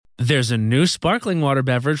There's a new sparkling water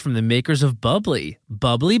beverage from the makers of Bubbly,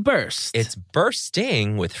 Bubbly Burst. It's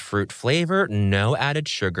bursting with fruit flavor, no added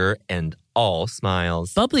sugar, and all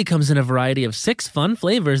smiles. Bubbly comes in a variety of 6 fun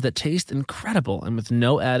flavors that taste incredible. And with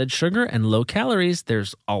no added sugar and low calories,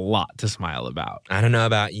 there's a lot to smile about. I don't know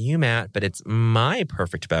about you, Matt, but it's my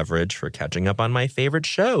perfect beverage for catching up on my favorite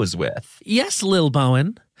shows with. Yes, Lil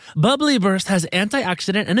Bowen. Bubbly Burst has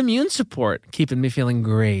antioxidant and immune support, keeping me feeling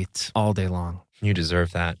great all day long. You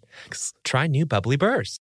deserve that. Try new Bubbly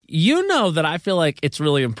Burst. You know that I feel like it's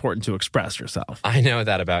really important to express yourself. I know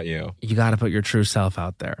that about you. You got to put your true self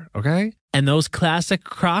out there, okay? And those classic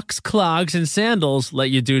Crocs, clogs, and sandals let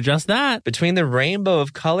you do just that. Between the rainbow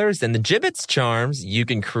of colors and the Jibbitz charms, you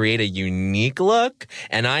can create a unique look.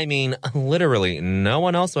 And I mean, literally, no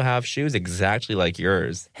one else will have shoes exactly like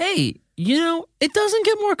yours. Hey, you know, it doesn't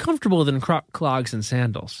get more comfortable than Croc clogs and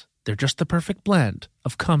sandals. They're just the perfect blend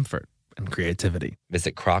of comfort and creativity.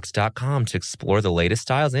 Visit crocs.com to explore the latest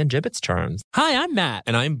styles and Jibbitz charms. Hi, I'm Matt.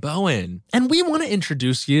 And I'm Bowen. And we want to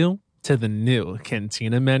introduce you to the new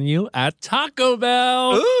Cantina menu at Taco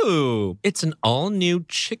Bell. Ooh, it's an all-new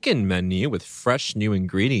chicken menu with fresh new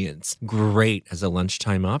ingredients. Great as a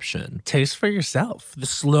lunchtime option. Taste for yourself. The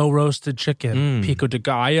slow-roasted chicken, pico de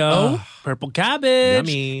gallo, purple cabbage,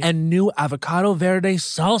 Yummy. and new avocado verde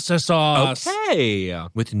salsa sauce. Okay.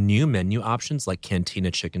 With new menu options like Cantina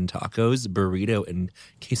chicken tacos, burrito, and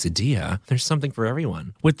quesadilla, there's something for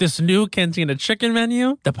everyone. With this new Cantina chicken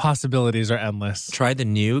menu, the possibilities are endless. Try the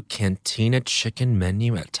new Cantina chicken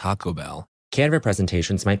menu at Taco Bell. Canva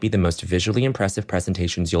presentations might be the most visually impressive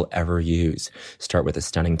presentations you'll ever use. Start with a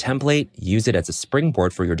stunning template, use it as a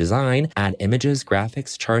springboard for your design, add images,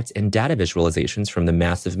 graphics, charts, and data visualizations from the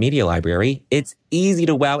massive media library. It's easy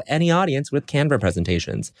to wow any audience with Canva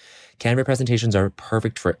presentations. Canva presentations are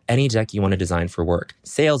perfect for any deck you want to design for work.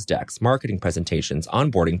 Sales decks, marketing presentations,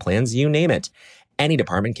 onboarding plans, you name it. Any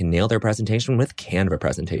department can nail their presentation with Canva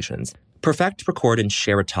presentations. Perfect, record, and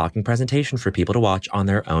share a talking presentation for people to watch on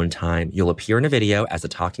their own time. You'll appear in a video as a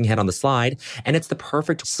talking head on the slide, and it's the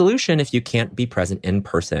perfect solution if you can't be present in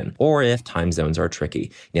person or if time zones are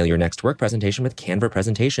tricky. Nail your next work presentation with Canva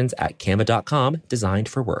presentations at canva.com, designed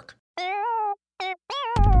for work.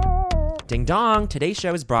 Ding dong! Today's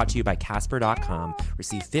show is brought to you by Casper.com.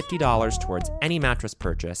 Receive $50 towards any mattress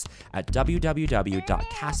purchase at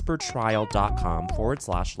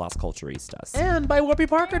www.caspertrial.com/Las Culturistas. And by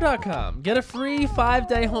WarbyParker.com. Get a free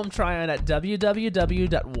 5-day home try-on at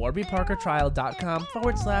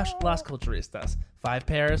www.warbyparkertrial.com/Las Culturistas. 5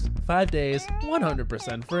 pairs, 5 days,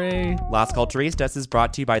 100% free. Las Culturistas is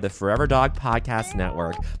brought to you by the Forever Dog Podcast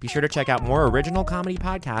Network. Be sure to check out more original comedy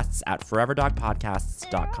podcasts at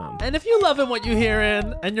foreverdogpodcasts.com. And if you loving what you're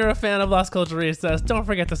hearing and you're a fan of Las Culturistas, don't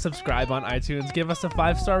forget to subscribe on iTunes, give us a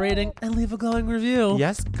 5-star rating, and leave a glowing review.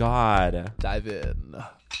 Yes, God. Dive in.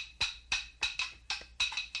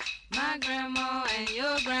 My grandma and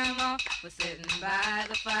your grandma were sitting by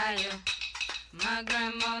the fire. My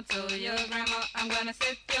grandma told your grandma, I'm gonna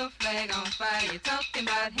set your flag on fire. You're talking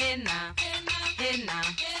about hey now, hey now,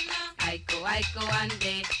 Aiko, Aiko,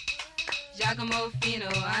 ande, Giacomo Fino,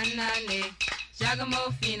 anane,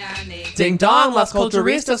 Giacomo Finane. Ding dong, Las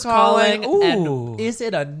Culturistas Culturistas calling. calling. Ooh. And is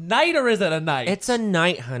it a night or is it a night? It's a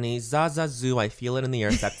night, honey. Zazazoo. I feel it in the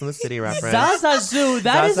air. Sex and the City reference. Zazazoo.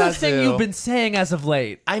 That is a thing Zazazoo. you've been saying as of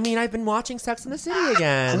late. I mean, I've been watching Sex and the City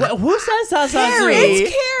again. Who says Zazazoo? Carrie.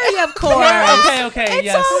 It's Carrie, of course. Okay, It's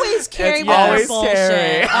yes. always Carrie It's with her always bullshit.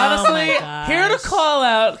 Carrie. Honestly, Oh my here to gosh. call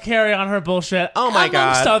out Carrie on her bullshit. Oh my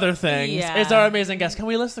amongst God. other things, Yeah. is our amazing guest. Can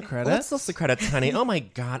we list the credits? Let's list the credits, honey. Oh my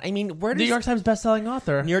God. I mean, where does New York Times bestselling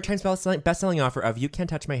author. New York Times bestselling offer of You Can't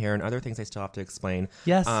Touch My Hair and other things I still have to explain.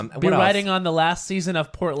 Yes. What Be else? writing on the last season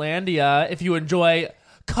of Portlandia. If you enjoy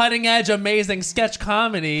cutting edge, amazing sketch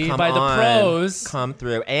comedy Come by on. the pros. Come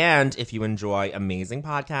through. And if you enjoy amazing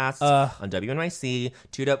podcasts on WNYC,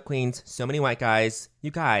 Two Dope Queens, So Many White Guys, you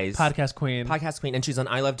guys. Podcast queen. Podcast Queen. And she's on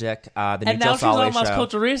I Love Dick, the new And Jill now she's Soloway on Las show.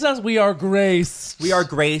 Culturistas. We are graced. We are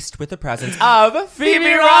graced with the presence of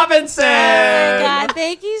Phoebe Robinson. Oh my God,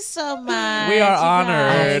 thank you so much. We are you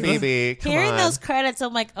honored. guys. Phoebe, come Hearing on. those credits,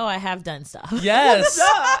 I'm like, oh, I have done stuff. Yes.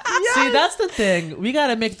 See, that's the thing. We got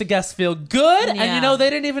to make the guests feel good. And Yeah. you know, they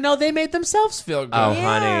didn't even know they made themselves feel good. Oh,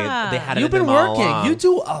 Yeah. honey, they had it You've in been them all working. along. You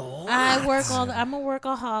do a lot. I'm a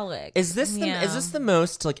workaholic. Is this Yeah. the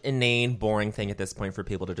most like inane, boring thing at this point for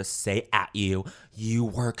people to just say at you? You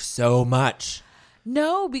work so much.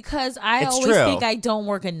 No, because I It's always true. think I don't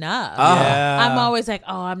work enough. Yeah. I'm always like,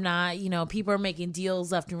 oh, I'm not, people are making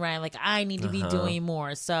deals left and right. Like, I need to be doing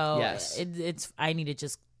more. So Yes. I need to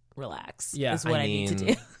just relax. Yeah, is what I need to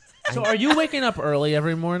mean- do. So are you waking up early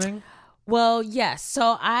every morning? Well, yes.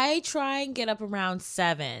 So I try and get up around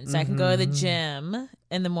 7 so I can go to the gym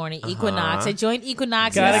in the morning. Equinox. I joined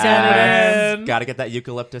Equinox. Gotta in get it summer. in. Gotta get that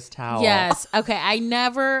eucalyptus towel. Yes. Okay.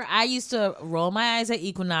 I used to roll my eyes at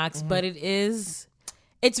Equinox, but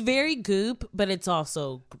it's very goop, but it's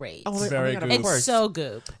also great. Oh, Very God, good. of It's course. so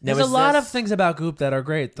goop. Now, There's is a lot this- of things about Goop that are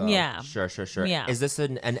great, though. Yeah. Sure. Yeah. Is this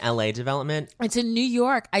an LA development? It's in New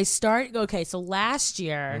York. So last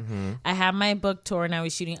year I had my book tour and I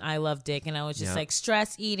was shooting I Love Dick and I was just like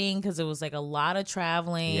stress eating because it was like a lot of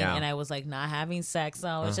traveling and I was like not having sex. So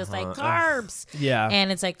I was just like carbs. Yeah.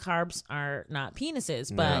 And it's like carbs are not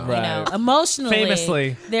penises, but Right. you know, emotionally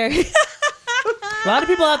Famously. they're A lot of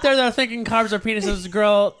people out there that are thinking carbs are penises.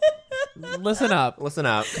 Girl, listen up. Listen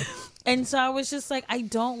up. And so I was just like, I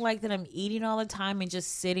don't like that I'm eating all the time and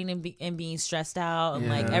just sitting and being stressed out. And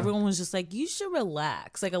like everyone was just like, you should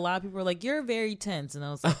relax. Like a lot of people were like, you're very tense. And I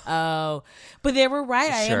was like, oh. But they were right.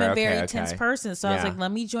 I am Sure, a very okay. tense person. So I was Yeah. like,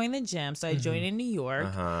 let me join the gym. So I joined in New York.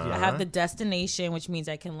 I have the destination, which means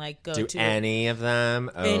I can like go Do to any of them?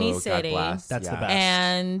 Any Oh, city. God bless. That's the Yeah. best.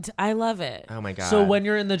 And I love it. Oh my God. So when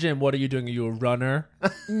you're in the gym, what are you doing? Are you a runner?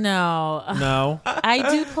 No. No. I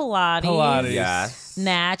do Pilates. Pilates. Yes.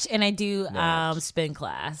 Snatch. And I do spin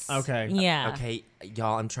class. Okay. Yeah. Okay,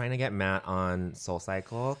 y'all, I'm trying to get Matt on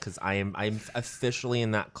SoulCycle because I'm officially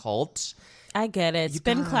in that cult. I get it.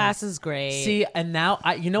 Spin class is great. See, and now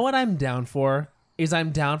you know what I'm down for is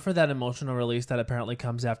I'm down for that emotional release that apparently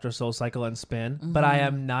comes after SoulCycle and Spin, but I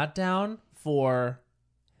am not down for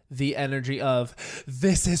the energy of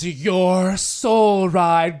this is your soul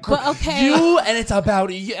ride. But okay. You and it's about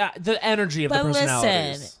the energy of But the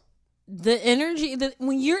personalities. listen, the energy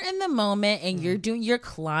when you're in the moment and you're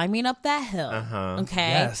climbing up that hill, okay,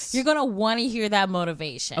 Yes. you're gonna want to hear that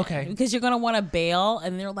motivation, Okay. because you're gonna want to bail,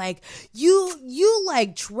 and they're like, you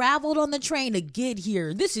like traveled on the train to get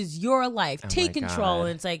here. This is your life. Take my control. God.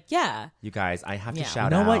 And it's like, yeah, You guys, I have to Yeah.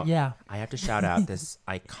 shout You know out. what? Yeah. I have to shout out this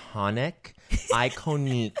iconic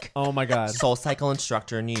Oh my God. SoulCycle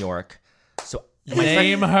instructor in New York. So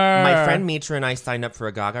Name her. My friend Mitra and I signed up for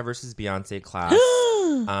a Gaga versus Beyonce class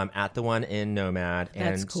at the one in Nomad.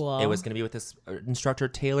 That's and cool. It was going to be with this instructor,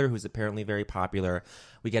 Taylor, who's apparently very popular.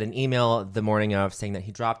 We get an email the morning of saying that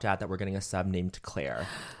he dropped out, that we're getting a sub named Claire.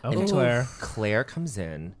 Oh, Claire. Claire comes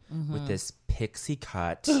in with this pixie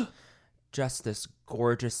cut, just this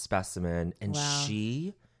gorgeous specimen, and Wow.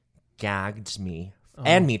 she gagged me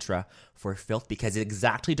and Mitra for filth because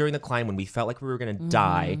exactly during the climb when we felt like we were going to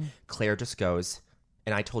die, Claire just goes,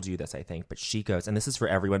 and I told you this, I think, but she goes, and this is for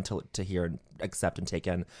everyone to hear and accept and take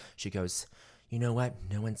in. She goes, you know what?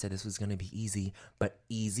 No one said this was going to be easy, but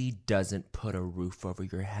easy doesn't put a roof over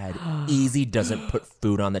your head. Easy doesn't put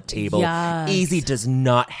food on the table. Yes. Easy does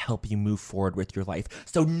not help you move forward with your life.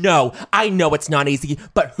 So no, I know it's not easy,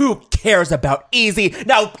 but who cares about easy?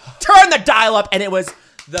 Now turn the dial up, and it was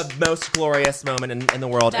the most glorious moment in the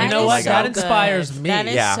world. That And know is oh my what? so That God. good. inspires me. That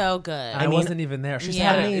is Yeah. so good. I wasn't even there. She's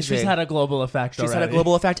Yeah. Amazing. had a global effect She's had a already.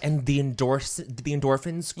 global effect, and the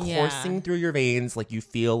endorphins Yeah. coursing through your veins, like you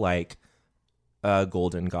feel like a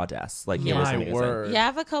golden goddess. Like it was My amazing. word. Yeah, I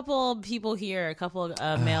have a couple people here, a couple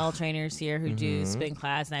male trainers here who do spin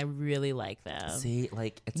class, and I really like them. See,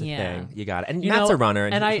 like it's a Yeah. thing. You got it. And You Matt's know, a runner,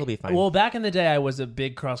 and he'll be fine. Well, back in the day, I was a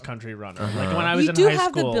big cross country runner. Like when I was You in do high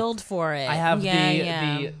have school, the build for it. I have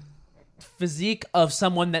yeah. the physique of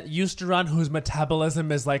someone that used to run, whose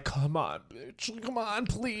metabolism is like, come on, bitch, come on,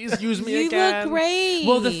 please use me You again. look great.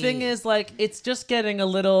 Well, the thing is, like, it's just getting a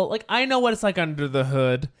little like I know what it's like under the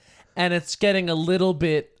hood, and it's getting a little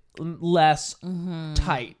bit less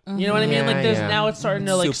tight. You know what I mean? Like there's Yeah. now it's starting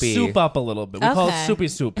to like Soupy. soup up a little bit. We call it Okay. soupy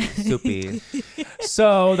soup. Soupy.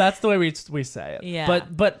 So that's the way we say it. Yeah.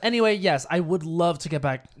 But anyway, yes, I would love to get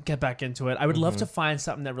back into it. I would love to find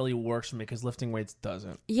something that really works for me because lifting weights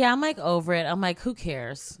doesn't. Yeah, I'm like over it. I'm like, who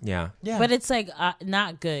cares? Yeah. Yeah. But it's like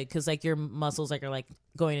not good because like your muscles like are like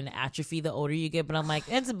going into atrophy the older you get. But I'm like,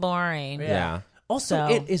 it's boring. Yeah. Also,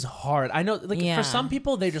 So- it is hard. I know, like Yeah. for some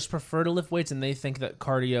people, they just prefer to lift weights and they think that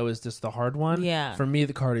cardio is just the hard one. Yeah. For me,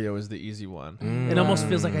 the cardio is the easy one. It almost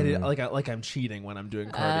feels like like I'm cheating when I'm doing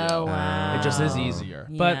cardio. Oh, wow. It just is easier.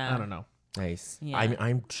 But Yeah. I don't know. Nice. Yeah.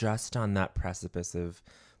 I'm just on that precipice of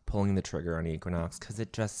pulling the trigger on Equinox because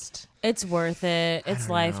it just It's worth it. It's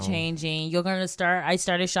life changing. You're gonna start. I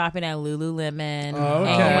started shopping at Lululemon.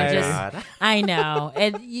 Okay. And you're God. just, I know,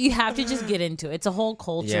 and you have to just get into it. It's a whole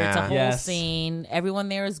culture. It's a Yeah. whole Yes. scene. Everyone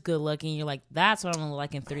there is good looking. You're like, that's what I'm gonna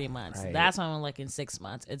like in 3 months. Right. That's what I'm gonna like in 6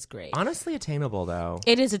 months. It's great. honestly attainable though.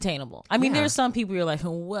 It is attainable. I mean, Yeah. there's some people you're like,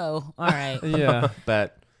 whoa, all right, Yeah.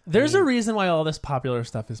 But There's a reason why all this popular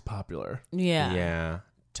stuff is popular. yeah. yeah.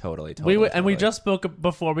 Totally. We just spoke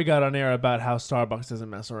before we got on air about how Starbucks doesn't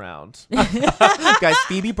mess around. Guys,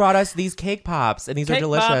 Phoebe brought us these cake pops, and these are Cake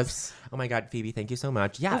delicious. pops. Oh my God, Phoebe, thank you so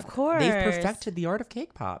much. Yeah, Of course. they've perfected the art of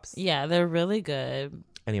cake pops. Yeah, they're really good.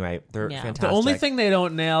 Anyway, they're Yeah. fantastic. The only thing they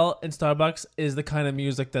don't nail in Starbucks is the kind of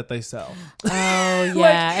music that they sell. Oh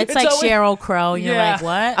yeah, it's like always- Sheryl Crow. You're Yeah.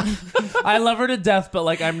 like, what? I love her to death, but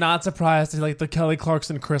like I'm not surprised to see like the Kelly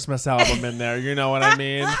Clarkson Christmas album in there. You know what I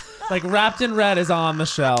mean? Like Wrapped in Red is on the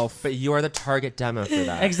shelf. But you are the target demo for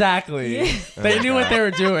that. Exactly. They knew what they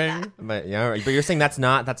were doing. But you're saying that's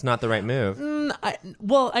not the right move.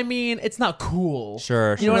 I mean, it's not cool.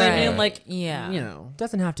 Sure. You know what I Right. mean? Like, Yeah. you know.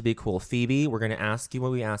 Doesn't have to be cool. Phoebe, we're going to ask you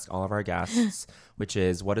what we ask all of our guests, which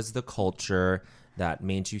is, what is the culture that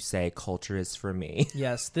made you say culture is for me?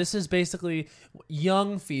 Yes, this is basically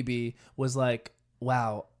young Phoebe was like,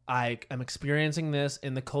 wow, I am experiencing this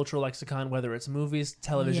in the cultural lexicon, whether it's movies,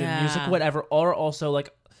 television, Yeah. music, whatever, or also like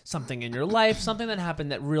something in your life, something that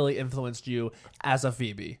happened that really influenced you as a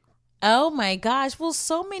Phoebe. Oh my gosh. Well,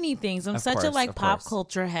 so many things. I'm Of such a course, like of pop course.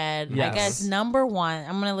 culture head. Yes. I guess number one,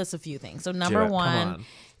 I'm going to list a few things. So number it. Come one on.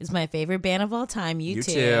 is my favorite band of all time, U2.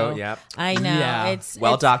 U2, yep. I know. Yeah. It's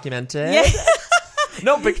Well it's, documented. Yeah.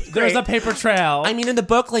 No, but There's great. a paper trail. I mean, in the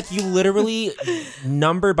book, like, you literally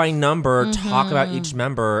number by number talk about each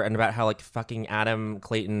member and about how, like, fucking Adam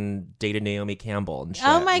Clayton dated Naomi Campbell and shit.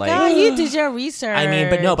 Oh my Like, God, you did your research. I mean,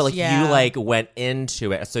 but no, but like Yeah. you like went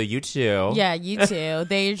into it. So you too. Yeah, you too.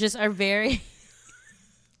 They just are very.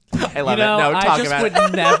 I love you know, it. No, I talk just about would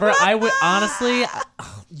it. never. I would honestly.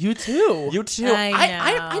 You too. You too. I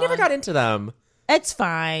I never got into them. It's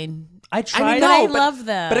fine. I tried. I mean, But no, I but, love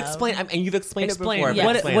them. But explain. And you've explained Explain. it before. Yeah. but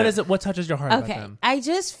What, explain what is it? What touches your heart about Okay, them? I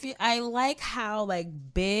just feel I like how like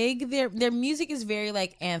big their music is very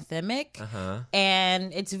like anthemic,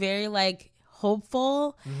 and it's very like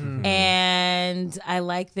hopeful, and I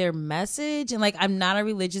like their message. And like I'm not a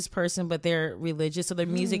religious person, but they're religious, so their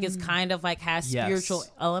music is kind of like has Yes. spiritual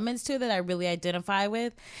elements to it that I really identify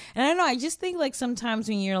with. And I don't know, I just think like sometimes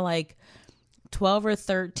when you're like 12 or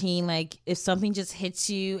 13, like if something just hits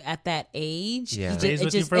you at that age, Yeah. you Stays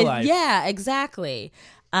with you for life. Yeah, exactly.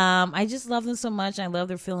 I just love them so much. I love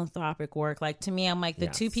their philanthropic work. Like to me, I'm like the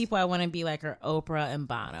two people I want to be like are Oprah and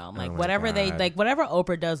Bono. I'm like my whatever they God. like, whatever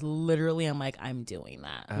Oprah does, literally, I'm like I'm doing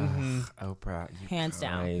that. Oprah. You Hands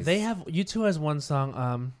down. guys. They have U2 has one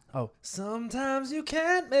song. Sometimes you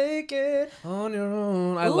can't make it on your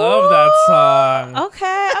own. I love that song.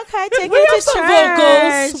 Okay, take We it have to some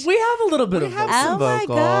church. vocals. We have a little bit of vocals. Oh my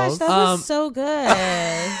vocals. gosh, that Um, was so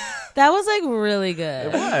good. That was like really good.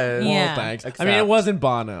 It was. Yeah. Oh, thanks. I Except- mean, it wasn't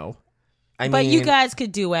Bono. I But mean, you guys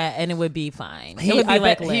could duet and it would be fine. It would be I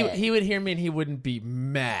like bet lit. he would hear me and he wouldn't be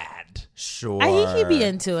mad. sure. I think he'd be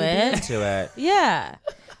into He'd be it. into it. Yeah.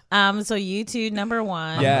 So U2 number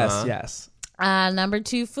one. Yes, yes. Number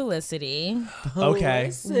two, Felicity. Okay.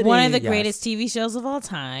 One of the Yes. greatest TV shows of all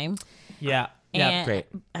time. Yeah. Yeah. And great.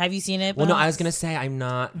 Have you seen it? Well, no, Bob? I was gonna say I'm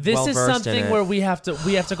not. This is well-versed in something it. where we have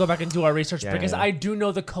to go back and do our research Yeah, because yeah. I do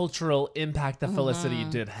know the cultural impact that Felicity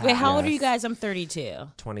did have. Wait, how old are Yes. you guys? I'm 32.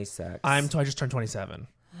 26. I just turned 27.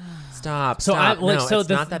 Stop. So stop. I'm like, no, so it's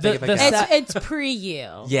the- not that the- big of a the gap. sa- It's pre you.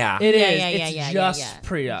 Yeah. It is. Yeah, It's just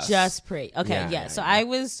pre us. Just pre. Okay, Yeah, yeah. yeah, So yeah. I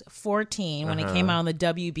was 14 when it came out on the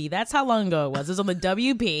WB. That's how long ago it was. It was on the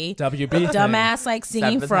WB. WB. thing. Dumbass like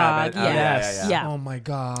singing Seventh frog. Heaven. Oh, Yeah. yeah. Oh my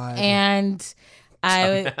god. And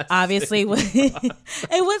I obviously was, it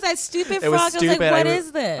was that stupid It was frog. I was stupid. like, what I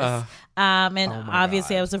is this? And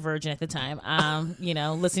obviously I was a virgin at the time.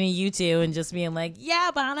 Listening to you two and just being like,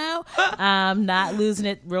 yeah, Bono. Not losing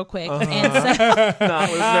it real quick. And so Not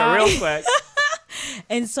losing it real quick.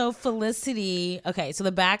 And so Felicity, okay, so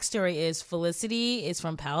the backstory is Felicity is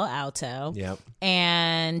from Palo Alto. Yep.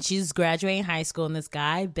 And she's graduating high school, and this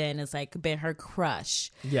guy, Ben, is like been her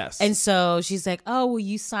crush. Yes. And so she's like, oh, will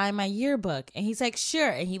you sign my yearbook? And he's like, sure.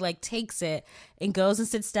 And he like takes it and goes and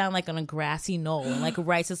sits down like on a grassy knoll and like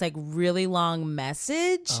writes this like really long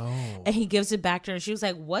message. Oh. And he gives it back to her. And she was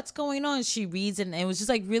like, what's going on? She reads it, and it was just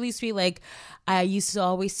like really sweet. Like, I used to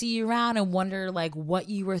always see you around and wonder like what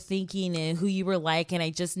you were thinking and who you were like. And I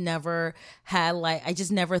just never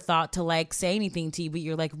thought to like say anything to you, but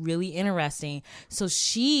you're like really interesting. So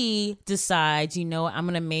she decides, I'm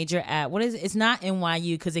going to major at, it's not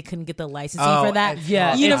NYU because they couldn't get the licensing for that.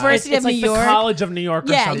 yeah, University it's of like New York. the College of New York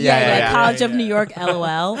or Yeah, something. College of New York,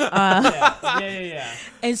 LOL. Yeah.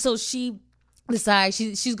 And so she decides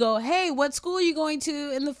she's go, hey, what school are you going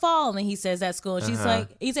to in the fall? And he says that school, and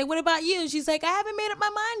he's like, what about you? And she's like, I haven't made up my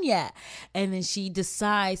mind yet. And then she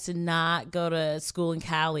decides to not go to school in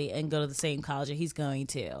Cali and go to the same college that he's going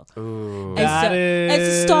to. Ooh. That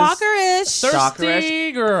is it's stalkerish.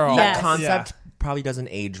 thirsty girl. Yes. That concept probably doesn't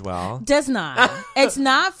age well. Does not. It's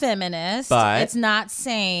not feminist. But it's not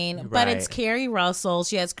sane. But it's Right. Carrie Russell.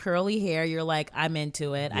 She has curly hair. You're like, I'm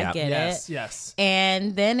into it. I Yep. get Yes, it. yes.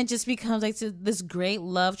 And then it just becomes like this great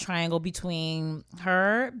love triangle between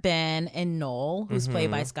her, Ben, and Noel, who's played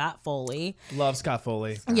by Scott Foley. Love Scott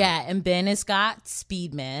Foley. Yeah, and Ben is Scott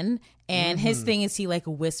Speedman. And his thing is he like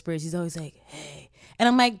whispers. He's always like, hey. And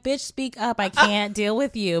I'm like, bitch, speak up. I can't deal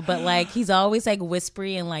with you. But like, he's always like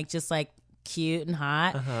whispery and like just like cute and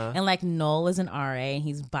hot. And like Noel is an RA and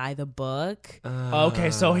he's by the book. Okay,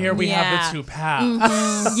 so here we have the two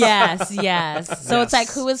paths. Yes. So it's like,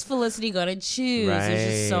 who is Felicity going to choose?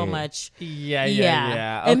 There's just so Right. much.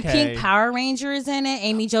 Yeah. And Okay. Pink Power Ranger is in it.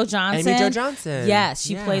 Amy Jo Johnson. Amy Jo Johnson. Yes,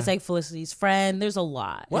 she Yeah. plays like Felicity's friend. There's a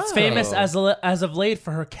lot. Whoa. It's famous as of late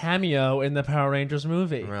for her cameo in the Power Rangers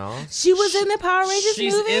movie. Well, She was in the Power Rangers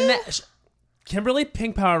She's movie? in that. Kimberly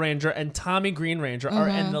Pink Power Ranger and Tommy Green Ranger are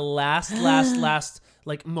in the last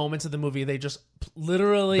like moments of the movie. They just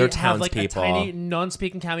literally They're have like a townspeople. tiny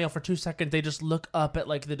non-speaking cameo for 2 seconds. They just look up at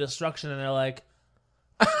like the destruction and they're like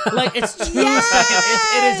it's 2 seconds.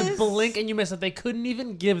 It is blink and you miss it. They couldn't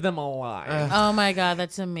even give them a line. Oh my God,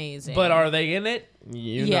 that's amazing. But are they in it?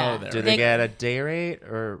 You Yeah. know they're do in they it. get a day rate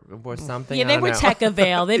or something? yeah, I they don't were know.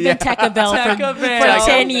 Tech-Avail. They've been Tech-Avail Tech-Avail. for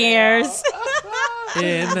 10 years.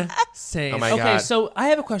 Insane. Oh my okay, God. so I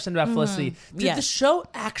have a question about Felicity. Did Yes. the show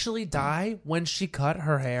actually die when she cut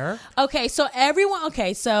her hair? So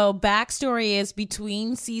backstory is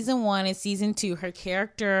between season 1 and season 2, her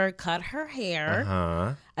character cut her hair.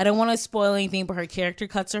 Huh? I don't want to spoil anything, but her character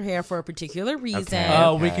cuts her hair for a particular reason. Okay.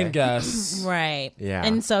 Oh, we can guess. Right. Yeah.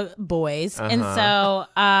 And so boys. And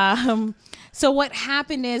so what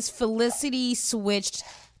happened is Felicity switched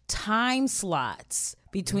time slots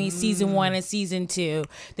between season 1 and season 2.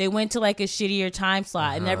 They went to like a shittier time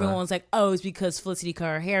slot and everyone was like, oh, it's because Felicity cut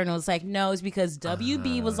her hair. And it was like, no, it's because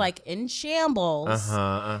WB was like in shambles.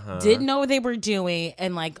 Didn't know what they were doing.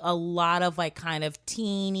 And like a lot of like kind of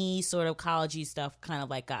teeny sort of collegey stuff kind of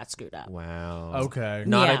like got screwed up. Wow. Okay.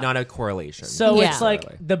 Not a correlation. So Yeah. it's like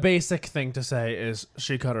the basic thing to say is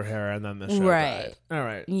she cut her hair and then the show Right. died. All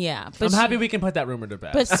right. Yeah. I'm happy we can put that rumor to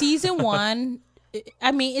bed. But season 1,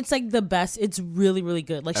 I mean, it's like the best. It's really, really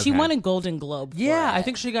good. Like she Okay. won a Golden Globe. For yeah, it. I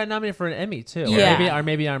think she got nominated for an Emmy too. Yeah. Or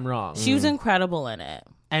maybe I'm wrong. she was incredible in it.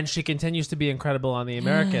 And she continues to be incredible on The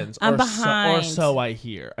Americans. I'm or behind. so I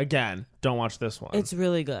hear. Again, don't watch this one. It's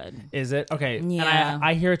really good. Is it? Okay. Yeah. And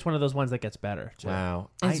I hear it's one of those ones that gets better too. wow.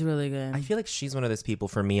 It's really good. I feel like she's one of those people,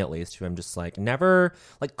 for me at least, who I'm just like never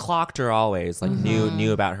like clocked her always, like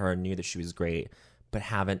knew about her and knew that she was great, but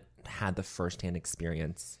haven't had the firsthand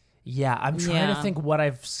experience. Yeah, I'm trying to Yeah. think what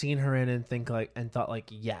I've seen her in and thought like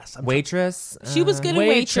yes. Waitress. She was good in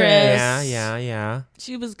Waitress. Waitress. Yeah.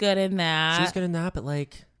 She was good in that. She was good in that, but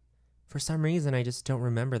like for some reason I just don't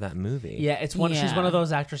remember that movie. Yeah, it's one. She's Yeah. one of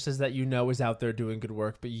those actresses that you know is out there doing good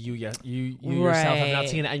work, but you yourself have not Right.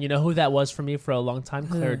 seen it. And you know who that was for me for a long time?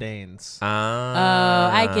 Claire Danes. Oh,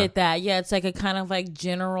 I get that. Yeah, it's like a kind of like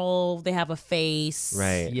general. They have a face,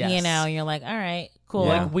 Right. Yes. You know, and you're like, all right, cool.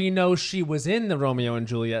 Yeah. Like we know she was in the Romeo and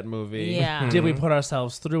Juliet movie. Yeah. Did we put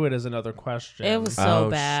ourselves through it? Is another question. It was so Oh,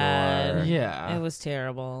 bad. sure. Yeah. It was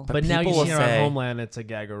terrible. But now you people will see her on say- Homeland. It's a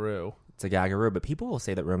gagaroo. It's a gagaroo, but people will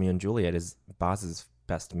say that Romeo and Juliet is Boz's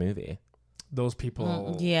best movie. Those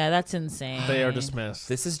people. Yeah, that's insane. They are dismissed.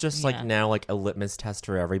 This is just Yeah. like now like a litmus test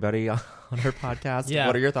for everybody on her podcast. Yeah.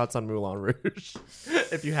 What are your thoughts on Moulin Rouge?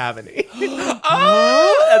 If you have any.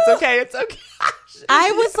 Oh, that's okay. It's okay.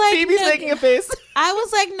 I was like, Phoebe's making a face. I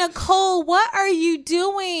was like, Nicole, what are you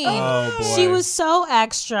doing? Oh, boy. She was so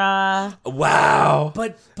extra. Wow.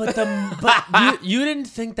 But you didn't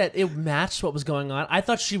think that it matched what was going on. I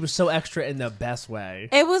thought she was so extra in the best way.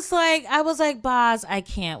 It was like, I was like, Boz, I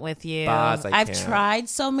can't with you. Boz, I I've can't. tried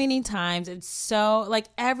so many times. It's so, like,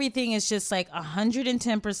 everything is just like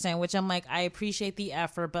 110%, which I'm like, I appreciate the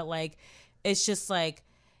effort, but like, it's just like,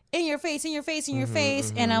 in your face, in your face, in your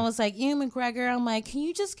face. And I was like, Ewan McGregor, I'm like, can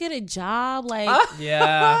you just get a job? Like,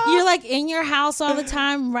 Yeah. you're like in your house all the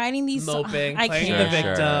time writing these Moping, I playing can't. the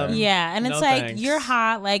victim. Yeah, and it's No like thanks. you're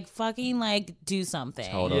hot, like fucking like do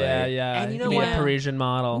something. Totally. Yeah. And you know Be what? a Parisian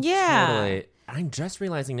model. Yeah. Totally. I'm just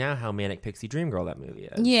realizing now how Manic Pixie Dream Girl that movie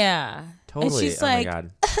is. Yeah. Totally. And she's oh like, my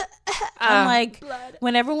god. I'm like,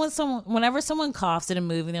 whenever someone coughs in a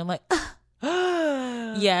movie, they're like,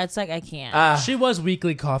 Yeah, it's like I can't. She was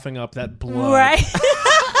weakly coughing up that blood. Right.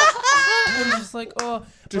 I was just like, oh.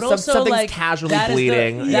 Just But also, something's like, casually that is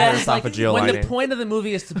bleeding the- in that the is, like, esophageal when lining. the point of the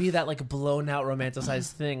movie is to be that like blown out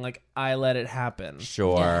romanticized thing, like I let it happen.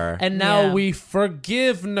 Sure. And now Yeah. we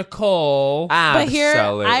forgive Nicole. But here,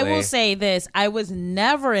 Absolutely. I will say this. I was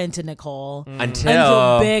never into Nicole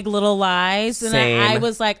until Big Little Lies. And Same. I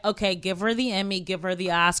was like, okay, give her the Emmy, give her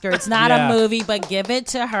the Oscar. It's not Yeah. a movie, but give it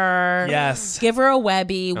to her. Yes. Give her a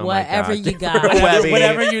Webby, my whatever God. you Give her a got. Webby.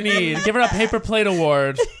 Whatever you need. Give her a paper plate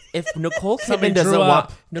award. if Nicole Somebody Kidman doesn't drew walk,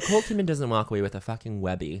 up. Nicole Kidman doesn't walk away with a fucking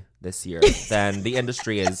Webby this year, then the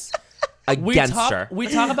industry is We against talk, her. we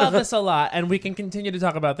talk about this a lot, and we can continue to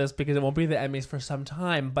talk about this because it won't be the Emmys for some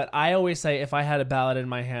time. But I always say, if I had a ballot in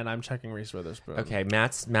my hand, I'm checking Reese Witherspoon. Okay,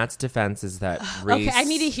 Matt's defense is that Reese. Okay, I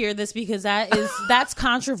need to hear this because that's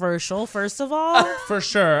controversial, first of all. For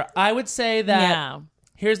sure. I would say that. Yeah.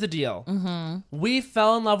 Here's the deal. We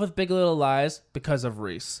fell in love with Big Little Lies because of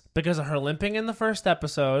Reese. Because of her limping in the first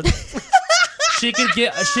episode. She could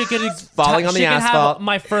Falling on the asphalt. have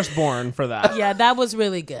my firstborn for that. Yeah, that was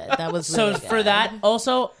really good. That was So really good. for that,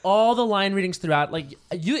 also all the line readings throughout, like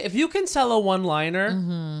if you can sell a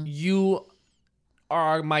one-liner, you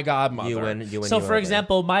are my godmother. You win So you for over.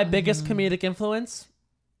 example, my biggest comedic influence,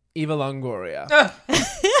 Eva Longoria,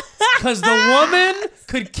 because the woman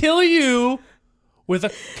could kill you with a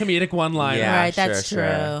comedic one-liner. Yeah, Right, that's sure, true.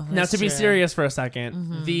 sure. Now, That's to be true. serious for a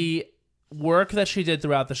 2nd, the work that she did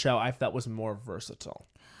throughout the show, I felt was more versatile.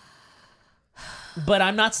 But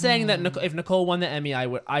I'm not saying that if Nicole won the Emmy,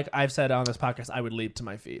 I've said on this podcast, I would leap to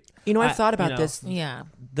my feet. You know, I've thought about you know. this. Yeah.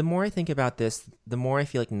 The more I think about this, the more I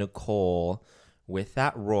feel like Nicole, with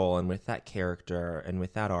that role and with that character and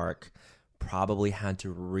with that arc, probably had to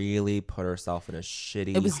really put herself in a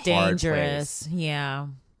shitty, It was hard dangerous. place. Yeah.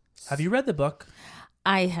 Have you read the book?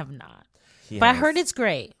 I have not. He But I has. heard it's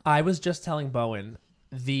great. I was just telling Bowen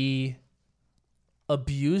the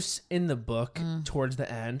abuse in the book towards the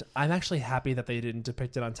end. I'm actually happy that they didn't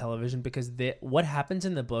depict it on television because what happens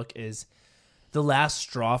in the book is the last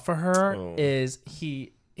straw for her is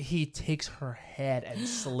he takes her head and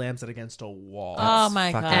slams it against a wall. Oh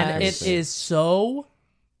my fucking god. And it crazy. is so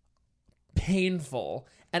painful.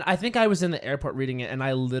 And I think I was in the airport reading it, and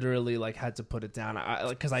I literally like had to put it down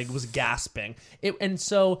because I was gasping. And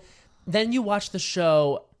so then you watch the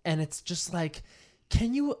show, and it's just like,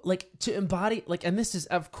 can you like to embody like? And this is,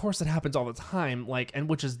 of course, it happens all the time, like, and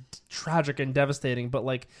which is tragic and devastating. But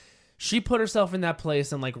like, she put herself in that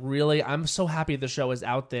place, and like, really, I'm so happy the show is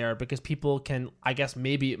out there because people can, I guess,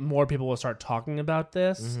 maybe more people will start talking about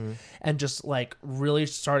this and just like really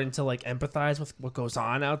starting to like empathize with what goes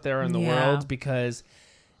on out there in the Yeah. world because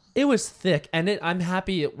it was thick, and I'm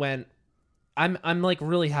happy it went. I'm like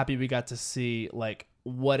really happy we got to see like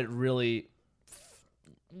what it really,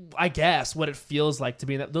 I guess, what it feels like to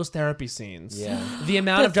be in those therapy scenes. Yeah. The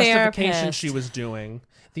amount The of justification therapist. she was doing,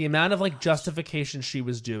 the amount of like justification she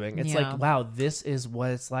was doing. It's Yeah. like, wow, this is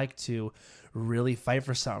what it's like to really fight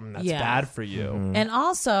for something that's Yeah. bad for you. And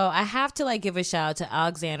also, I have to like give a shout out to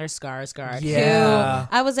Alexander Skarsgård. Yeah.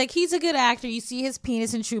 Who I was like, he's a good actor. You see his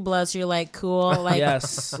penis in True Blood, so you're like, cool, like,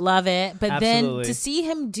 Yes. love it. But Absolutely. then to see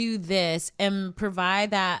him do this and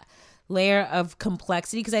provide that layer of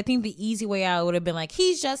complexity, because I think the easy way out would have been like,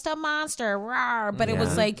 he's just a monster, rawr. But it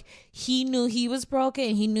was like he knew he was broken,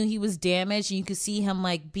 and he knew he was damaged, and you could see him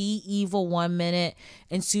like be evil 1 minute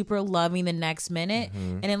and super loving the next minute.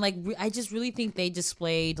 And then like I just really think they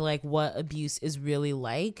displayed like what abuse is really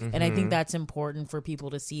like, and I think that's important for people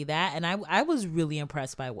to see that. And I was really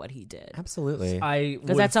impressed by what he did, Absolutely. because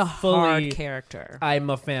Because that's a hard character. I'm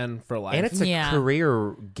a fan for life. And it's a Yeah.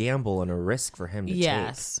 career gamble and a risk for him to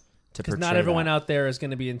Yes. take. To Because portray not everyone that. out there is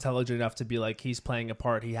going to be intelligent enough to be like, he's playing a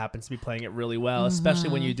part. He happens to be playing it really well, especially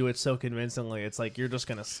when you do it so convincingly. It's like, you're just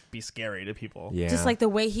going to be scary to people. Yeah. Just like the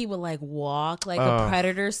way he would like walk like a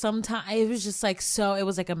predator sometimes. It was just like it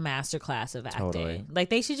was like a masterclass of acting. Totally. Like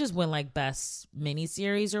they should just win like best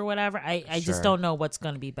miniseries or whatever. I Sure. just don't know what's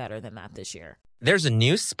going to be better than that this year. There's a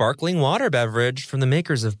new sparkling water beverage from the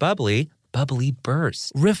makers of Bubbly, Bubbly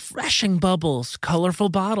Burst. Refreshing bubbles, colorful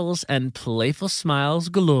bottles, and playful smiles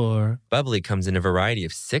galore. Bubbly comes in a variety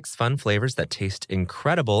of 6 fun flavors that taste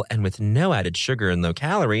incredible, and with no added sugar and low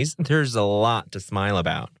calories, there's a lot to smile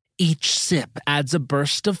about. Each sip adds a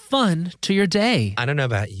burst of fun to your day. I don't know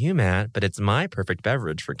about you, Matt, but it's my perfect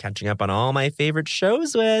beverage for catching up on all my favorite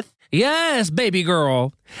shows with. Yes, baby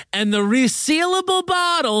girl. And the resealable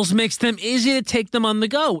bottles makes them easy to take them on the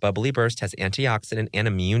go. Bubbly Burst has antioxidant and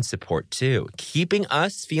immune support, too, keeping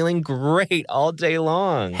us feeling great all day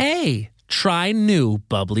long. Hey, try new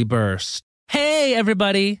Bubbly Burst. Hey,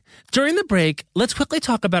 everybody. During the break, let's quickly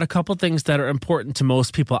talk about a couple things that are important to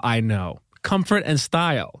most people I know. Comfort and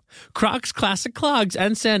style. Crocs classic clogs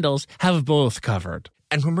and sandals have both covered.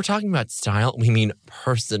 And when we're talking about style, we mean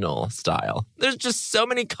personal style. There's just so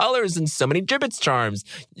many colors and so many Jibbitz charms.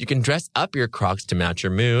 You can dress up your Crocs to match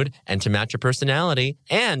your mood and to match your personality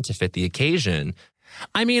and to fit the occasion.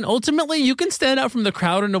 I mean, ultimately, you can stand out from the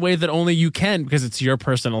crowd in a way that only you can because it's your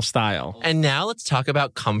personal style. And now let's talk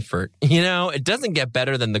about comfort. You know, it doesn't get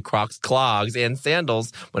better than the Crocs clogs and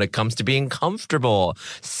sandals when it comes to being comfortable.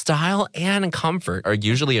 Style and comfort are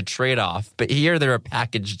usually a trade-off, but here they're a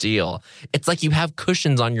package deal. It's like you have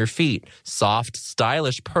cushions on your feet. Soft,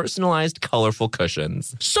 stylish, personalized, colorful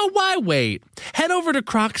cushions. So why wait? Head over to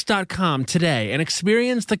crocs.com today and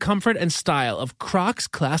experience the comfort and style of Crocs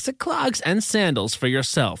classic clogs and sandals for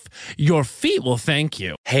yourself. Your feet will thank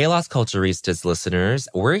you. Hey, Las Culturistas listeners,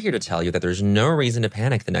 we're here to tell you that there's no reason to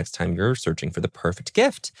panic the next time you're searching for the perfect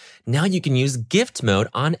gift. Now you can use gift mode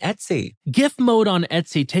on Etsy. Gift mode on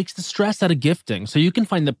Etsy takes the stress out of gifting so you can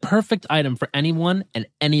find the perfect item for anyone and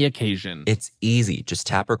any occasion. It's easy. Just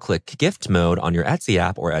tap or click gift mode on your Etsy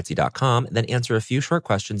app or Etsy.com, then answer a few short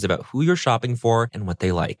questions about who you're shopping for and what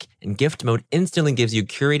they like. And gift mode instantly gives you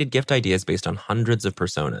curated gift ideas based on hundreds of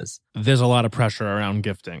personas. There's a lot of pressure around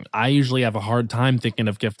gifting. I usually have a hard time thinking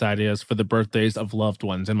of gift ideas for the birthdays of loved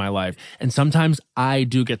ones in my life. And sometimes I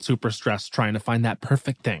do get super stressed trying to find that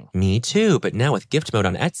perfect thing. Me too, but now with gift mode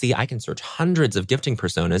on Etsy, I can search hundreds of gifting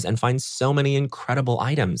personas and find so many incredible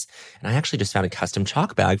items. And I actually just found a custom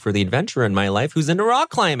chalk bag for the adventurer in my life who's into rock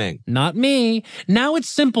climbing. Not me. Now it's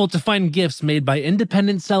simple to find gifts made by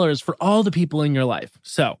independent sellers for all the people in your life.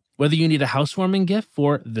 So, whether you need a housewarming gift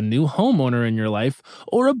for the new homeowner in your life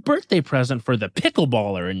or a birthday present for the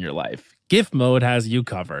pickleballer in your life, Gift Mode has you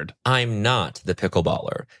covered. I'm not the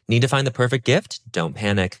pickleballer. Need to find the perfect gift? Don't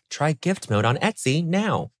panic. Try gift mode on Etsy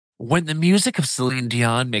now. When the music of Celine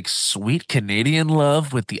Dion makes sweet Canadian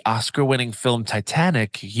love with the Oscar-winning film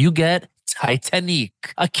Titanic, you get Titanic,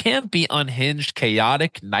 a campy, unhinged,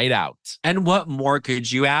 chaotic night out. And what more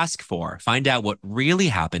could you ask for? Find out what really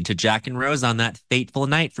happened to Jack and Rose on that fateful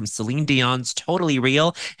night from Celine Dion's totally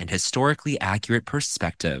real and historically accurate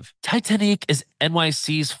perspective. Titanic is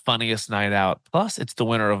NYC's funniest night out. Plus, it's the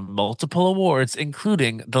winner of multiple awards,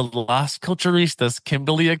 including the Las Culturistas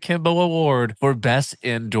Kimberly Akimbo Award for Best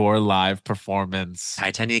Indoor Live Performance.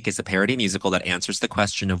 Titanic is a parody musical that answers the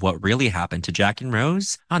question of what really happened to Jack and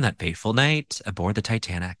Rose on that fateful night aboard the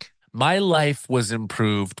Titanic. My life was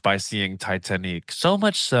improved by seeing Titanic, so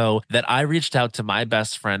much so that I reached out to my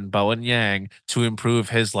best friend, Bowen Yang, to improve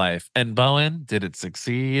his life. And Bowen, did it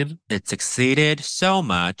succeed? It succeeded so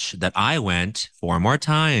much that I went 4 more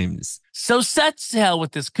times. So set sail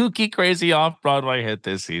with this kooky, crazy off-Broadway hit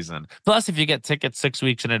this season. Plus, if you get tickets 6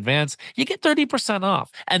 weeks in advance, you get 30%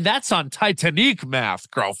 off. And that's on Titanic math,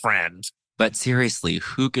 girlfriend. But seriously,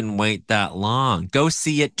 who can wait that long? Go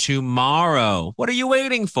see it tomorrow. What are you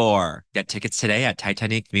waiting for? Get tickets today at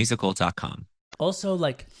TitanicMusical.com. Also,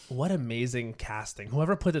 like, what amazing casting.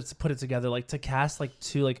 Whoever put it together, like, to cast, like,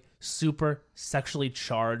 2, like, super sexually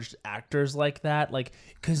charged actors like that. Like,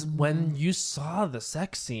 because when you saw the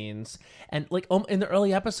sex scenes, and, like, in the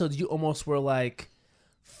early episodes, you almost were like,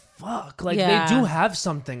 fuck, like, Yeah. they do have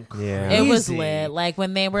something crazy. Yeah. It was lit. Like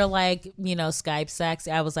when they were like, Skype sex,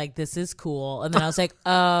 I was like, this is cool. And then I was like,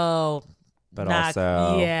 oh, But not,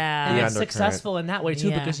 also, yeah. And the it's undercurrent. successful in that way, too,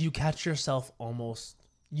 Yeah. because you catch yourself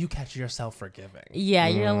forgiving. Yeah,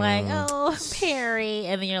 you're like, oh, Perry.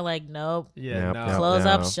 And then you're like, nope. Yeah, Nope, no. nope. Close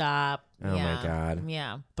no. up shop. Oh yeah. my God.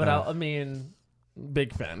 Yeah. But I mean,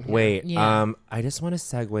 big fan. Wait, Yeah. I just want to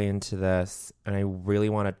segue into this, and I really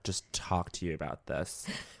want to just talk to you about this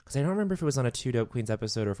because I don't remember if it was on a Two Dope Queens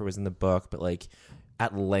episode or if it was in the book, but like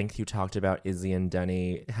at length you talked about Izzy and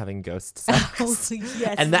Denny having ghost sex.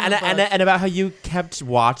 Yes, and about how you kept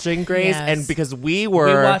watching Grace, Yes. and because we We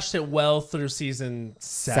were watched it well through season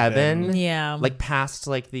 7. Yeah. like past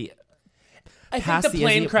like the I think past the the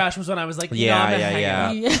plane Izzy- crash was when I was like, Yeah, I'm gonna yeah,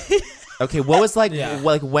 hang yeah. out. okay, what was like Yeah.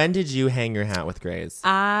 like when did you hang your hat with Grace?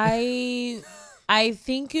 I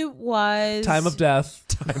think it was Time of death.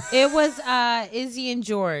 It was Izzy and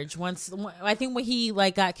George. I think when he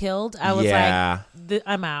like got killed, I was Yeah. like,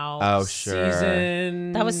 I'm out. Oh sure.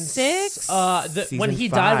 Season. That was 6? When he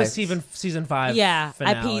Season died was 5. season 5. Yeah,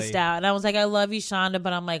 finale. I pieced out and I was like, I love you, Shonda,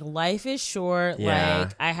 but I'm like, life is short. Yeah.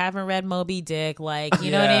 Like, I haven't read Moby Dick. Like,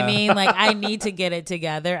 you know what I Yeah. mean? Like, I need to get it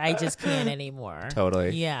together. I just can't anymore.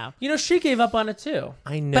 Totally. Yeah. You know, she gave up on it too.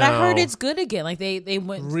 I know. But I heard it's good again. Like they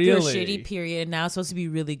went Really? through a shitty period. And now is supposed to be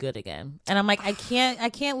really good again. And I'm like, I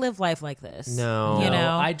can't live life like this. No. You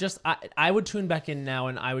know? I would tune back in now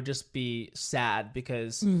and I would just be sad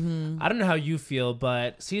because Mm-hmm. I don't know how you feel,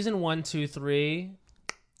 but season 1, 2, 3,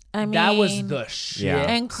 I mean, that was the shit.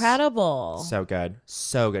 Yeah. incredible. So good.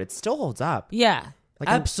 So good. It still holds up. Yeah. Like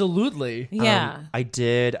Absolutely. Yeah.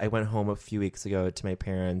 I went home a few weeks ago to my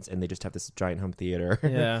parents, and they just have this giant home theater.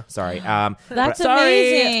 Yeah. Sorry. That's Sorry.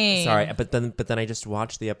 amazing. Sorry, but then I just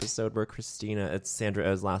watched the episode where it's Sandra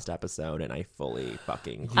Oh's last episode, and I fully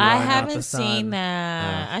fucking. I are not the haven't sun. seen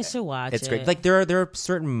that. I should watch It's it. great. Like there are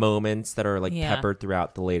certain moments that are like Yeah. peppered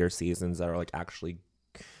throughout the later seasons that are like actually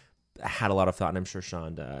had a lot, of thought, and I'm sure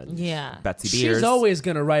Shonda and Yeah. Betsy Beers. She's always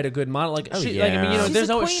gonna write a good monologue. Oh, Like yeah. I mean, you know, She's there's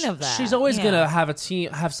the always queen of that. she's always Yeah. gonna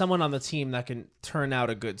have someone on the team that can turn out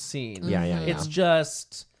a good scene. Yeah, yeah, yeah. It's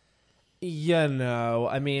just, you know,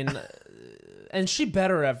 I mean, and she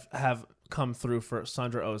better have come through for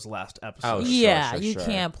Sandra Oh's last episode. Oh, yeah, sure, you sure.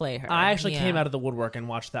 can't play her. I actually Yeah. came out of the woodwork and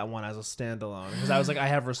watched that one as a standalone because I was like, I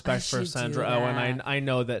have respect for should do Sandra Oh, and that. I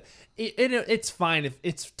know that it's fine if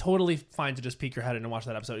it's totally fine to just peek your head in and watch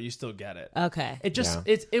that episode. You still get it. Okay. It just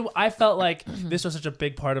Yeah. I felt like this was such a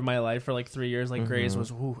big part of my life for like 3 years. Like Mm-hmm. Grey's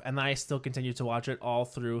was, and I still continue to watch it all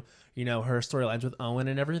through. You know, her storylines with Owen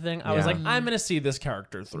and everything. I was Yeah. like, I'm gonna see this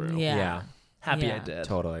character through. Yeah. Yeah. Happy Yeah. I did.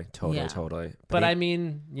 Totally. Yeah. But I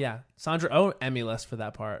mean, yeah, Sandra Oh Emmy list for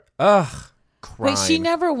that part. ugh, crime. Wait, she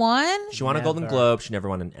never won? She won a Golden Never. Globe. She never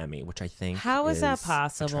won an Emmy, which I think How is that a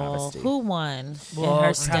possible? travesty. Who won Well, in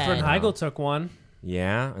her Katherine stead? Heigl took one.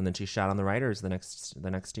 Yeah, and then she shot on the writers the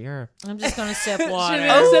next year. I'm just gonna sip She water.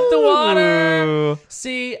 didn't sip the water.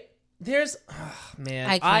 See, there's,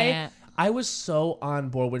 man, I can't. I was so on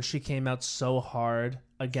board when she came out so hard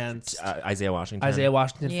against Isaiah Washington. Isaiah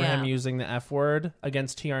Washington for Yeah. him using the F word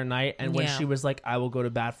against TR Knight. And when Yeah. she was like, I will go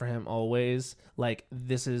to bat for him always. Like,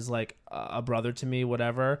 this is like a brother to me,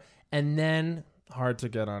 whatever. And then hard to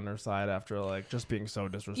get on her side after like just being so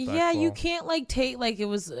disrespectful. Yeah, you can't like take like it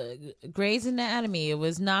was Grey's Anatomy. It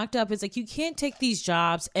was Knocked Up. It's like you can't take these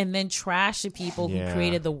jobs and then trash the people Yeah. who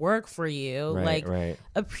created the work for you. Right, like right.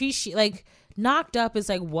 appreciate like Knocked Up is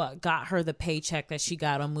like what got her the paycheck that she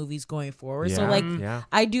got on movies going forward. So Yeah, like yeah.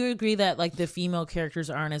 I do agree that like the female characters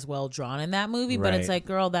aren't as well drawn in that movie, but it's Right. like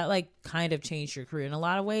girl, that like kind of changed your career in a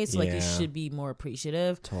lot of ways. So like you Yeah. should be more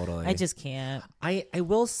appreciative. Totally. I just can't. I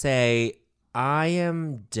will say I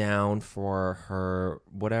am down for her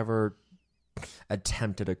whatever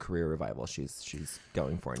attempt at a career revival she's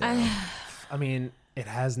going for now. I mean, it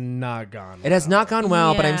has not gone. It has not gone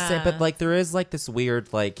well, but I'm Yeah. saying, but like there is like this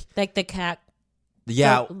weird like Like the cat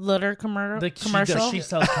yeah. litter commercial. She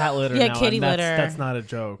sells cat litter Yeah, now, kitty and that's, litter. that's not a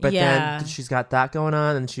joke. But Yeah. then she's got that going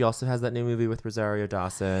on, and she also has that new movie with Rosario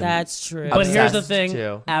Dawson. That's true. But here's the Obsessed, thing,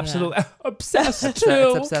 too. absolutely obsessed It's too.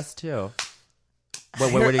 obsessed too.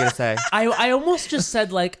 What are you gonna say? I almost just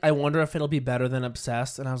said like I wonder if it'll be better than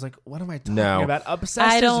Obsessed, and I was like, what am I talking No. about? Obsessed.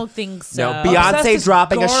 I is- don't think so. No, Obsessed Beyonce is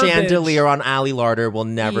dropping garbage. a chandelier on Ali Larder will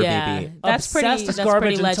never Yeah. be beat. That's pretty. Obsessed is That's garbage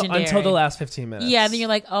pretty legendary. until the last 15 minutes. Yeah, and then you're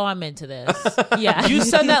like, oh, I'm into this. Yeah, You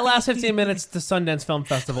send that last 15 minutes to Sundance Film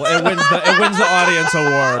Festival. It wins the audience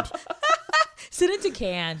award. Send it to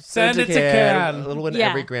Cannes. Send it to Cannes. It'll win Yeah.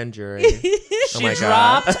 every grand jury. Oh She my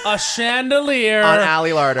God. dropped a chandelier On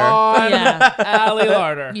Ali Larder. on Yeah. Ali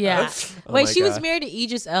Larder. Yeah. Oh Wait, my she was God. married to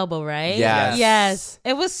Idris Elba, right? Yes. Yes.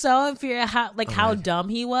 It was so infuriating how dumb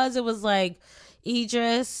he was. It was like,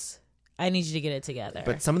 Idris, I need you to get it together.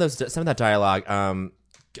 But some of that dialogue,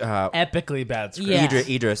 Epically bad script. Yeah.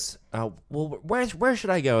 Idris, well, where should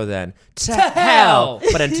I go then? To hell.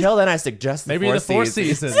 But until then, I suggest Maybe the Four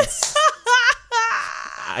Seasons.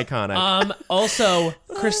 Iconic. Also,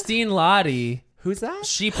 Christine Lottie, Who's that?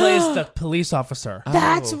 she plays the police officer.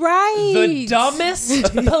 That's right. The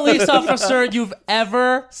dumbest police officer you've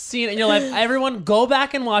ever seen in your life. Everyone, go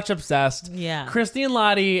back and watch Obsessed. Yeah. Christine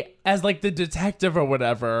Lottie as like the detective or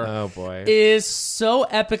whatever. Oh boy. Is so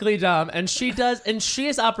epically dumb, and she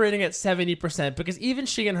is operating at 70% because even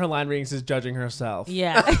she in her line readings is judging herself.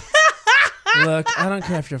 Yeah. Look, I don't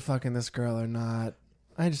care if you're fucking this girl or not.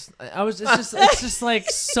 It's just like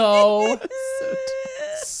so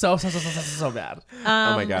bad.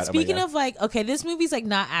 Oh my God. Speaking of like, okay, this movie's like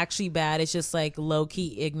not actually bad. It's just like low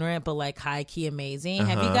key ignorant, but like high key amazing.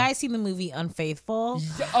 Have you guys seen the movie Unfaithful?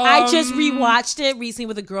 I just rewatched it recently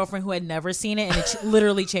with a girlfriend who had never seen it, and it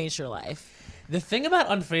literally changed her life. The thing about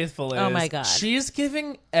Unfaithful is, Oh my God. she's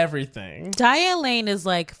giving everything, Diane Lane is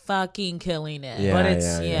like fucking killing it. Yeah,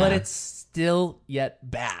 but it's still yet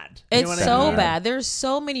bad. You It's know what I so mean? bad. There's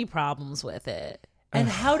so many problems with it. And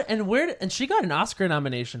and she got an Oscar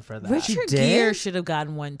nomination for that. Richard did? Gere should have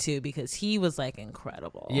gotten one too because he was like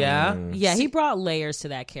incredible. Yeah. Yeah, he brought layers to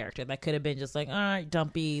that character that could have been just like, all right,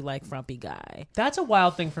 dumpy, like frumpy guy. That's a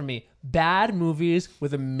wild thing for me. Bad movies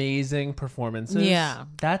with amazing performances. Yeah.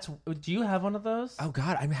 Do you have one of those? Oh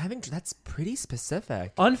God, that's pretty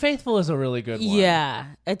specific. Unfaithful is a really good one. Yeah.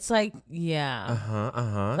 It's like,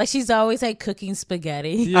 like she's always like cooking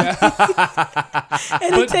spaghetti. Yeah.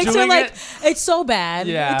 And it takes her doing like, it's so bad.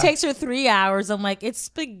 Yeah. It takes her 3 hours. I'm like, it's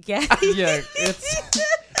spaghetti. Yeah.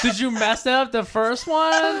 Did you mess up the first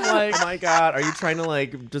one? Like, Oh my God, are you trying to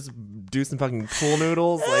like just do some fucking pool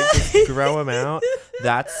noodles? Like just grow them out?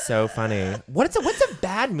 That's so funny. What's a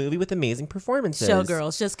bad movie with amazing performances?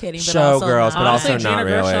 Showgirls, just kidding. But also Showgirls, not. but also Honestly, not Gina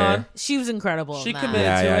really. Gershon, She was incredible. she in that. committed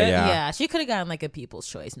Yeah, to yeah, it. yeah. Yeah, she could have gotten like a People's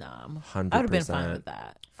Choice nom. I would have been fine 100%. with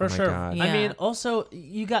that. For Oh my sure. God. Yeah. I mean, also,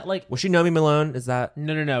 you got like, Was she Naomi Malone? Is that?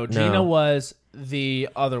 no. Gina was the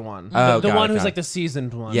other one. Oh, the got one it, who's got like it. the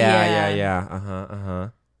seasoned one. Yeah. Uh-huh.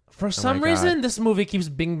 For some God. reason, this movie keeps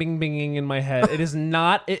binging in my head. It is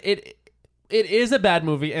not. It is a bad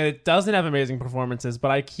movie, and it doesn't have amazing performances.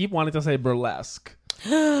 But I keep wanting to say Burlesque.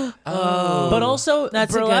 Oh, But also,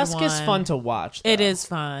 That's a good Burlesque is one. fun to watch. it though. is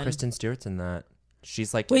fun. Kristen Stewart's in that.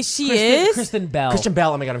 She's like Wait, she Kristen, is? Kristen Bell. Kristen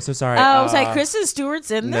Bell. Oh my God, I'm so sorry. Oh, I was like, Kristen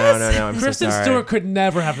Stewart's in No, this? no. I'm Kristen so sorry. Stewart could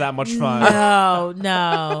never have that much fun.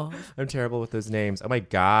 No. I'm terrible with those names. Oh my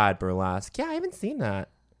God, Burlesque. Yeah, I haven't seen that.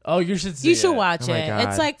 Oh, you should see You should it. watch Oh my it. God.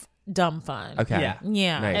 It's like dumb fun. Okay. Yeah.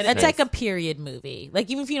 Yeah. Nice, And it's nice. like a period movie. Like,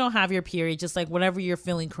 even if you don't have your period, just like whenever you're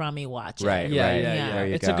feeling crummy, watch it. Right. Yeah, right. yeah. There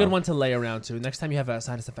you It's go. a good one to lay around to. Next time you have a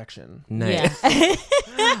sinus affection. Nice. Yeah.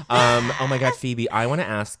 Oh my God, Phoebe, I want to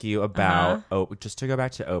ask you about just to go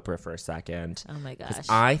back to Oprah for a second. Oh my gosh.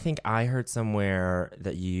 I think I heard somewhere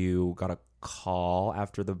that you got a call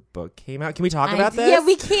after the book came out. Can we talk about this? Yeah,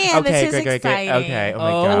 we can. Okay, This is great. exciting. Okay. Oh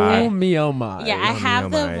my Oh God. me, oh my. Yeah, I Oh, have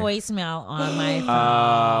the my. voicemail on my phone.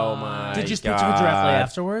 Oh my. Did you speak to her directly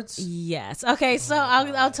afterwards? Yes. Okay, so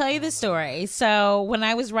I'll tell you the story. So when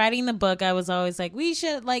I was writing the book, I was always like, we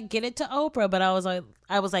should like get it to Oprah, but I was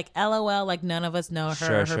like, LOL, like none of us know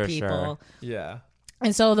her, Sure, people. Yeah.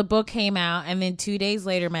 And so the book came out, and then 2 days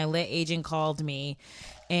later, my lit agent called me,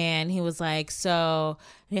 and he was like, "So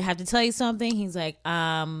I have to tell you something." He's like,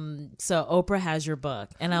 "So Oprah has your book,"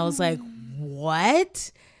 and I was like,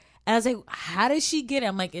 "What?" And I was like, "How does she get it?"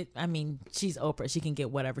 I'm like, she's Oprah. She can get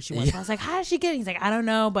whatever she wants. I was like, "How does she get it?" He's like, "I don't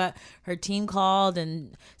know, but her team called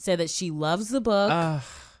and said that she loves the book."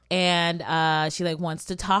 And she like wants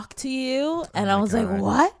to talk to you, and I was like,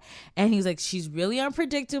 "What?" And he was like, "She's really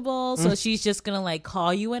unpredictable, so she's just gonna like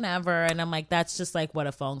call you whenever." And I'm like, "That's just like what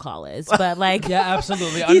a phone call is." But like, Yeah,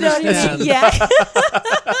 absolutely. you know, Understand. yeah.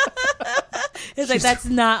 It's like that's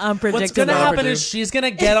not unpredictable. What's gonna happen is she's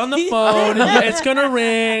gonna get on the phone. It's gonna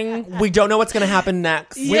ring. We don't know what's gonna happen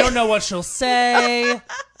next. We don't know what she'll say.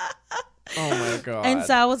 Oh my God. And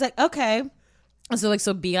so I was like, okay.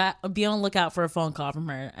 So be on the lookout for a phone call from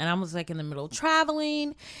her. And I was like in the middle of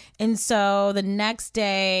traveling. And so the next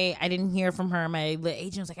day I didn't hear from her. My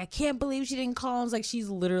agent was like, I can't believe she didn't call. I was like, she's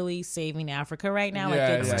literally saving Africa right now. Yeah,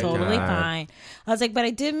 like it's yeah, totally yeah. fine. I was like, but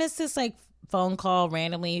I did miss this like phone call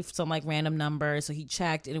randomly, some like random number. So he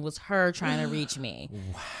checked and it was her trying to reach me.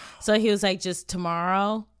 Wow. So he was like, just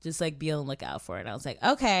tomorrow, just like be on the lookout for it. And I was like,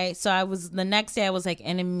 okay. So the next day I was like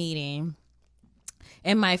in a meeting.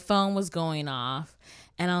 And my phone was going off.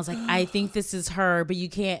 And I was like, I think this is her, but you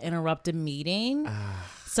can't interrupt a meeting.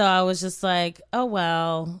 So I was just like, oh,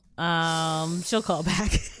 well, she'll call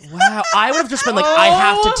back. Wow. I would have just been like, I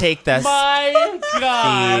have to take this. My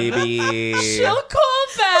God. Phoebe. She'll call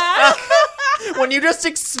back. When you just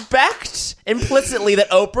expect implicitly that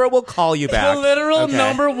Oprah will call you back. The literal Okay.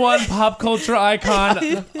 #1 pop culture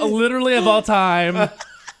icon, literally of all time.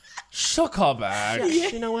 She'll call back.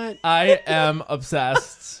 You know what? I am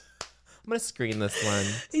obsessed. I'm going to screen this one.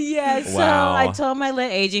 Yeah, so Wow. I told my lit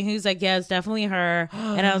agent, who's like, yeah, it's definitely her.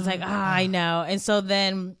 And I was like, I know. And so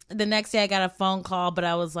then the next day I got a phone call, but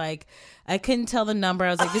I was like, I couldn't tell the number.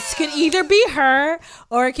 I was like, this could either be her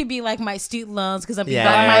or it could be like my student loans because I'm Yeah,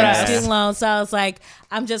 got my yeah. student loans. So I was like,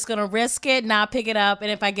 I'm just going to risk it, not pick it up. And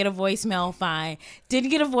if I get a voicemail, fine.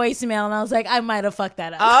 Didn't get a voicemail. And I was like, I might have fucked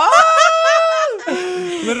that up.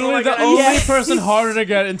 Literally, the only person harder to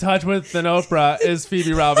get in touch with than Oprah is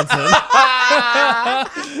Phoebe Robinson.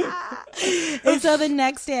 And so the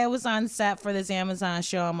next day I was on set for this Amazon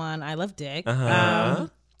show I'm on, I Love Dick. And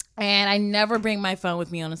I never bring my phone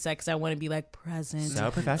with me on a set because I want to be like present. So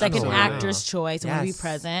It's professional. like an Wow. actor's choice. I want to be Yes.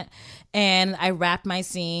 present. And I wrapped my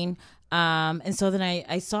scene. And so then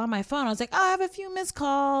I saw my phone. I was like, oh, I have a few missed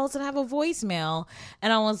calls and I have a voicemail.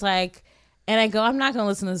 And I was like, And I go, I'm not going to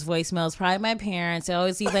listen to this voicemail. It's probably my parents. They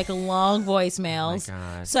always leave like long voicemails. Oh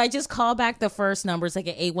my God. So I just call back the first number. It's like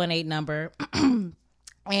an 818 number.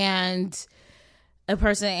 And a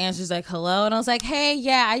person answers like, hello. And I was like, hey,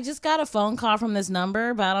 yeah, I just got a phone call from this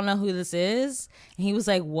number, but I don't know who this is. And he was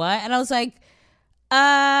like, what? And I was like,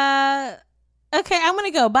 okay, I'm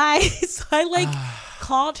going to go. Bye. So I like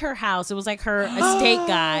called her house. It was like her estate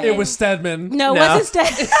guy. It was Stedman. No, it wasn't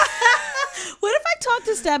Stedman. What if I talked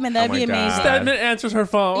to Stedman? That'd Oh be my amazing. God. Stedman answers her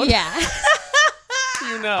phone. Yeah.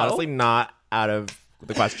 You know. Honestly, not out of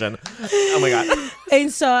the question. Oh my God.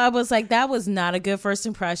 And so I was like, that was not a good first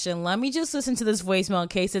impression. Let me just listen to this voicemail in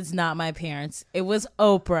case it's not my parents. It was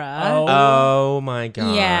Oprah. Oh my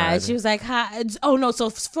God. Yeah. She was like, hi. Oh, no. So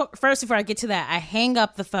first, before I get to that, I hang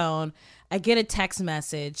up the phone. I get a text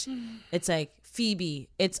message. It's like, Phoebe,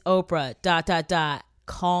 it's Oprah, ...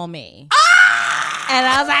 Call me. And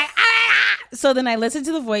I was like, ah! So then I listened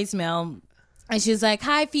to the voicemail. And she was like,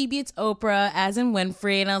 hi, Phoebe, it's Oprah, as in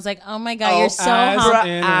Winfrey. And I was like, oh, my God, you're so humble.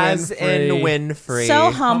 As in Winfrey. So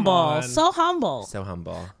humble. on. So humble. So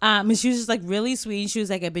humble. And she was just like really sweet. She was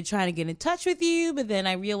like, I've been trying to get in touch with you, but then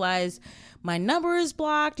I realized my number is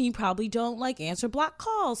blocked and you probably don't like answer blocked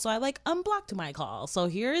calls. So I like unblocked my call. So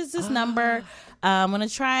here is this number. I'm going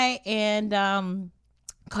to try and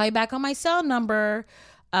call you back on my cell number.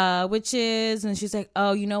 Which is, and she's like,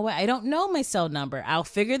 oh, you know what? I don't know my cell number. I'll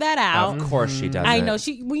figure that out. Of course she does. I know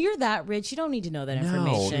when you're that rich, you don't need to know that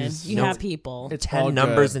information. You no. have people. It's all 10 good.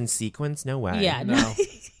 numbers in sequence? No way. Yeah, No.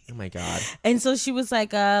 Oh my God. And so she was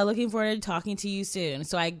like, looking forward to talking to you soon.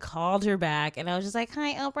 So I called her back and I was just like,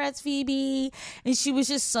 hi, Oprah, it's Phoebe. And she was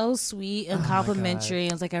just so sweet and complimentary.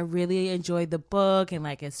 I was like, I really enjoyed the book and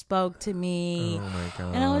like it spoke to me. Oh my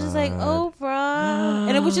God. And I was just like, Oprah.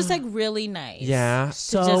 And it was just like really nice. Yeah. To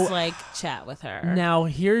So just like chat with her. now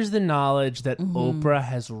here's the knowledge that Mm-hmm. Oprah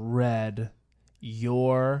has read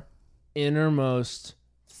your innermost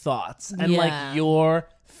thoughts and Yeah. like your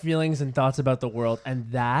feelings and thoughts about the world, and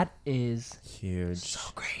that is Huge.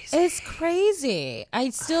 crazy. It's crazy. I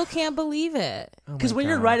still can't believe it. Because when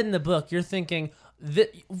you're writing the book, you're thinking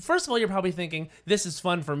first of all, you're probably thinking this is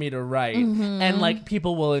fun for me to write, Mm-hmm. and like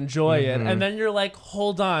people will enjoy it, and then you're like,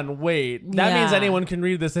 hold on, wait, that means Yeah. anyone can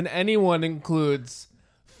read this, and anyone includes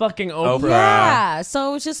fucking Oprah. Yeah. So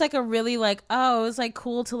it was just like a really like, it was like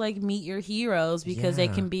cool to like meet your heroes because they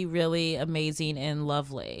Yeah. can be really amazing and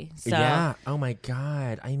lovely. So Yeah. Oh my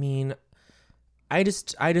God. I mean, I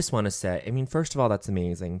just want to say, I mean, first of all, that's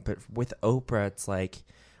amazing. But with Oprah, it's like,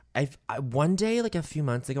 I one day, like a few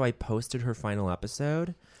months ago, I posted her final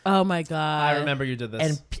episode, oh my God. I remember you did this.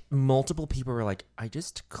 and multiple people were like, I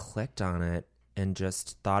just clicked on it and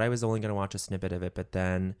just thought I was only going to watch a snippet of it, but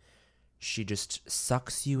then she just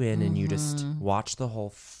sucks you in and you just watch the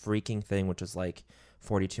whole freaking thing, which is like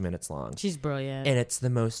 42 minutes long. She's brilliant. And it's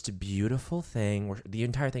the most beautiful thing where the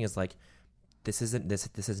entire thing is like, this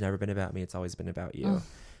has never been about me. It's always been about you.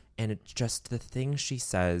 And it's just the things she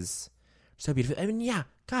says so beautiful. I mean, yeah,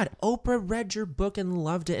 God, Oprah read your book and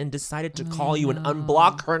loved it and decided to call you and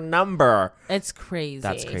unblock her number. It's crazy.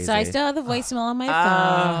 That's crazy. So I still have the voicemail on my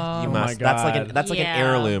phone. You my must. That's like God. that's like an Yeah.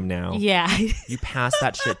 heirloom now. Yeah. You pass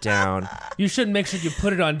that shit down. You should make sure you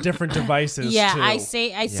put it on different devices. Yeah, too. I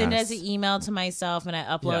send it as Yes. an email to myself and I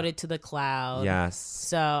upload Yeah. it to the cloud. Yes.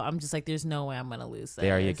 So I'm just like, there's no way I'm gonna lose this.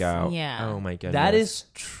 There you go. Yeah. Oh my goodness. That is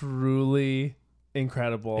truly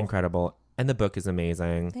incredible. incredible. And the book is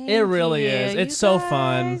amazing. Thank It really you. is. You It's so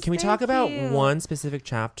fun. guys, Can we talk thank about you. one specific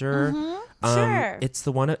chapter? Sure. It's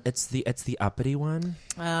the one. It's the uppity one.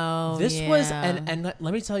 Oh, This yeah. was and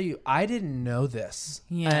let me tell you, I didn't know this.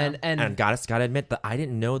 Yeah. And Gotta admit that I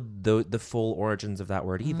didn't know the full origins of that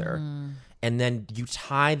word either. Mm-hmm. And then you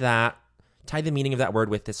tie the meaning of that word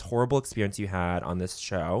with this horrible experience you had on this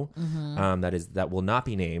show, Mm-hmm. that will not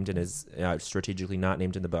be named and is strategically not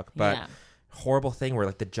named in the book, but Yeah. horrible thing where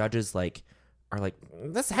like the judges like are like,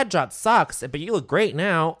 this headshot sucks, but you look great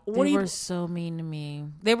now. What They do were you? so mean to me.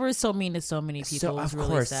 They were so mean to so many people. It was of really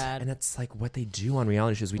course, sad. and it's like what they do on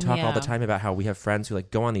reality shows. We talk all the Yeah. time about how we have friends who like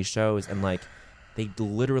go on these shows and like they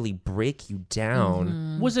literally break you down.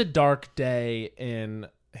 Mm-hmm. was a dark day in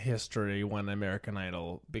history when American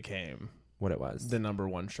Idol became What it was, the number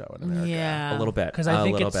one show in America. Yeah. a little bit, Because I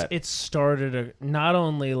think a little bit. it started not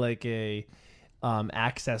only like a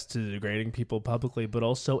access to degrading people publicly, but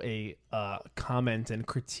also a comment and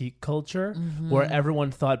critique culture where everyone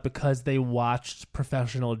thought because they watched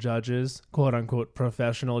professional judges, quote unquote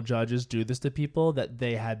professional judges, do this to people, that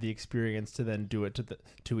they had the experience to then do it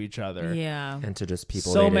to each other. Yeah. and to just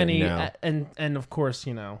people. So they didn't many, know. and of course,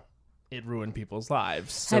 you know, it ruined people's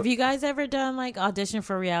lives. So Have you guys ever done like audition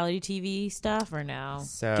for reality TV stuff or no?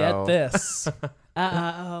 So get this.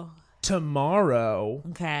 Oh. Tomorrow,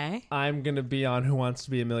 Okay. I'm gonna be on Who Wants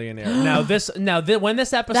to Be a Millionaire. When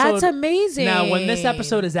this episode, That's amazing. Now, when this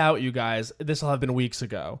episode is out, you guys, this will have been weeks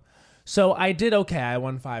ago. So I did okay. I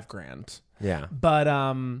won $5,000. yeah, But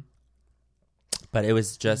but it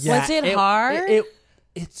was just Was it hard?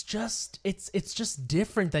 It's just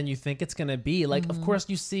different than you think it's gonna be. Like, of course,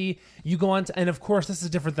 you go on to, and of course, this is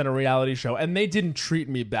different than a reality show, and they didn't treat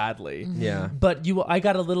me badly. yeah. But I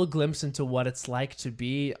got a little glimpse into what it's like to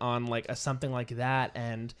be on like something like that,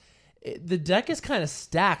 and the deck is kind of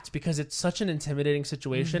stacked because it's such an intimidating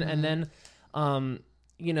situation, and then,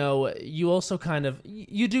 you also kind of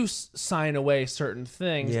you do sign away certain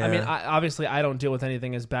things. Yeah. I mean, obviously, I don't deal with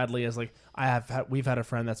anything as badly as like we've had a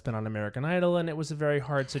friend that's been on American Idol, and it was a very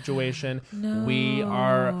hard situation. No. We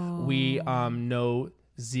know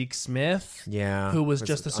Zeke Smith, Yeah, who was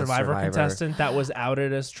just a Survivor contestant that was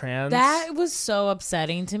outed as trans. That was so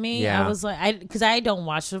upsetting to me. Yeah. I was like, because I don't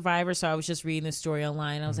watch Survivor, so I was just reading the story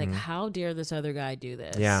online. I was like, how dare this other guy do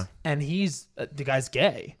this? Yeah, and he's the guy's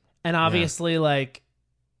gay, and obviously like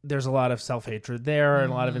there's a lot of self-hatred there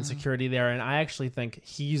and a lot of insecurity there, and I actually think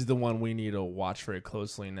he's the one we need to watch very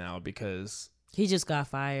closely now because he just got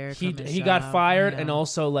fired. he from his got job. fired, Yeah. and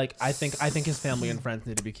also like I think his family and friends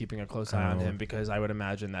need to be keeping a close eye on him because I would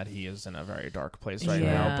imagine that he is in a very dark place right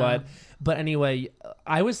Yeah. now. But anyway,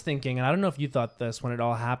 I was thinking, and I don't know if you thought this when it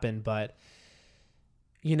all happened, but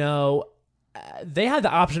they had the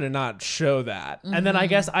option to not show that, and then I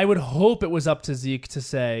guess I would hope it was up to Zeke to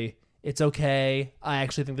say it's okay. I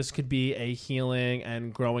actually think this could be a healing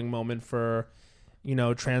and growing moment for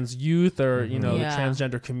trans youth or the Yeah.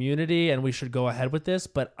 transgender community, and we should go ahead with this.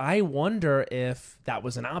 But I wonder if that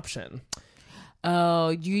was an option.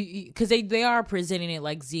 Oh, because they are presenting it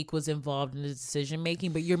like Zeke was involved in the decision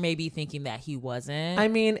making, but you're maybe thinking that he wasn't. I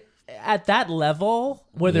mean, at that level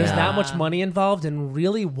where there's that Yeah. much money involved, and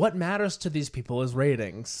really what matters to these people is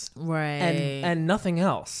ratings right. and nothing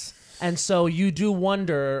else. And so you do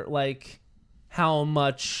wonder like how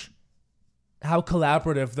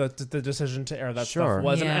collaborative the decision to air that Sure. stuff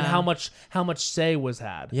was, and Yeah. how much say was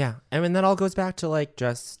had. yeah. I mean, that all goes back to like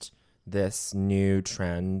just this new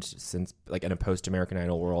trend since like in a post-American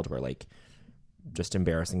Idol world where like just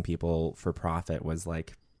embarrassing people for profit was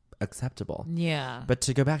like acceptable. Yeah. But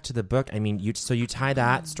to go back to the book, I mean, you tie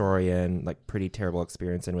that story in, like pretty terrible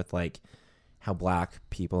experience, in with like how Black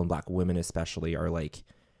people and Black women especially are like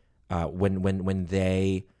when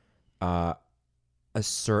they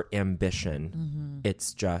assert ambition,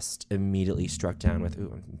 it's just immediately struck down with.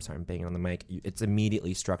 Ooh, I'm sorry, I'm banging on the mic. It's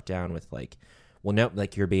immediately struck down with like, well, no,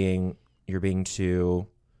 like you're reaching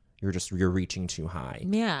too high.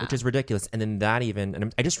 Yeah. Which is ridiculous. And then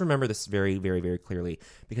I just remember this very, very, very clearly,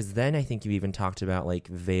 because then I think you even talked about like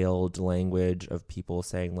veiled language of people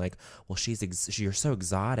saying like, well, you're so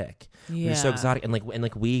exotic. You're so Yeah. exotic. And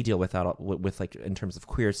like we deal with that with like in terms of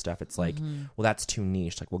queer stuff. It's like, well, that's too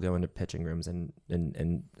niche. Like we'll go into pitching rooms and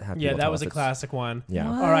have Yeah, people that tell was us a it's- classic one. Yeah.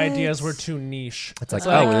 Our ideas were too niche. It's like,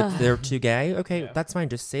 like- they're too gay? Okay, that's fine.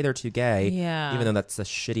 Just say they're too gay. Yeah. Even though that's a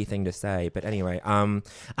shitty thing to say. But anyway, I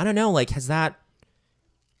don't know, like, has that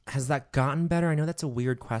gotten better? I know that's a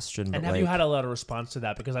weird question, but And have like, you had a lot of response to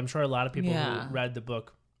that? Because I'm sure a lot of people Yeah. who read the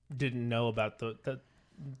book didn't know about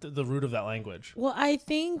the root of that language. Well, I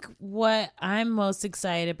think what I'm most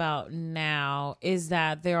excited about now is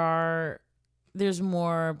that there's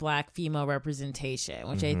more Black female representation,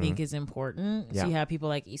 which I think is important. Yeah. So you have people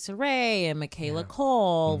like Issa Rae and Michaela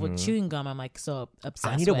Cole with Chewing Gum. I'm like so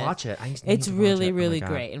obsessed I need to with. watch it. It's really, Oh my really God.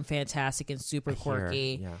 great and fantastic and super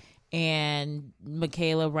quirky. Yeah. And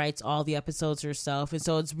Michaela writes all the episodes herself, and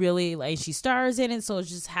so it's really like she stars in it. So it's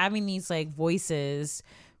just having these like voices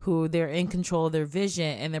who they're in control of their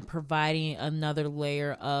vision, and they're providing another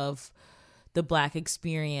layer of the Black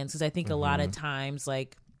experience. Because I think a lot of times,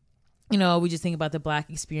 like, we just think about the Black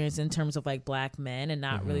experience in terms of like Black men and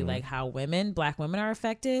not really like how Black women are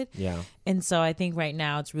affected. Yeah. And so I think right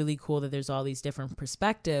now it's really cool that there's all these different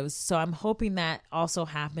perspectives. So I'm hoping that also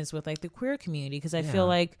happens with like the queer community, because I feel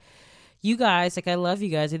like you guys, like, I love you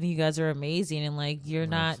guys. I think you guys are amazing, and like you're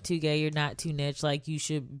not too gay, you're not too niche. Like you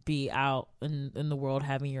should be out in the world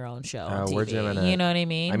having your own show on TV. We're doing it. You know what I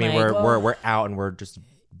mean? I mean, Like, we're out and we're just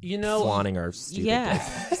flaunting our stupid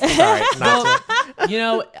yeah. dicks. Sorry, not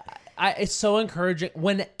to. It's so encouraging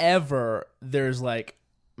whenever there's like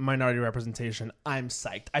minority representation, I'm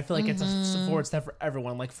psyched. I feel like it's a forward step for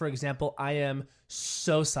everyone. Like, for example, I am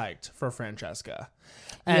so psyched for Francesca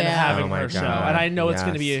and having her show. And I know it's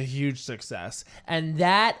going to be a huge success. And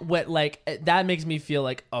that makes me feel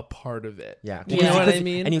like a part of it. Yeah. You know what I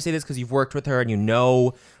mean? And you say this because you've worked with her and you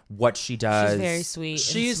know what she does. She's very sweet.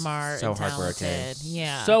 She's smart, so and hardworking. talented.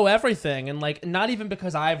 Yeah. So everything. And like, not even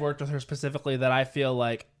because I've worked with her specifically that I feel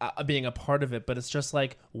like being a part of it, but it's just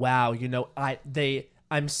like, wow, you know,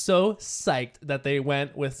 I'm so psyched that they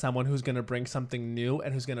went with someone who's going to bring something new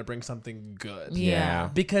and who's going to bring something good. Yeah.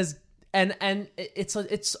 Because and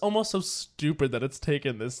it's almost so stupid that it's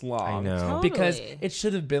taken this long. I know. Totally. Because it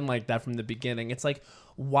should have been like that from the beginning. It's like,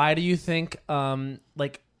 why do you think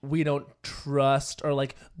like we don't trust or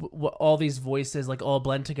like all these voices like all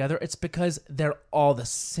blend together? It's because they're all the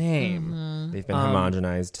same. They've been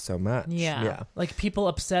homogenized so much. Yeah. Like people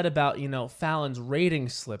upset about, you know, Fallon's rating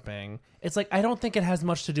slipping. It's like, I don't think it has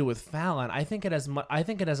much to do with Fallon. I think it has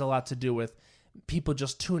a lot to do with people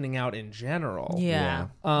just tuning out in general. Yeah.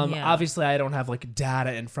 Obviously I don't have like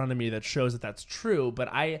data in front of me that shows that that's true, but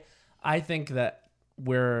I think that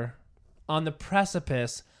we're on the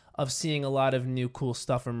precipice of seeing a lot of new cool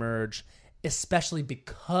stuff emerge, especially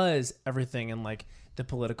because everything in like the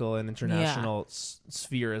political and international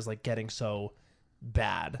sphere is like getting so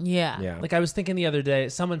bad. Yeah. Like I was thinking the other day,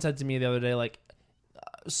 someone said to me the other day, like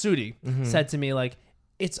Sudi said to me, like,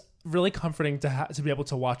 it's really comforting to be able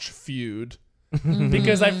to watch Feud.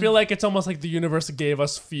 Because I feel like it's almost like the universe gave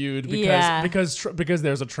us Feud because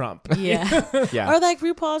there's a Trump. Yeah. Yeah. Or like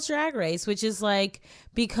RuPaul's Drag Race, which is like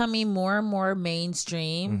becoming more and more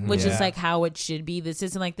mainstream, which is like how it should be. This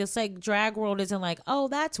isn't like this, like drag world isn't like, oh,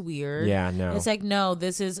 that's weird. Yeah, no. It's like, no,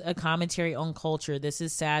 this is a commentary on culture. This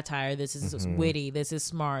is satire. This is witty. This is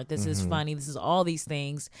smart. This is funny. This is all these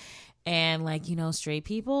things. And like, you know, straight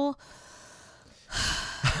people,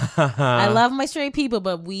 I love my straight people,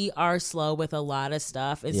 but we are slow with a lot of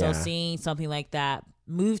stuff. And so seeing something like that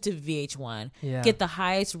move to VH1, get the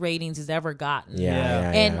highest ratings it's ever gotten,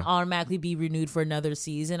 and automatically be renewed for another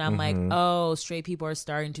season, I'm like, oh, straight people are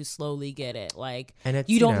starting to slowly get it. Like, and it's,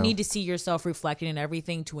 you don't need to see yourself reflected in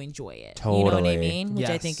everything to enjoy it. Totally. You know what I mean? Which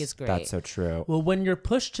I Yes. think is great. That's so true. Well, when you're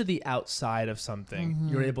pushed to the outside of something,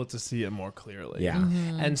 you're able to see it more clearly. Yeah.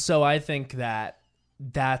 And so I think that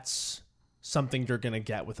that's something you're going to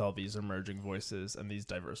get with all these emerging voices and these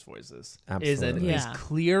diverse voices. Absolutely. Is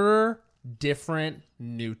clearer, different,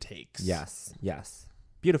 new takes. Yes.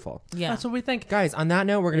 Beautiful. Yeah. That's what we think. Guys, on that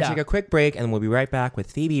note, we're going to Yeah. take a quick break and we'll be right back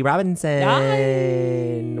with Phoebe Robinson.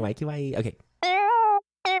 Wakey. Okay.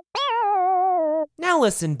 Now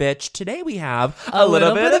listen, bitch. Today we have a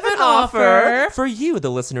little bit of an offer. For you,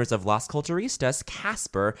 the listeners of Las Culturistas,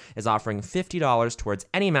 Casper is offering $50 towards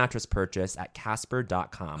any mattress purchase at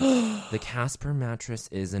Casper.com. The Casper mattress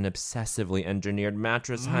is an obsessively engineered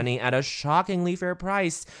mattress, honey, at a shockingly fair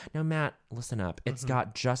price. Now, Matt, listen up. It's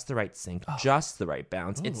got just the right sink, just the right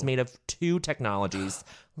bounce. It's made of 2 technologies,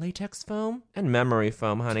 latex foam and memory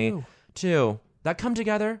foam, honey. Two that come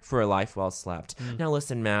together for a life well slept. Now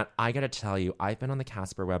listen, Matt, I gotta tell you, I've been on the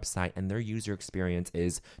Casper website and their user experience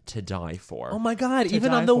is to die for. Oh my God, To even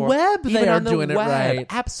die on the for. web Even they are on the doing web. it right.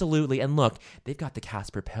 Absolutely. And look, they've got the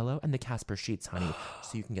Casper pillow and the Casper sheets, honey,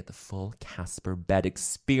 so you can get the full Casper bed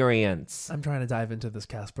experience. I'm trying to dive into this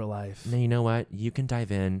Casper life. Now, you know what? You can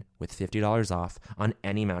dive in with $50 off on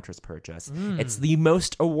any mattress purchase. It's the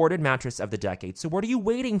most awarded mattress of the decade. So what are you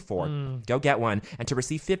waiting for? Go get one. And to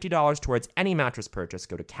receive $50 towards any mattress purchase,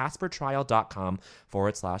 go to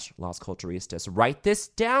CasperTrial.com/Las Culturistas. Write this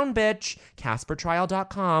down, bitch.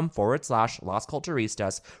 CasperTrial.com/Las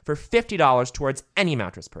Culturistas for $50 towards any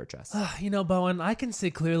mattress purchase. You know, Bowen, I can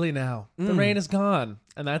see clearly now. The rain is gone.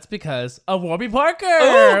 And that's because of Warby Parker.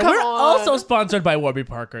 come We're on. also sponsored by Warby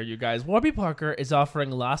Parker, you guys. Warby Parker is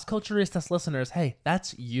offering Las Culturistas listeners, hey,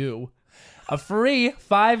 that's you, a free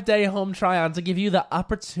 5-day home try-on to give you the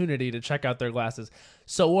opportunity to check out their glasses.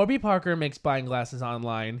 So Warby Parker makes buying glasses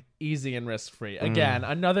online easy and risk-free. Again,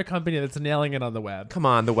 another company that's nailing it on the web. Come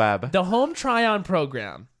on, the web. The home try-on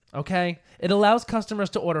program, okay? It allows customers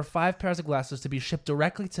to order 5 pairs of glasses to be shipped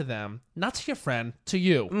directly to them, not to your friend, to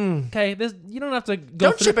you. Okay? You don't have to go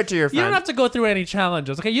Don't ship it to your You don't friend. have to go through any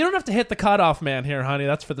challenges. Okay? You don't have to hit the cutoff man here, honey.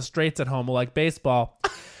 That's for the straights at home who like baseball.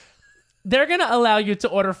 They're going to allow you to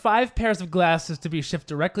order 5 pairs of glasses to be shipped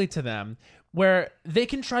directly to them, where they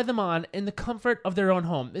can try them on in the comfort of their own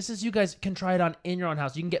home. This is, you guys can try it on in your own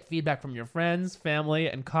house. You can get feedback from your friends, family,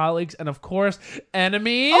 and colleagues, and of course,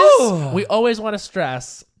 enemies. Oh. We always want to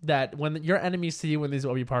stress that when your enemies see you in these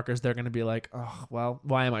Warby Parkers, they're going to be like, oh, well,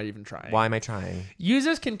 why am I even trying? Why am I trying?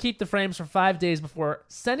 Users can keep the frames for 5 days before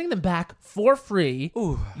sending them back for free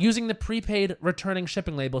using the prepaid returning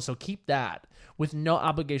shipping label. So keep that with no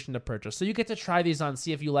obligation to purchase. So you get to try these on,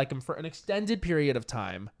 see if you like them for an extended period of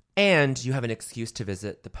time. And you have an excuse to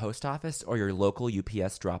visit the post office or your local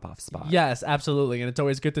UPS drop-off spot. Yes, absolutely. And it's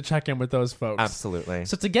always good to check in with those folks. Absolutely.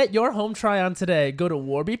 So to get your home try on today, go to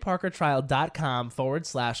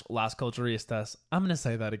warbyparkertrial.com/Las Culturistas. I'm going to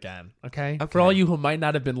say that again, okay? For all you who might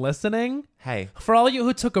not have been listening, hey. For all you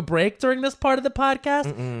who took a break during this part of the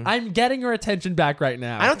podcast, I'm getting your attention back right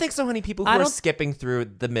now. I don't think so many people who are skipping through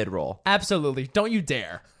the mid-roll. Absolutely. Don't you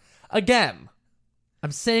dare. Again.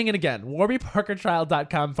 I'm saying it again.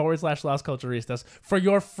 warbyparkertrial.com/Las Culturistas for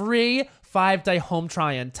your free 5-day home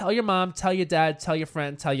try-in. Tell your mom, tell your dad, tell your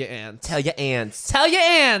friend, tell your aunt. Tell your aunts. Tell your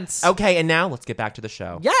aunts. Okay, and now let's get back to the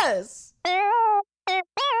show. Yes.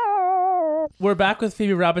 We're back with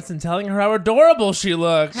Phoebe Robinson telling her how adorable she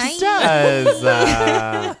looks. Hi. She does.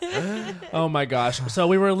 Oh my gosh. So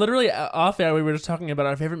we were literally off air. We were just talking about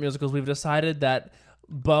our favorite musicals. We've decided that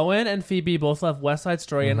Bowen and Phoebe both love West Side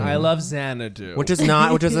Story, and I love Xanadu. Which is a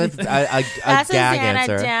That's gag a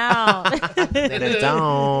answer. Xanadu.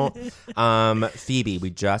 Don't. Phoebe,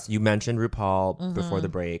 you mentioned RuPaul before the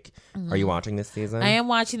break. Are you watching this season? I am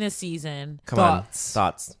watching this season. Come on. Thoughts.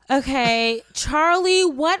 Thoughts. Okay, Charlie,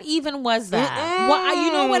 what even was that? Well,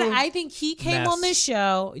 you know what? I think he came Mess. on this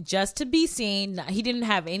show just to be seen. He didn't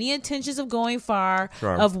have any intentions of going far,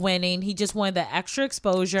 of winning. He just wanted the extra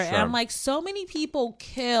exposure. And I'm like, so many people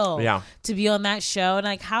kill to be on that show. And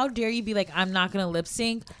like, how dare you be like, I'm not going to lip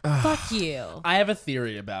sync? Fuck you. I have a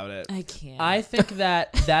theory about it. I can't. I think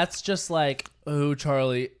that's just like who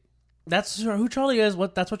Charlie. That's who Charlie is.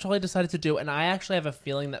 That's what Charlie decided to do. And I actually have a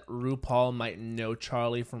feeling that RuPaul might know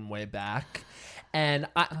Charlie from way back. And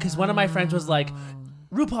because one of my friends was like,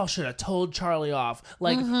 RuPaul should have told Charlie off.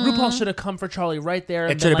 Like RuPaul should have come for Charlie right there.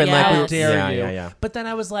 And It should have been like, how dare you? Yeah. But then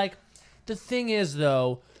I was like, the thing is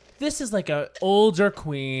though, this is like a older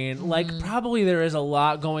queen. Like probably there is a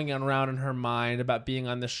lot going on around in her mind about being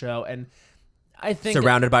on the show, and I think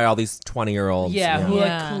Surrounded by all these 20-year-olds. who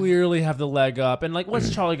like clearly have the leg up, and like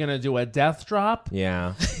what's Charlie gonna do? A death drop?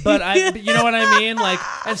 Yeah. But you know what I mean? Like,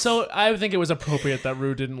 and so I think it was appropriate that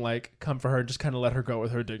Ru didn't like come for her and just kind of let her go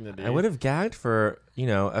with her dignity. I would have gagged for,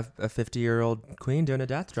 a 50-year-old queen doing a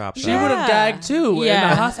death drop. She would have gagged too in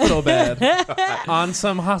the hospital bed on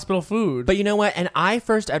some hospital food. But you know what? And I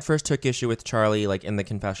at first took issue with Charlie, like in the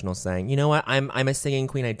confessional, saying, "You know what? I'm a singing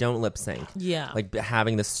queen. I don't lip sync." Yeah. Like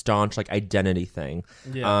having this staunch like identity thing.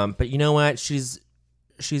 Yeah. But you know what? She's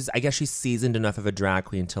I guess she's seasoned enough of a drag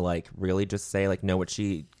queen to like really just say like know what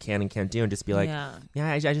she can and can't do and just be like,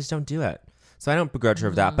 I just don't do it. So I don't begrudge her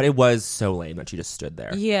of that. But it was so lame that she just stood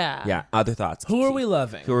there. Yeah. Yeah. Other thoughts? Who are we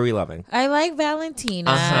loving? Who are we loving? I like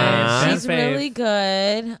Valentina. Uh-huh. She's Fan fave. really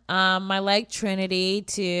good. I like Trinity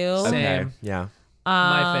too. Same. Okay. Yeah.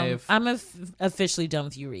 My fave. I'm officially done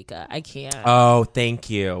with Eureka. I can't. Oh,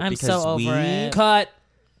 thank you. I'm because so over it. Cut.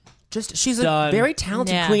 She's Done. a very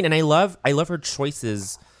talented queen, and I love her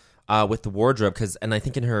choices with the wardrobe. And I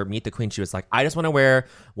think in her Meet the Queen, she was like, I just want to wear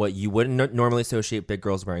what you wouldn't normally associate big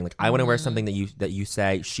girls wearing. Like I want to wear something that you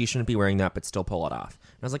say she shouldn't be wearing that, but still pull it off.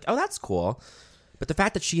 And I was like, oh, that's cool. But the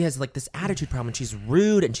fact that she has like this attitude problem and she's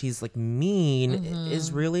rude and she's like mean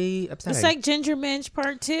is really upsetting. It's like Ginger Minch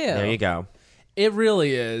Part 2. There you go. It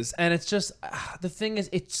really is. And it's just, the thing is,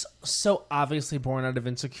 it's so obviously born out of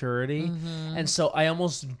insecurity. And so I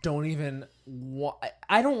almost don't even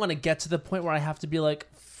I don't want to get to the point where I have to be like,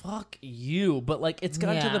 fuck you. But like, it's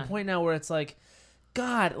gotten to the point now where it's like,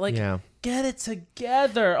 God, like, get it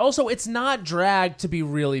together. Also, it's not drag to be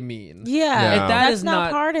really mean. Yeah. No. That's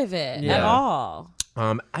not part of it at all.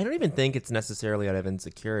 I don't even think it's necessarily out of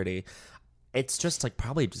insecurity. It's just like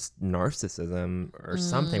probably just narcissism or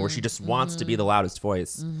something where she just wants to be the loudest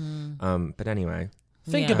voice. But anyway.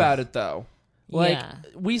 Think about it though. Like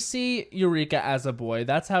we see Eureka as a boy.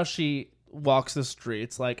 That's how she walks the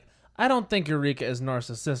streets. Like I don't think Eureka is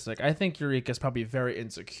narcissistic. I think Eureka is probably very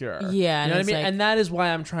insecure. Yeah. You know what I mean? Like, and that is why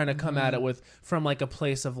I'm trying to come at it from like a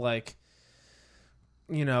place of like,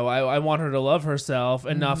 I want her to love herself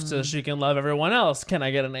enough so she can love everyone else. Can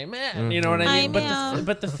I get an amen? You know what I mean?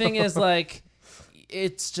 But the thing is, like,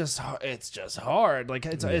 it's just hard. Like,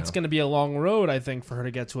 it's going to be a long road, I think, for her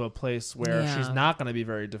to get to a place where she's not going to be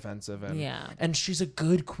very defensive. And she's a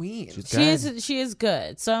good queen. She is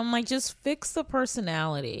good. So I'm like, just fix the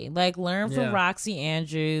personality. Like, learn from Roxy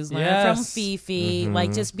Andrews. Learn from Fifi.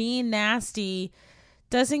 Like, just being nasty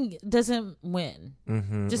doesn't win.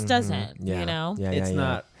 Just doesn't. Yeah. You know? Yeah, It's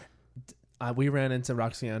not. we ran into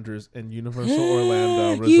Roxy Andrews in Universal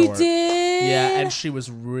Orlando Resort. You did? Yeah, and she was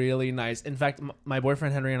really nice. In fact, my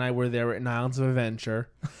boyfriend Henry and I were there in Islands of Adventure,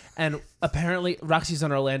 and apparently Roxy's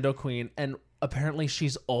an Orlando queen, and apparently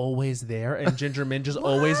she's always there, and Ginger Minj is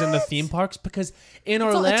always in the theme parks, because in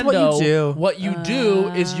Orlando, what you do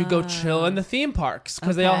is you go chill in the theme parks,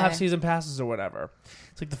 because they all have season passes or whatever.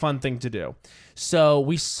 It's like the fun thing to do. So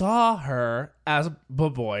we saw her as a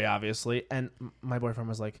boy, obviously, and my boyfriend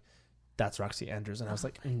was like, "That's Roxy Andrews," and I was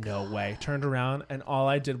like, "No way!" Turned around, and all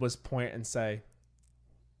I did was point and say,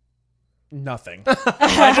 "Nothing."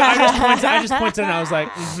 I just pointed, and I was like,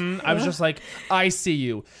 I was just like, "I see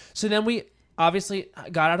you." So then we obviously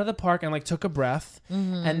got out of the park and like took a breath,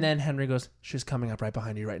 and then Henry goes, "She's coming up right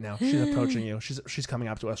behind you right now. She's approaching you. She's coming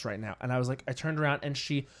up to us right now." And I was like, I turned around, and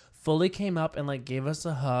she fully came up and like gave us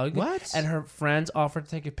a hug. What? And her friends offered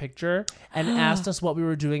to take a picture and asked us what we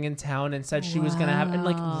were doing in town, and said she was gonna have, and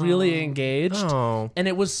like really engaged. Oh. And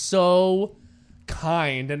it was so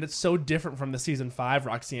kind, and it's so different from the season 5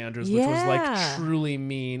 Roxy Andrews, which was like truly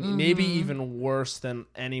mean, maybe even worse than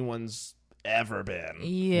anyone's ever been.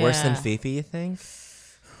 Yeah. Worse than Fifi, you think?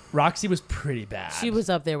 Roxy was pretty bad. She was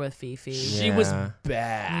up there with Fifi. She was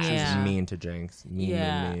bad. Yeah. She's mean to Jinx.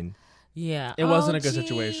 Mean. Yeah. It wasn't a good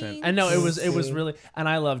situation. And no, it was really, and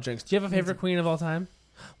I love Jinx. Do you have a favorite queen of all time?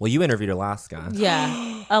 Well, you interviewed Alaska.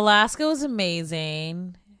 Yeah. Alaska was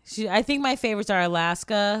amazing. I think my favorites are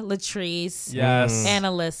Alaska, Latrice, Yes. and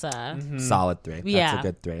Alyssa. Solid 3. That's Yeah. a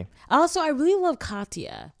good 3. Also, I really love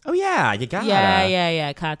Katya. Oh yeah, you got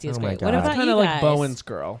Yeah. Katya's Oh my great. God. What That's about Kind you of like guys? Bowen's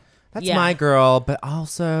girl. That's Yeah. my girl, but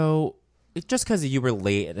also it's just because you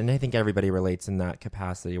relate, and I think everybody relates in that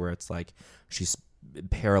capacity where it's like she's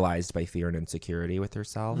paralyzed by fear and insecurity with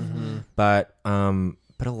herself. But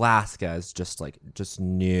Alaska is just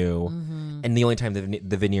new, and the only time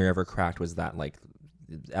the veneer ever cracked was that like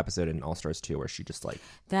episode in All Stars 2 where she just like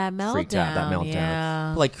That meltdown. freaked out. That meltdown.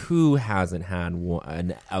 Yeah. Like who hasn't had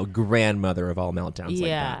a grandmother of all meltdowns like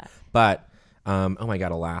that? But oh my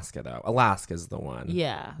God, Alaska though. Alaska's the one.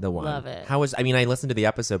 Yeah. The one. Love it. I listened to the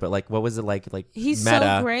episode, but like what was it like He's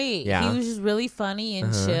meta? so great. Yeah. He was just really funny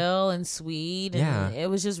and chill and sweet. And Yeah. it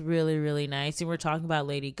was just really, really nice. And we were talking about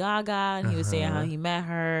Lady Gaga, and he was saying how he met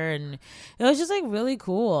her, and it was just like really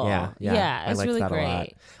cool. Yeah. It's liked really that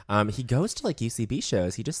great. a lot. He goes to like UCB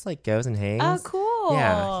shows. He just like goes and hangs. Oh, cool.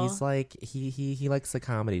 Yeah, he's like he likes the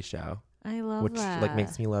comedy show, I love which that. like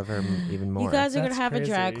makes me love her even more. You guys are That's gonna have a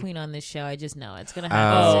drag crazy. queen on this show. I just know it's gonna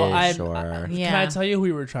Oh, happen. I'm- sure. Yeah. Can I tell you who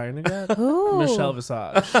we were trying to get? Who? Michelle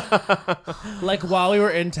Visage. Like while we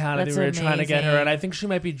were in town, I think That's we were trying to get her, amazing. and I think she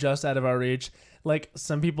might be just out of our reach. Like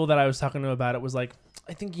some people that I was talking to about it was like,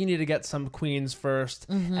 I think you need to get some queens first,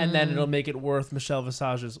 and then it'll make it worth Michelle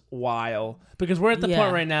Visage's while, because we're at the Yeah.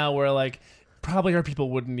 point right now where like probably her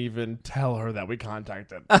people wouldn't even tell her that we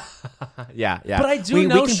contacted. Yeah. But I do We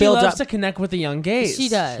know can she build loves up. to connect with the young gays. She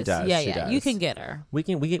does. She does, Yeah, she yeah. does. You can get her. We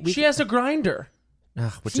can. She has a grinder.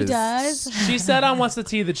 Which She is does. She said on What's the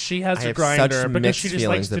Tea that she has I a have grinder such because she mixed just likes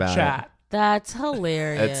feelings to about it. chat. That's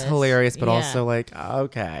hilarious. It's hilarious, but Yeah. also like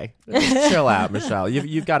okay, just chill out, Michelle.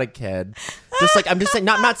 You've got a kid. Just like I'm just saying,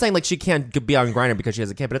 not saying like she can't be on Grindr because she has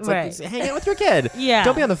a kid, but it's Right. like hang out with your kid. Yeah.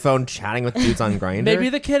 Don't be on the phone chatting with dudes on Grindr. Maybe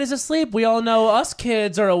the kid is asleep. We all know us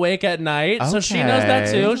kids are awake at night, so she knows that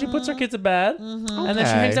Okay. too. She puts her kids to bed, and then she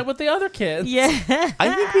Okay. hangs out with the other kids. Yeah.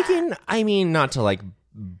 I think we can. I mean, not to like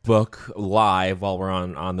book live while we're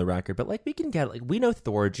on the record, but like we can get like we know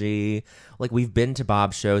Thorgy. Like we've been to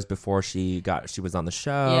Bob's shows before she was on the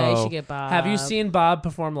show. Yeah, you should get Bob. Have you seen Bob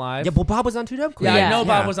perform live? Yeah, well, Bob was on Two Dope Queens. Yeah, I know Yeah.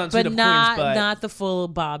 Bob was on Two But Dope not Queens, but not the full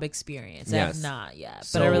Bob experience. I Yes. have not yet,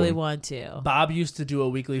 So- but I really want to. Bob used to do a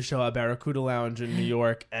weekly show at Barracuda Lounge in New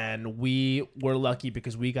York, and we were lucky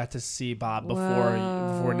because we got to see Bob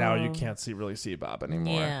before now you can't really see Bob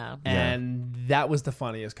anymore. Yeah. And that was the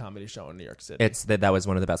funniest comedy show in New York City. It's that was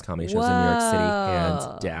one of the best comedy shows in New York City,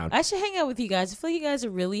 hands down. I should hang out with you guys. I feel like you guys are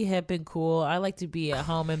really hip and cool. I like to be at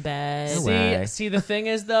home in bed. No way. See, the thing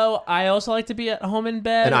is though, I also like to be at home in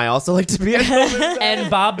bed. And I also like to be at home. And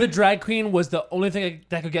Bob the drag queen was the only thing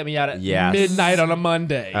that could get me out at Yes. midnight on a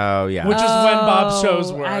Monday. Oh yeah, Which is when Bob's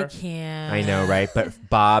shows were. I can't. I know, right? But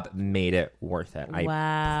Bob made it worth it. I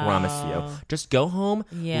Wow. promise you. Just go home,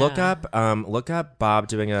 Yeah. look up Bob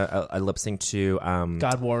doing a lip sync to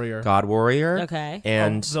God Warrior. God Warrior. Okay.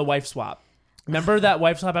 And The wife swap. Remember that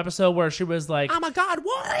wife swap episode where she was like I'm a God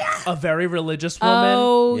Warrior. a very religious woman?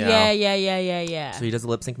 Oh Yeah. yeah. So he does a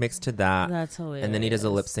lip sync mix to that. That's hilarious. And then he does a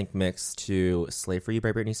lip sync mix to Slave for You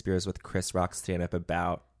by Britney Spears with Chris Rock stand up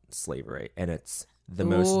about slavery. And it's the Ooh,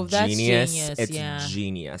 most that's genius. genius, It's yeah.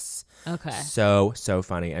 genius. Okay. So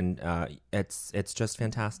funny, and it's just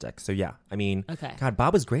fantastic. So yeah, I mean, Okay. God,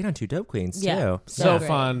 Bob was great on Two Dope Queens Yeah. too. So great.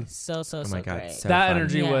 fun. So Oh my God, great. so that fun.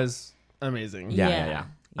 energy Yeah. was amazing. Yeah.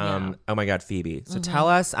 Oh my God, Phoebe. So tell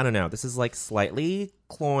us. I don't know. This is like slightly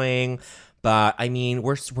cloying, but I mean,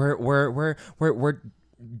 we're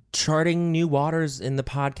charting new waters in the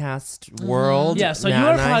podcast world. Yeah, so Matt you're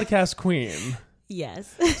a and I. podcast queen.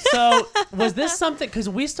 Yes. So was this something, because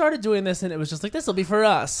we started doing this and it was just like, this will be for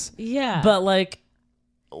us. Yeah. But like,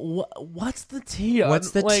 what's the tea on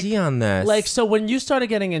What's the tea on this? Like, so when you started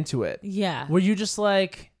getting into it, yeah. were you just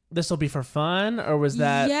like, this will be for fun? Or was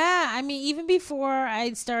that... Yeah, I mean, even before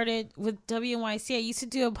I started with WNYC, I used to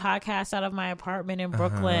do a podcast out of my apartment in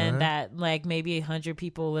Brooklyn that like maybe 100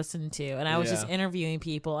 people listened to, and I was just interviewing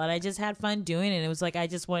people, and I just had fun doing it. It was like I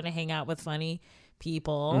just wanted to hang out with funny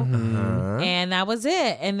people, and that was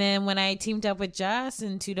it. And then when I teamed up with Jess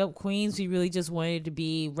and Two Dope Queens, we really just wanted to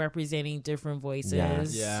be representing different voices.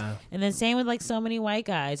 Yes. Yeah. And then same with like So Many White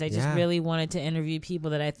Guys. I just really wanted to interview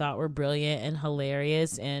people that I thought were brilliant and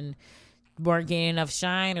hilarious and weren't getting enough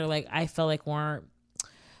shine, or like I felt like weren't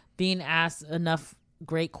being asked enough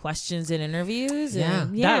great questions in interviews.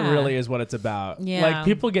 And That really is what it's about. Yeah. Like,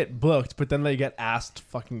 people get booked, but then they get asked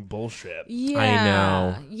fucking bullshit. Yeah, I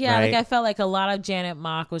know, Yeah, right? like I felt like a lot of Janet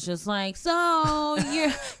Mock was just like, "So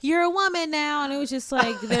you're a woman now," and it was just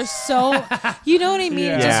like they're so, you know what I mean?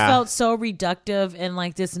 It just Yeah. felt so reductive and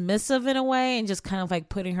like dismissive in a way, and just kind of like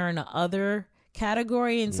putting her in the other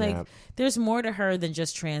category. And it's like there's more to her than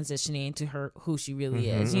just transitioning to her who she really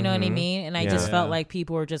is. You know what I mean? And I just felt like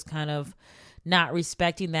people were just kind of not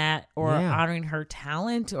respecting that or honoring her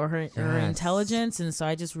talent or her intelligence, and so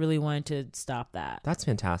I just really wanted to stop that. That's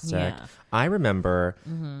fantastic. Yeah. I remember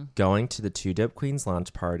going to the Two Dope Queens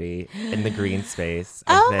launch party in the green space.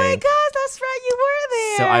 Oh I my think. gosh, that's right, you were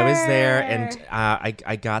there. So I was there, and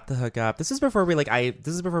I got the hookup. This is before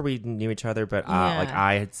we knew each other, but like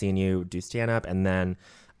I had seen you do stand up, and then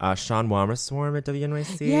Sean Wamerswarm at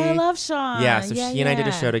WNYC. Yeah, I love Sean. Yeah, so he and I did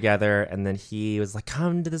a show together, and then he was like,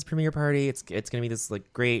 "Come to this premiere party. It's gonna be this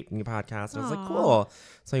like great new podcast." And I was like, "Cool."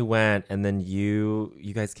 So I went, and then you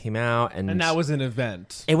guys came out, and that was an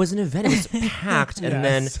event. it was an event. It was packed, and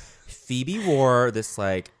then Yes. Phoebe wore this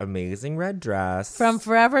like amazing red dress From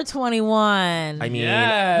Forever 21. I mean,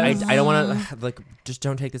 Yes. I don't want to like. Just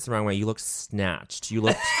don't take this the wrong way. You looked snatched. You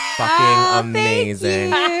looked fucking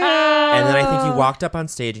amazing. And then I think you walked up on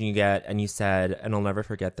stage and you said, and I'll never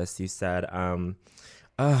forget this. You said, "Oh,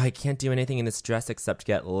 I can't do anything in this dress except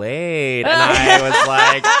get laid." And I was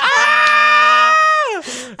like,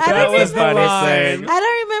 that was funny. I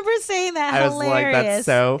don't remember saying that. I was like, Hilarious. that's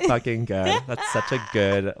so fucking good. That's such a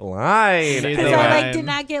good line. Neither Because Anyway. I like did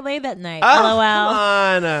not get laid that night. Oh, LOL.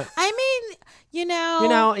 come on. I mean, you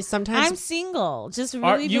know, sometimes I'm single. Just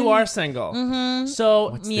really. You been- are single.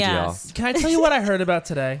 So, What's the Yes. can I tell you what I heard about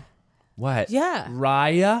today? what? Yeah.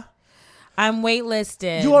 Raya. I'm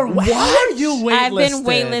waitlisted. You are what? How are you waitlisted? I've been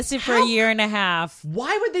waitlisted for a year and a half.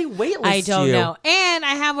 Why would they waitlist I don't you? know. And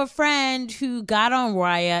I have a friend who got on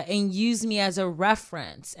Raya and used me as a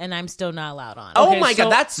reference, and I'm still not allowed on. Oh Okay, my so-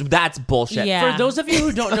 god, that's bullshit. Yeah. For those of you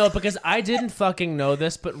who don't know, because I didn't fucking know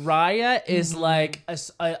this, but Raya is like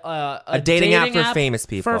a dating app for famous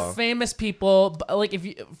people. For famous people, like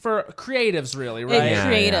for creatives, really, right? Yeah,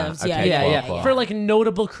 Creatives, yeah. yeah, Okay, Yeah, cool, yeah. cool. For like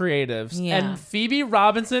notable creatives. Yeah. And Phoebe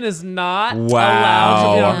Robinson is not Wow.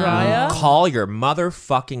 allowed to be on Raya. Call your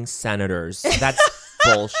motherfucking senators. That's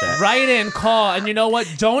bullshit. Write in, call, and you know what?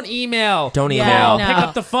 Don't email. Don't email. Yeah, Pick no.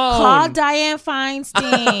 up the phone. Call Diane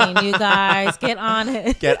Feinstein, you gues. Get on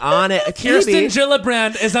it. Get on it. Kirsten Phoebe,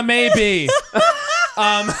 Gillibrand is a maybe.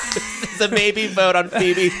 it's a maybe vote on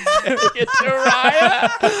Phoebe. Get to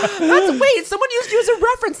Raya. Wait, someone used you as a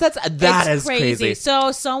reference. That It's is crazy.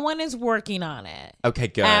 So someone is working on it Okay,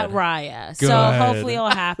 good. at Raya. Good. So hopefully it'll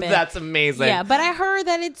happen. That's amazing. Yeah, but I heard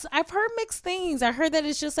that I've heard mixed things. I heard that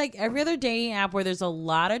it's just like every other dating app where there's a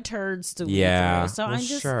lot of turds to weed Yeah. through. So well, I'm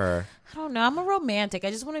just, sure. I don't know. I'm a romantic.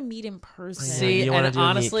 I just want to meet in person. See, you wanna and do a meet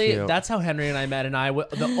honestly, cute. that's how Henry and I met. And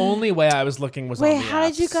the only way I was looking was Wait, on the how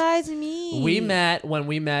did you apps. guys meet? We met when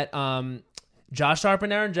we met Josh Sharp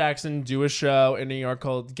and Aaron Jackson do a show in New York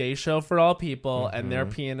called Gay Show for All People, and their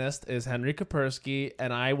pianist is Henry Kapersky,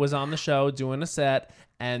 and I was on the show doing a set,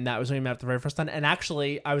 And that was when we met the very first time. And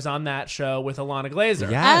actually, I was on that show with Alana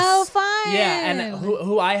Glazer. Yes. Oh, fine. Yeah, and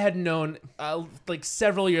who I had known like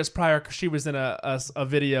several years prior, because she was in a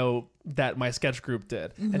video that my sketch group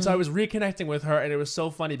did. And so I was reconnecting with her, and it was so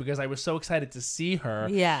funny because I was so excited to see her.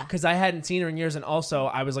 Yeah. Because I hadn't seen her in years, and also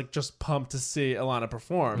I was like just pumped to see Alana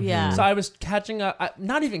perform. Yeah. So I was catching up,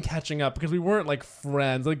 not even catching up because we weren't like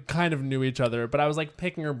friends, like kind of knew each other, but I was like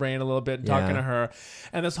picking her brain a little bit and talking to her.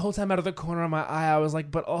 And this whole time out of the corner of my eye, I was like,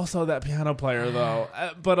 but also that piano player though.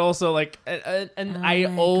 But also like, and I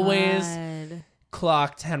always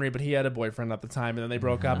clocked Henry, but he had a boyfriend at the time, and then they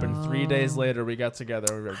broke up, and 3 days later we got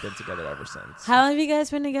together. We've been together ever since. How long have you guys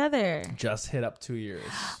been together? Just hit up 2 years.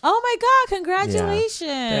 Oh my God,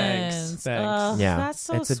 congratulations. Thanks. Oh, Yeah. that's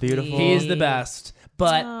so It's a beautiful- sweet. He's the best.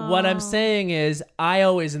 But what I'm saying is, I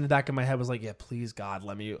always in the back of my head was like, yeah, please God,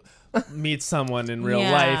 let me meet someone in real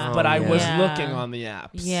Yeah. life. But I was Yeah. looking on the apps.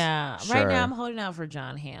 Yeah. Sure. Right now I'm holding out for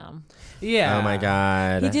John Hamm. Yeah. Oh my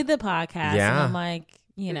God. He did the podcast. Yeah. And I'm like,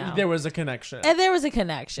 you know. There was a connection. And there was a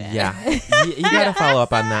connection. Yeah. You got to follow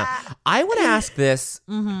up on that. I want to ask this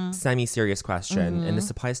semi-serious question, and this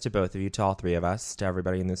applies to both of you, to all three of us, to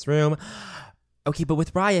everybody in this room. Okay, but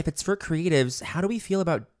with Raya, if it's for creatives, how do we feel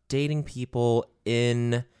about dating people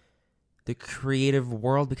in the creative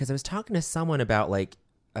world? Because I was talking to someone about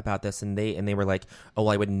this, and they were like, oh,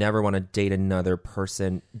 I would never want to date another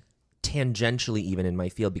person tangentially even in my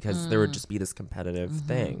field, because there would just be this competitive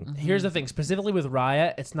thing. Here's the thing, specifically with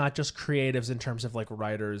Raya, it's not just creatives in terms of like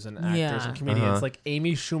writers and actors Yeah. and comedians. Like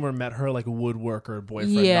Amy Schumer met her like woodworker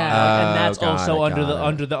boyfriend, Yeah. and that's got also it, got it.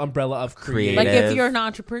 under the umbrella of creative. Like if Creative. you're an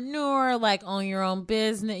entrepreneur, like own your own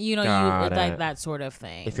business, you know, Got you like it. that sort of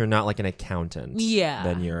thing. If you're not like an accountant, Yeah.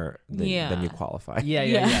 then then Yeah. you qualify. Yeah.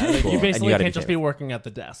 Yeah. Like, Cool. you And you basically gotta can't be just be working at the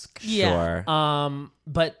desk. Yeah. Sure.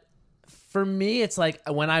 But for me, it's like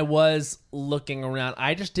when I was looking around,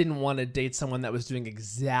 I just didn't want to date someone that was doing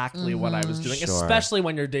exactly what I was doing, Sure. especially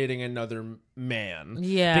when you're dating another man.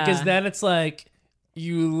 Yeah. Because then it's like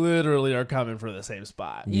you literally are coming for the same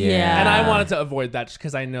spot. Yeah. And I wanted to avoid that just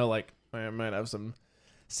because I know like I might have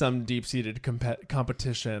some deep-seated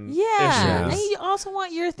competition Yeah. issues. And you also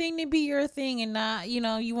want your thing to be your thing, and not, you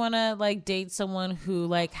know, you want to like date someone who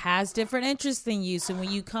like has different interests than you. So when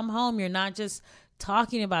you come home, you're not just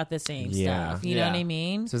talking about the same Yeah. stuff. You know Yeah. what I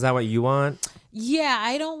mean? So is that what you want? Yeah,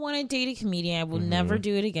 I don't want to date a comedian. I will never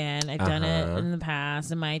do it again. I've done it in the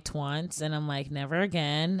past in my 20s, and I'm like, never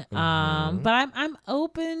again. But I'm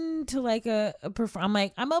open to like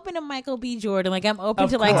I'm open to Michael B. Jordan. Like I'm open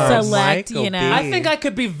Of to like course. select, Michael you know. B. I think I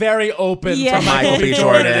could be very open Yeah. for Michael B. B.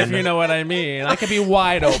 Jordan, Jordan. if you know what I mean. I could be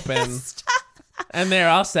wide open. And there,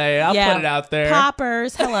 I'll say it. I'll Yeah. put it out there.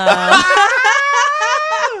 Poppers, hello.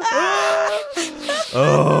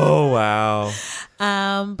 Oh wow.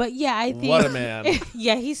 But yeah, I think What a man.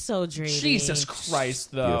 Yeah, he's so dreamy. Jesus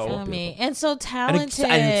Christ, though. Beautiful. I mean, and so talented.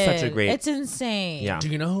 and such a great- It's insane. Yeah. Do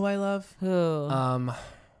you know who I love? Who? Oh my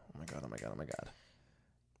god.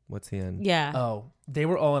 What's he in? Yeah. Oh, they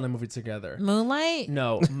were all in a movie together. Moonlight.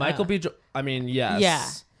 No, Michael B. I mean, yes. Yeah.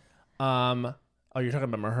 Oh, you're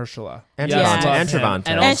talking about Mahershala. And Yes. Travolta. love And him. Travolta. And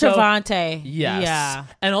And also, Travante. yes. Yeah.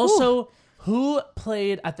 And also, who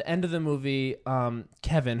played at the end of the movie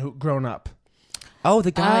Kevin, who grown up? Oh,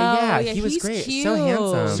 the guy. Oh, Yeah, he was he's great. cute. So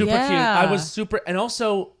handsome. Super Yeah. cute. I was super, and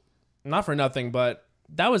also, not for nothing, but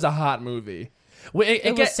that was a hot movie.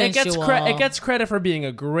 It was sensual. gets credit for being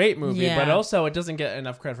a great movie, Yeah. but also it doesn't get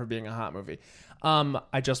enough credit for being a hot movie.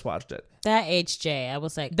 I just watched it. That HJ. I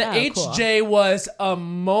was like, The oh, HJ was a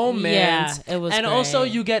moment. Yeah, it was and great. also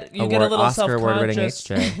you get a little Oscar award-winning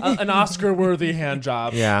self-conscious, HJ. an Oscar-worthy hand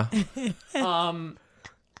job. Yeah.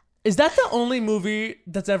 Is that the only movie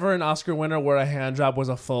that's ever an Oscar winner where a hand job was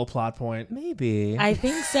a full plot point? Maybe. I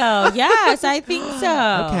think so. Yes, I think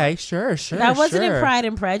so. Okay, sure. That wasn't sure. in Pride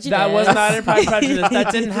and Prejudice. That was not in Pride and Prejudice.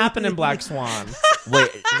 That didn't happen in Black Swan.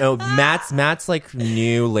 Wait, no. Matt's like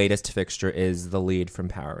new latest fixture is the lead from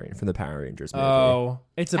the Power Rangers movie. Oh,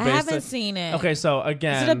 it's a I basic. haven't seen it. Okay, so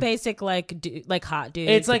again, Is it a basic like hot dude?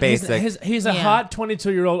 it's like Basic. he's a Yeah. hot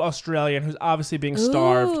 22-year-old Australian who's obviously being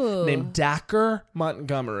starved, Ooh. named Dacker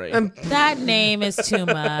Montgomery. that name is too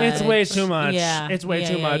much. It's way too much. Yeah. It's way Yeah,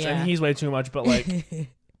 too yeah, much, yeah. and he's way too much. But like,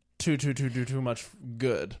 too much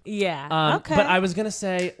good. Yeah. Okay. But I was gonna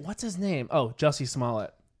say, what's his name? Oh, Jussie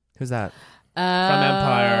Smollett. Who's that?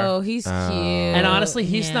 Empire. Oh, he's cute. And honestly,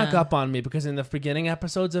 he Yeah. snuck up on me because in the beginning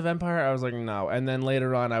episodes of Empire, I was like, no. And then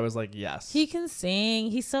later on, I was like, yes. He can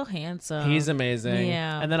sing. He's so handsome. He's amazing.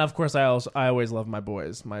 Yeah. And then, of course, I always love my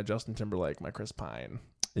boys, my Justin Timberlake, my Chris Pine.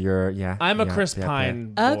 I'm a Chris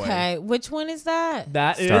Pine boy. Okay, which one is that?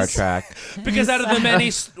 That Star is Trek. because out of the many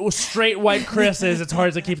straight white Chris's, it's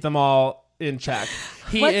hard to keep them all in check.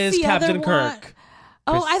 He What's is the other Captain one? Kirk.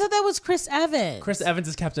 Oh, I thought that was Chris Evans. Chris Evans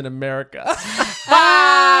is Captain America.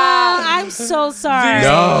 I'm so sorry.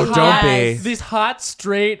 No, don't be. These hot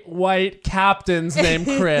straight white captains named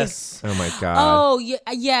Chris. Oh my god. Oh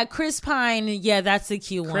yeah, Chris Pine. Yeah, that's the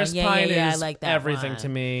cute one. Chris Yeah, Pine yeah, is I like that everything one. to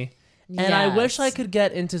me. And I wish I could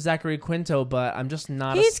get into Zachary Quinto, but I'm just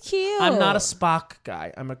not. He's cute. I'm not a Spock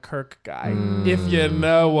guy. I'm a Kirk guy. If you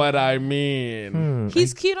know what I mean.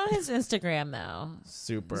 He's cute on his Instagram though.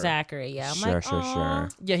 Super. Zachary. Yeah, I'm Sure, like, sure, "Aw." sure.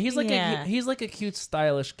 Yeah, he's like Yeah. he's like a cute,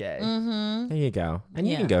 stylish gay. There you go. And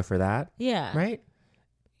you Yeah. can go for that. Yeah. Right?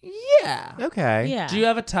 Yeah. Okay. Yeah. Do you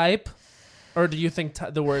have a type, or do you think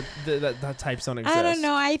the word that types don't exist? I don't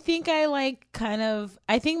know. I think I like kind of.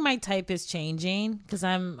 I think my type is changing because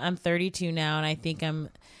I'm 32 now, and I think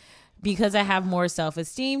because I have more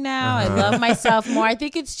self-esteem now. I love myself more. I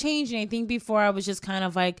think it's changing. I think before I was just kind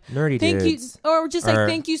of like Nerdy thank dudes. you, or just like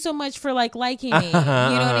thank you so much for like liking me. You know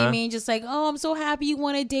what I mean? Just like, oh, I'm so happy you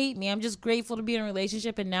want to date me. I'm just grateful to be in a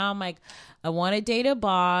relationship. And now I'm like, I want to date a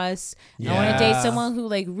boss. I want to date Yeah. someone who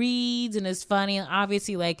like reads and is funny and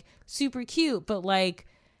obviously like super cute, but like.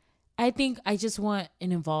 I think I just want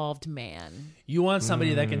an involved man. You want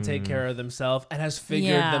somebody that can take care of themselves and has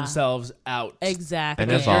figured Yeah. themselves out. Exactly. An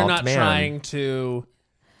Because you're evolved not man. trying to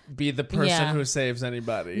be the person Yeah. who saves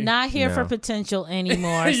anybody. Not here No. for potential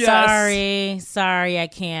anymore. Yes. Sorry, I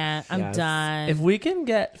can't. I'm Yes. done. If we can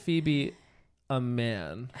get Phoebe a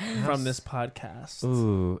man from this podcast,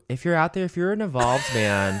 Ooh, if you're out there, if you're an evolved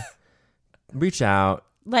man, reach out.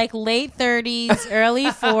 like late 30s, early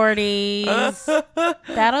 40s.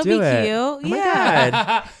 That'll Do be it. cute. Oh my yeah.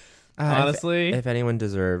 god. honestly, if anyone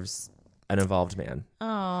deserves an involved man,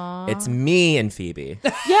 Aw. it's me and Phoebe.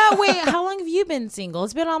 Yeah, wait, how long have you been single?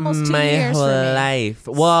 It's been almost 2 My years whole for me. life.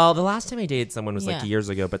 Well, the last time I dated someone was Yeah. like years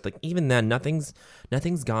ago, but like even then, nothing's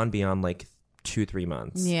gone beyond like 2-3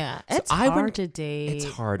 months. Yeah. So It's I hard wouldn't- to date. It's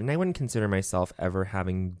hard, and I wouldn't consider myself ever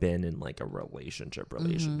having been in like a relationship. So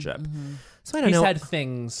I don't he's know. had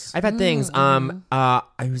things. I've had things. I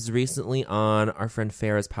was recently on our friend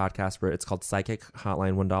Farrah's podcast where it's called Psychic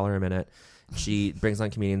Hotline, $1 a minute. She brings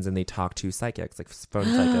on comedians and they talk to psychics, like phone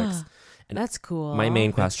psychics. And That's cool. my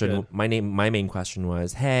main question, good. my main question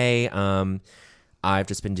was, hey, I've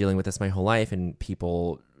just been dealing with this my whole life, and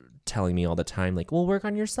people telling me all the time, like, well, work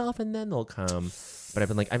on yourself and then they'll come. But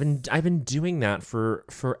I've been doing that for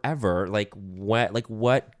forever. Like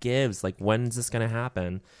what gives? Like, when's this gonna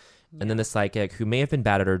happen? And then the psychic, who may have been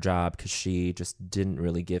bad at her job because she just didn't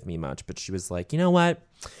really give me much, but she was like, you know what?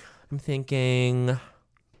 I'm thinking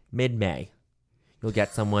mid-May. You'll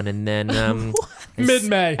get someone, and then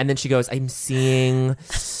Mid-May. and then she goes, I'm seeing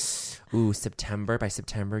September. By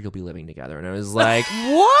September, you'll be living together. And I was like,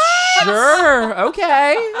 What? sure,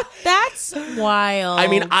 okay. That's wild. I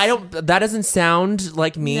mean, that doesn't sound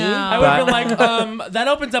like me. No. I would have been like, that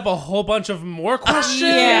opens up a whole bunch of more questions.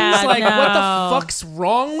 Yeah, like, what the no. fuck's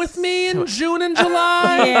wrong with me in June and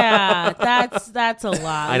July? Yeah, that's a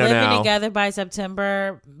lot. I don't Living know. together by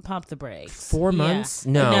September, pump the brakes. 4 Yeah. months?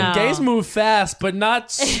 No. Gays move fast, but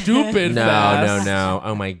not stupid fast. No.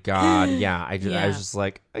 Oh my God. Yeah. I was just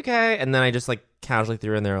like, okay. And then I just like casually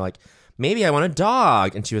threw in there like, maybe I want a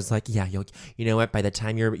dog. And she was like, yeah, you know what? By the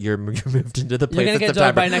time you're moved into the place gonna in get a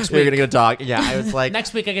dog September, by next you're week. gonna get a dog. Yeah. I was like,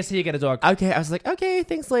 Next week, I can see you get a dog. okay. I was like, okay,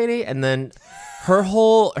 thanks, lady. And then her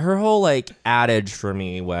whole like adage for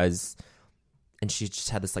me was, and she just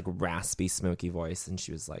had this like raspy, smoky voice, and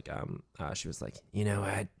she was like, you know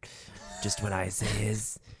what? Just what I say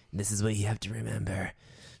is, this is what you have to remember.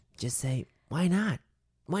 Just say, why not?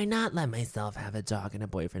 Why not let myself have a dog and a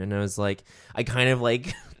boyfriend? And I was like, I kind of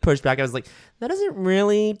like pushed back. I was like, that doesn't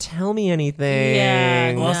really tell me anything.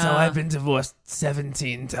 Yeah, no. Also, I've been divorced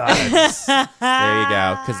 17 times. There you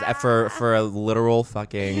go. Because for a literal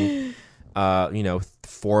fucking,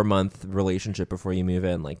 4-month relationship before you move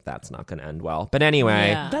in, like that's not going to end well. But anyway,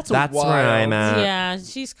 Yeah. That's where wild. I'm at. Yeah,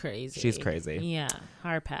 she's crazy. She's crazy. Yeah,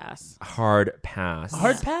 hard pass. Hard pass.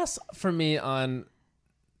 Hard pass for me on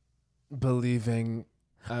believing.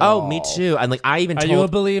 at Oh, me all. too. And like I even Are told, you a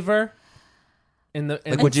believer? In the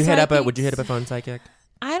like, would you hit up a psychics? phone psychic?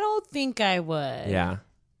 I don't think I would. Yeah.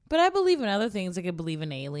 But I believe in other things. Like I believe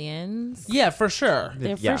in aliens. Yeah, for sure.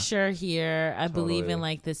 They're Yeah. for sure here. I believe Totally. in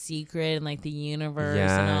like the secret and like the universe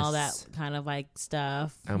and all that Yes. kind of like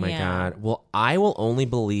stuff. Oh my Yeah. God. Well, I will only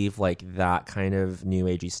believe like that kind of new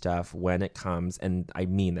agey stuff when it comes, and I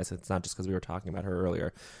mean this, it's not just because we were talking about her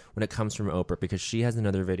earlier, when it comes from Oprah, because she has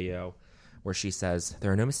another video where she says,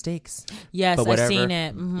 there are no mistakes. Yes, But whatever, I've seen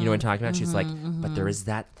it. You know what I'm talking about? She's like, but there is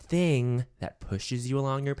that thing that pushes you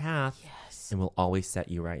along your path and will always set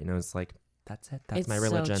you right. And I was like, that's it. That's It's my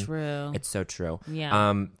religion. so true. It's so true.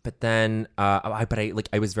 Yeah. But then, I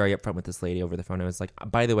was very upfront with this lady over the phone. I was like,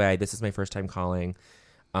 by the way, this is my first time calling.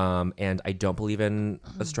 And I don't believe in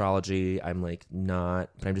astrology. I'm like not,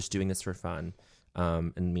 but I'm just doing this for fun.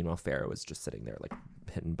 And meanwhile, Farrah was just sitting there like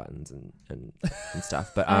hitting buttons and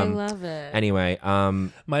stuff. But I love it. Anyway,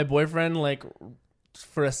 My boyfriend, like,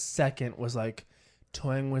 for a second was like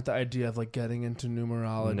toying with the idea of like getting into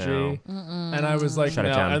numerology. And I was like, Shut it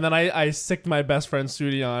no. down. And then I sicked my best friend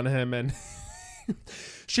Sudi on him, and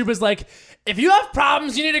she was like, if you have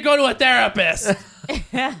problems, you need to go to a therapist.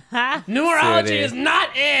 Numerology Sudi. is not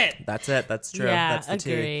it. that's it. That's true. Yeah, That's the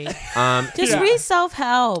tea. agree. Just Yeah. read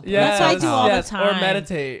self-help. That's what I do all the time. Or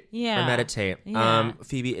meditate. Yeah. Or meditate. Yeah.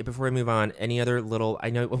 Phoebe, before we move on, any other little, I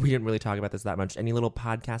know we didn't really talk about this that much. Any little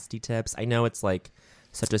podcasty tips? I know it's like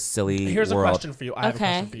such a silly Here's world. a question for you. I have a Okay.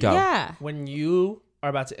 question for you. Go. Yeah. When you are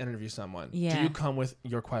about to interview someone, do Yeah. you come with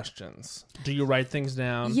your questions? Do you write things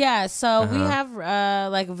down? Yeah, so we Uh-huh.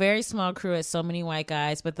 have like a very small crew at So Many White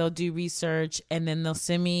Guys, but they'll do research and then they'll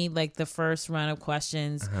send me like the first run of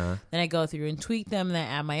questions. Then I go through and tweak them, then I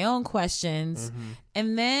add my own questions.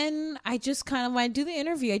 And then I just kind of, when I do the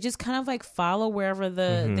interview, I just kind of like follow wherever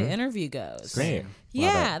the interview goes. Great.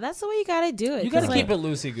 Yeah, that's the way you got to do it. You got to 'Cause, keep like, it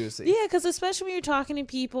loosey goosey. Yeah, because especially when you're talking to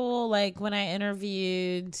people, like when I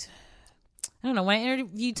interviewed, I don't know, when I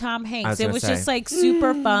interviewed Tom Hanks, it gonna was say. just like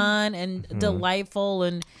super fun and delightful,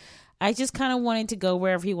 and I just kind of wanted to go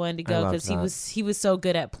wherever he wanted to go love because that. he was so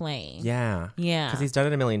good at playing. Yeah. Yeah. Because he's done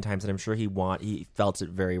it a million times, and I'm sure he felt it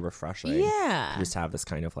very refreshing. Yeah. To just have this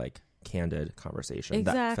kind of like candid conversation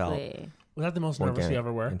that felt. Exactly. Was that the most nervous Organic you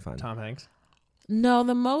ever were? and fun. Tom Hanks? No,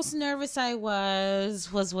 the most nervous I was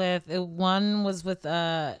with one was with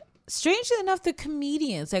strangely enough the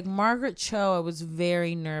comedians like Margaret Cho. I was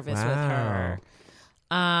very nervous with her.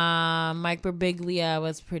 Mike Birbiglia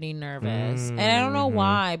was pretty nervous, and I don't know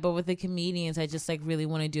why, but with the comedians, I just like really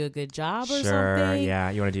want to do a good job or Sure. something. Yeah.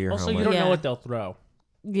 You want to do your Also, homework. you don't Yeah. know what they'll throw.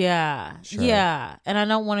 Yeah. Sure. Yeah. And I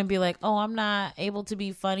don't want to be like, oh, I'm not able to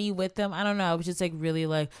be funny with them. I don't know. I was just like really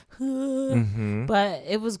like, but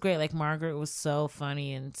it was great. Like Margaret was so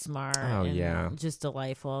funny and smart. Oh, and yeah. just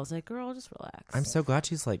delightful. I was like, girl, just relax. I'm so glad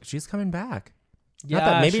she's coming back. Yeah, Not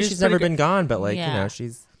that maybe she's pretty never good. been gone, but like, Yeah.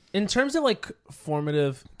 she's. In terms of like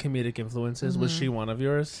formative comedic influences, was she one of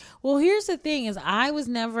yours? Well, here's the thing: is I was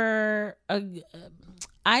never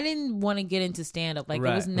I didn't want to get into stand up. Like it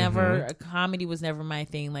was Right. never a comedy was never my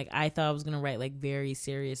thing. Like I thought I was gonna write like very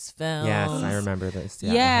serious films. Yes, I remember this.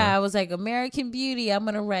 Yeah, Yeah. I was like American Beauty. I'm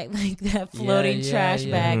gonna write like that floating yeah, trash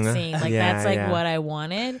yeah. bag scene. Like Yeah, that's like yeah. what I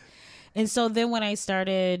wanted. And so then when I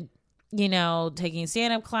started, taking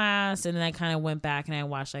stand up class, and then I kind of went back and I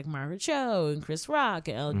watched like Margaret Cho and Chris Rock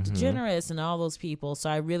and Ellen DeGeneres and all those people. So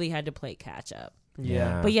I really had to play catch up.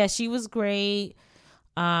 Yeah. But yeah, she was great.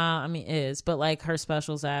 But like her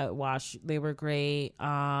specials I watched, they were great.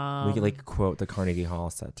 We could like quote the Carnegie Hall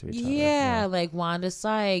set to each other. Yeah, like Wanda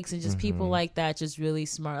Sykes and just people like that, just really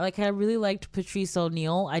smart. Like I really liked Patrice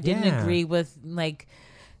O'Neill. I didn't Yeah. agree with like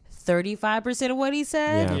 35% of what he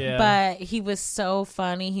said, Yeah. Yeah. but he was so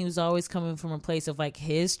funny. He was always coming from a place of like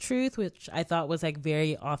his truth, which I thought was like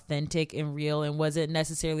very authentic and real, and wasn't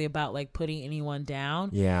necessarily about like putting anyone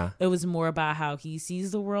down. Yeah. It was more about how he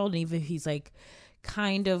sees the world, and even if he's like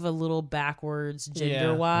kind of a little backwards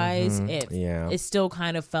gender wise, it still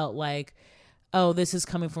kind of felt like, oh, this is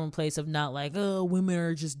coming from a place of not like, oh, women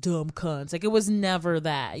are just dumb cunts. Like it was never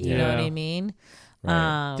that. You know Yeah. what I mean?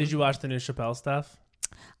 Right. Did you watch the new Chappelle stuff?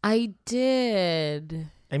 I did.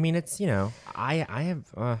 I mean, it's I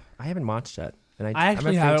haven't watched it, and I I'm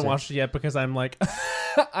actually afraid haven't to. watched it yet because I'm like,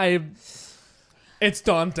 it's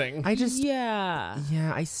daunting. I just Yeah.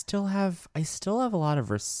 I still have a lot of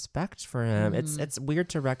respect for him. It's weird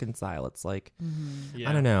to reconcile. It's like Yeah.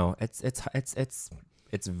 I don't know.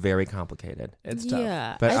 It's very complicated. It's tough.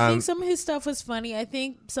 Yeah. But, I think some of his stuff was funny. I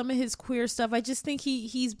think some of his queer stuff, I just think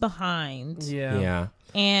he's behind. Yeah.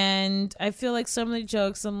 And I feel like some of the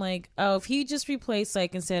jokes, I'm like, oh, if he just replaced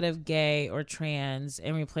like instead of gay or trans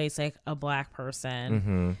and replace like a black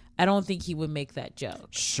person, I don't think he would make that joke.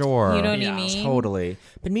 Sure. You know what Yeah. I mean? Totally.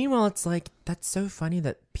 But meanwhile, it's like that's so funny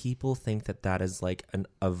that people think that is like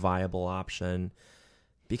a viable option.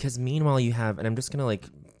 Because meanwhile, you have, and I'm just gonna like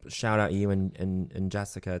shout out you and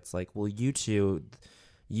Jessica. It's like, well, you two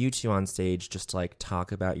on stage just like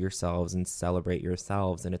talk about yourselves and celebrate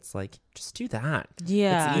yourselves, and it's like just do that.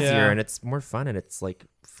 Yeah. It's easier Yeah. and it's more fun and it's like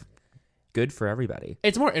good for everybody.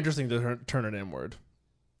 It's more interesting to turn it inward.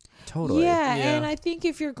 Totally. Yeah, Yeah. and I think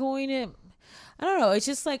if you're going to, I don't know, it's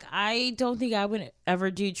just like I don't think I would ever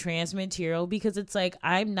do trans material because it's like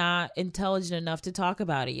I'm not intelligent enough to talk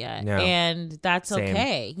about it yet. No. And that's Same.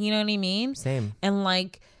 okay. You know what I mean? Same. And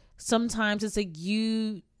like sometimes it's like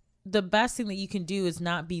the best thing that you can do is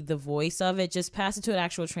not be the voice of it, just pass it to an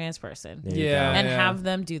actual trans person There you Yeah. go. and have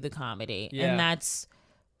them do the comedy. Yeah. And that's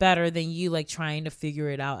better than you like trying to figure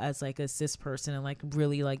it out as like a cis person and like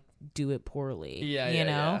really like do it poorly. Yeah, you yeah, know?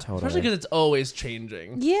 yeah. Totally. Especially because it's always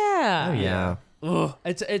changing. Yeah. Oh, yeah. Ugh.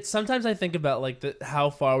 It's sometimes I think about like how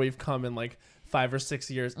far we've come in like 5 or 6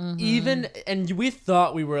 years. Mm-hmm. Even and we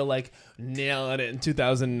thought we were like nailing it in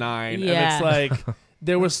 2009, Yeah. and it's like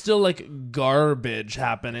there was still like garbage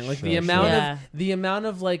happening. Like the Sure, amount sure. of the amount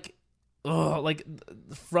of like. Ugh, like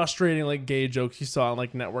frustrating like gay jokes you saw on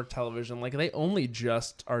like network television, like they only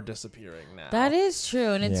just are disappearing now. That is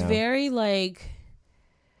true. And it's Yeah. very like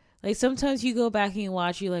sometimes you go back and you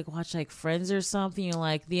watch like Friends or something, you're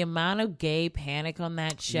like the amount of gay panic on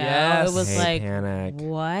that show. Yes. It was Gay like panic.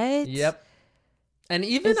 what? Yep. And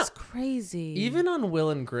even It's crazy. even on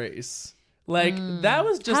Will and Grace, like that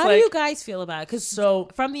was just How like do you guys feel about it? Because so.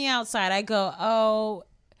 from the outside, I go, oh,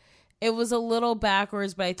 it was a little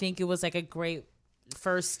backwards, but I think it was like a great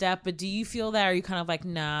first step. But do you feel that? Or are you kind of like,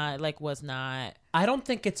 nah, like was not? I don't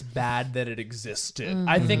think it's bad that it existed.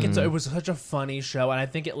 I think it was such a funny show, and I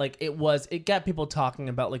think it got people talking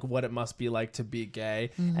about like what it must be like to be gay,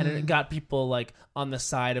 and it got people like on the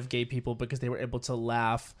side of gay people because they were able to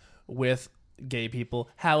laugh with gay people.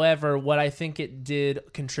 However, what I think it did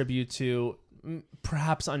contribute to,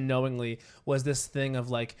 perhaps unknowingly, was this thing of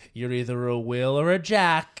like you're either a Will or a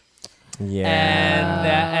Jack.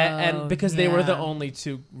 Yeah. And because they were the yeah. only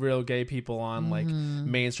two real gay people on like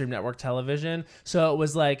mainstream network television, so it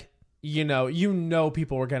was like you know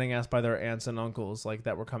people were getting asked by their aunts and uncles like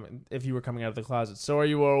that were coming if you were coming out of the closet. So are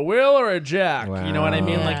you a Will or a Jack? You know what I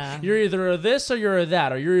mean? Wow. Yeah. Like you're either a this or you're a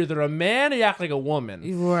that, or you're either a man or you act like a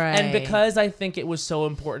woman. Right. And because I think it was so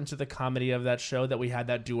important to the comedy of that show that we had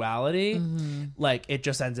that duality, like it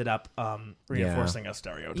just ended up reinforcing a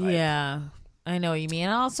stereotype. Yeah, I know what you mean.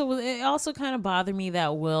 And it also kind of bothered me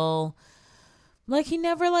that Will, like, he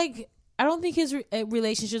never like. I don't think his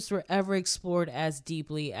relationships were ever explored as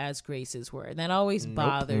deeply as Grace's were. And that always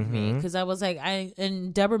bothered me because I was like,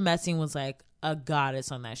 and Deborah Messing was like a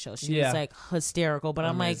goddess on that show. She Yeah. was like hysterical. But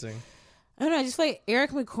Amazing. I'm like, I don't know. I just feel like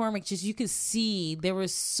Eric McCormick, just you could see there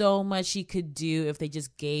was so much he could do if they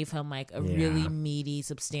just gave him like a really meaty,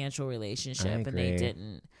 substantial relationship, and they agree.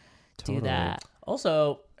 didn't Totally. do that.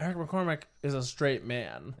 Also, Eric McCormick is a straight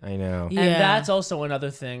man. I know. Yeah. And that's also another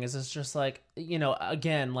thing is it's just like,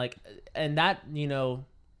 again, like, and that,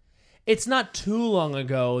 it's not too long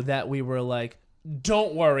ago that we were like,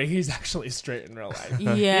 don't worry, he's actually straight in real life.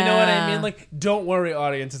 Yeah. You know what I mean? Like, don't worry,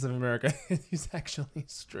 audiences of America, he's actually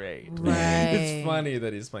straight. Right. It's funny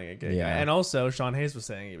that he's playing a gay Yeah. guy. And also, Sean Hayes was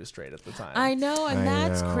saying he was straight at the time. I know, and I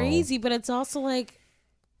that's know. crazy, but it's also like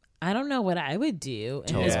I don't know what I would do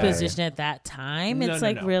in his Totally. position at that time. No, It's no,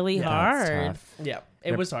 like no. really Yeah, That's hard. tough. Yeah,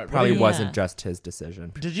 it was hard. Probably Yeah. wasn't just his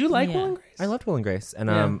decision. Did you like Yeah. Will and Grace? I loved Will and Grace, and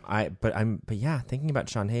Yeah. but yeah, thinking about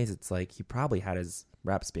Sean Hayes, it's like he probably had his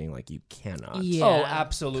reps being like, you cannot Yeah. Oh, come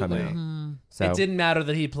absolutely. out. So It didn't matter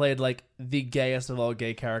that he played like the gayest of all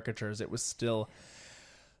gay caricatures. It was still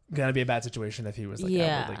gonna be a bad situation if he was like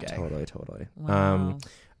Yeah. outwardly gay. totally. Wow.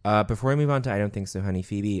 Before we move on to I Don't Think So, Honey,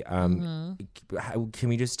 Phoebe, Mm-hmm. can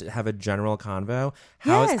we just have a general convo?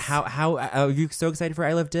 How are you so excited for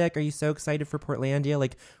I Love Dick? Are you so excited for Portlandia?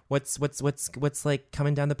 Like, what's like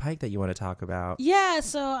coming down the pike that you want to talk about? Yeah,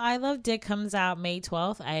 so I Love Dick comes out May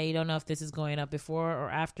 12th. I don't know if this is going up before or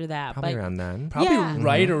after that, Probably but around then. Probably Yeah.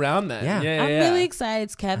 right around then. Yeah. Yeah, I'm yeah. really excited.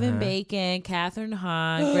 It's Kevin Bacon, Catherine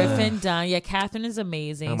Hahn, Griffin Dunn. Yeah, Catherine is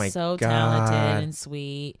amazing. Oh my so God. talented and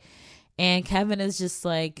sweet. And Kevin is just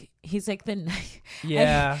like, he's like the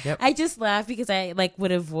Yeah. Yep. I just laugh because I like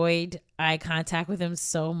would avoid eye contact with him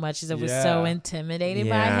so much because I was so Yeah. intimidated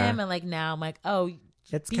by Yeah. him. And like now I'm like, oh,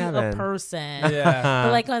 It's be Kevin. a person. Yeah.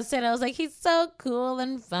 But like on set, I was like, he's so cool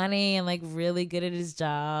and funny and like really good at his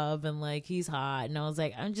job and like he's hot. And I was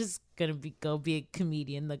like, I'm just gonna go be a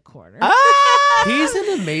comedian in the corner. He's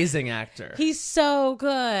an amazing actor. He's so good.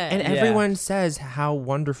 And Yeah. everyone says how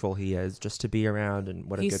wonderful he is just to be around and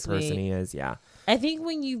what a He's good person sweet. he is. Yeah. I think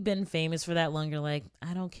when you've been famous for that long, you're like,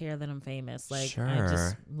 I don't care that I'm famous. Like I'm just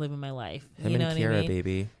Sure. living my life. Him you know and what Kira, I mean?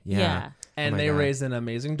 baby. Yeah. Yeah. And Oh my they God. raised an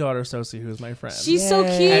amazing daughter, Sosie, who's my friend. She's so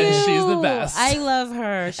Yay. cute. And she's the best. I love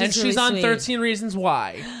her. and she's really on sweet. 13 Reasons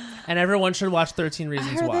Why. And everyone should watch 13 I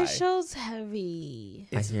Reasons heard Why. that show's heavy.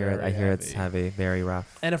 I hear it's heavy, very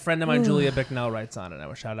rough. And a friend of mine, Julia Bicknell, writes on it. I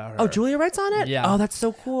would shout out her. Oh, Julia writes on it? Yeah. Oh, that's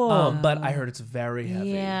so cool. But I heard it's very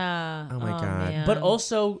heavy. Yeah. Oh my God. man. But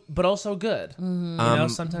also good. You know,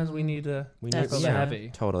 sometimes we need to That's go true. heavy.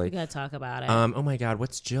 Totally. we gotta talk about it. Oh my God,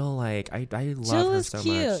 what's Jill like? I love Jill her is so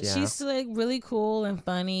cute. much. Yeah. She's like really cool and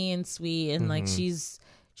funny and sweet, and like she's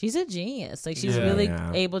a genius. Like she's really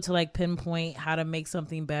able to like pinpoint how to make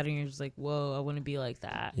something better. And you're just like, whoa, I want to be like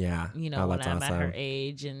that. Yeah. You know, Oh, when that's I'm at her awesome.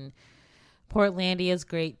 age. And Portlandia is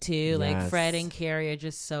great too. Like Yes. Fred and Carrie are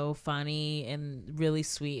just so funny and really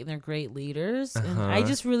sweet, and they're great leaders. And Uh-huh. I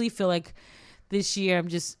just really feel like this year I'm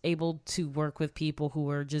just able to work with people who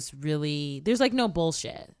are just really, there's like no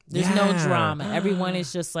bullshit. There's no Yeah. drama. Everyone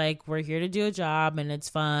is just like, we're here to do a job and it's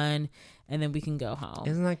fun, and then we can go home.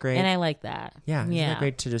 Isn't that great? And I like that. Yeah, isn't that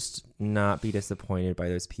great to just not be disappointed by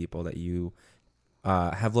those people that you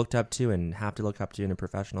have looked up to and have to look up to in a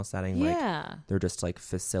professional setting? Yeah. Like, they're just like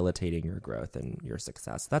facilitating your growth and your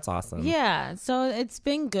success. That's awesome. Yeah. So it's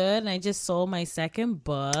been good. And I just sold my second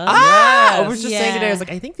book. I was just saying Yeah. today, I was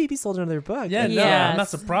like, I think Phoebe sold another book. Yeah, And- no, Yes. I'm not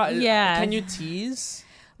surprised. Yeah. Can you tease?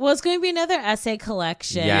 Well, it's going to be another essay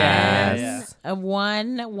collection. Yes.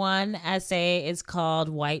 One essay is called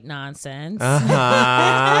White Nonsense.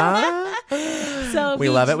 Uh-huh. So We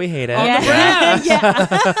love it. We hate it. Yeah.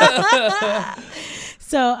 Yeah.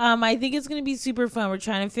 So I think it's going to be super fun. We're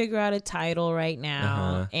trying to figure out a title right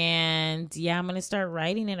now. And yeah, I'm going to start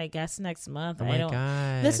writing it, I guess, next month. Oh my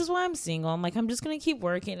God. This is why I'm single. I'm like, I'm just going to keep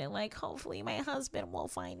working and like, hopefully my husband will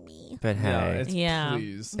find me. But hey, it's Yeah.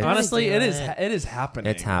 please. It's- Honestly, do it is. it. It is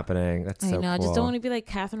happening. it's happening. That's so I know. I cool. just don't want to be like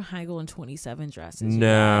Katherine Heigl in 27 dresses. you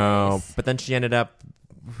No. guys. But then she ended up,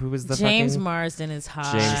 who was the James fucking... Marsden is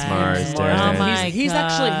hot. James Marsden. Oh my he's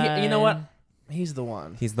actually. God. You know what? He's the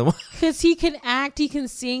one. He's the one. Because he can act, he can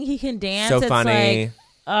sing, he can dance. So It's funny. like,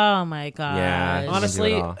 oh my God. Yeah. He can do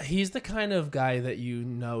Honestly, it all. he's the kind of guy that you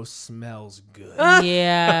know smells good.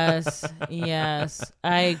 Yes. Yes.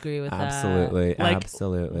 I agree with Absolutely. Like,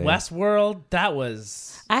 Absolutely. Westworld, that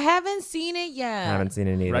was that. I haven't seen it yet. I haven't seen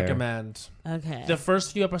it either. recommend. Okay. The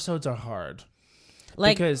first few episodes are hard.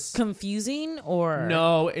 like because- confusing or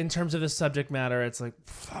No, in terms of the subject matter, it's like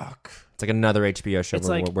fuck. It's like another HBO show It's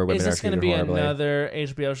where, like, where women is are this going to treated be horribly. another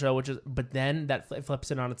HBO show? Which is, but then that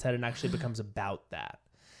flips it on its head and actually becomes about that,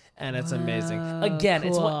 and it's amazing. Again,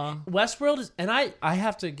 it's what cool. Westworld is, and I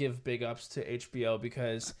have to give big ups to HBO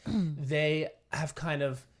because they have kind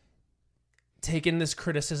of taken this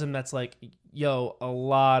criticism that's like, yo, a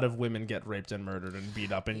lot of women get raped and murdered and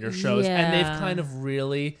beat up in your shows, and they've Yeah. kind of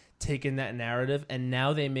really taken that narrative, and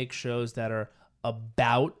now they make shows that are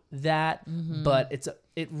about that, but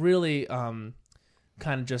it really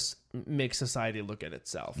kind of just makes society look at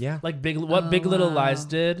itself. Yeah. Like Big Little Lies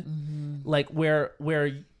did, like where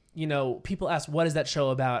you know, people ask, what is that show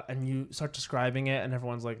about? And you start describing it and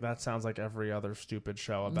everyone's like, that sounds like every other stupid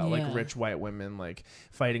show about like Yeah. rich white women like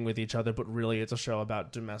fighting with each other. But really it's a show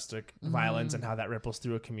about domestic violence and how that ripples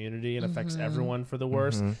through a community and affects everyone for the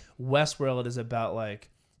worse. Westworld is about like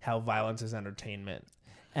how violence is entertainment.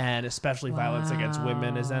 And especially violence against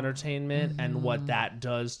women is entertainment, and what that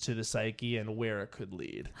does to the psyche and where it could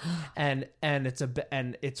lead, and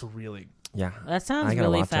it's really Yeah. That sounds I gotta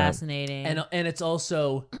really watch it. fascinating. and it's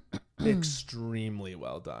also extremely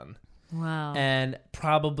well done, wow. and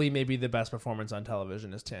probably maybe the best performance on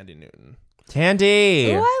television is Tandy Newton.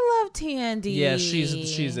 Tandy. Oh, I love Tandy. Yeah, she's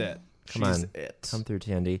it. Come She's on. it. Come through,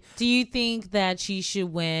 Tandy. Do you think that she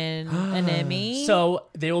should win an Emmy? So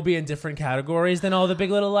they will be in different categories than all the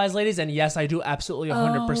Big Little Lies ladies, and yes, I do absolutely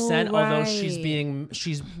 100%. Oh, Although right.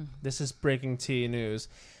 this is breaking tea news.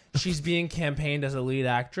 She's being campaigned as a lead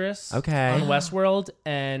actress Okay. on Westworld,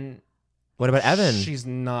 and What about Evan? she's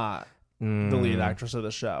not the lead actress of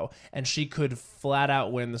the show, and she could flat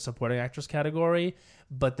out win the supporting actress category.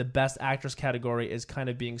 But the best actress category is kind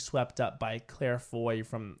of being swept up by Claire Foy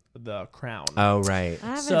from The Crown. Oh, right. I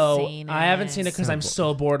haven't So seen it. I haven't seen it because I'm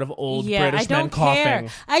so bored of old British I men don't coughing. care.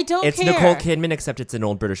 I don't It's care. Nicole Kidman, except it's an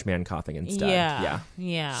old British man coughing instead. Yeah.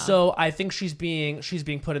 Yeah. So I think she's being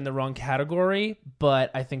put in the wrong category,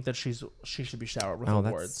 but I think that she should be showered with Oh,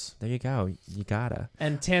 awards. there you go. You gotta.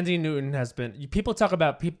 And Tandy Newton has been. People talk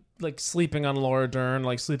about people like sleeping on Laura Dern,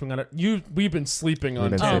 like sleeping on it. We've been sleeping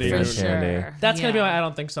on been oh, Tandy sleeping for on Newton. Tandy. sure. That's gonna be Yeah. my I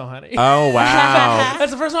don't think so, honey. Oh, wow.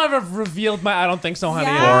 That's the first time I've ever revealed my I don't think so, honey.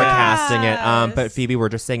 Yes. Forecasting it. But Phoebe, we're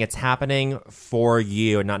just saying it's happening for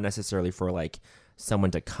you and not necessarily for like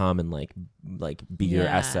someone to come and like be your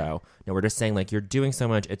SO. No, we're just saying like you're doing so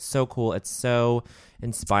much. It's so cool. It's so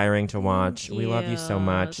inspiring to watch. We love you so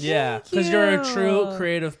much. Yeah, because you're a true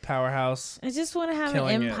creative powerhouse. I just want to have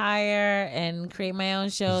Killing an it. empire and create my own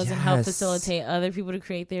shows and help Yes. facilitate other people to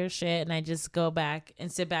create their shit. And I just go back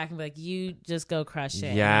and sit back and be like, you just go crush it.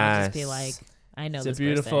 And I'll just be Yes. like, I know It's a this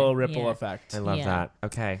beautiful person. ripple Yeah. effect. I love Yeah. that.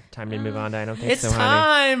 Okay, time to move on to I Don't Think It's So, Honey.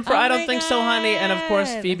 time for Oh I my Don't Think So, Honey. And of course,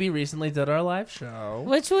 God. Phoebe recently did our live show.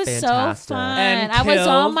 Which was Fantastic. so fun. And I was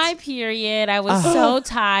on killed. my period. I was so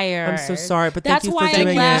tired. I'm so sorry, but That's thank you why for I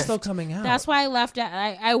doing left. it. Still coming out. That's why I left.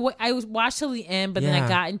 I watched till the end, but then Yeah. I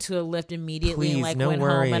got into a lift immediately and Please, like no went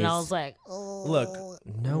home and I worries. was like, oh. Look,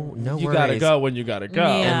 No you worries. gotta go when you gotta go.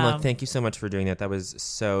 Yeah. And look, thank you so much for doing that. That was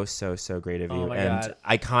so great of you. Oh my and God.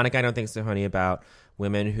 iconic, I Don't Think So, Honey, about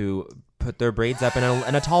women who put their braids up in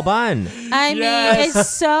a tall bun. I Yes. mean, it's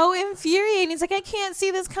so infuriating. It's like, I can't see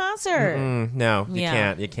this concert. No, you Yeah.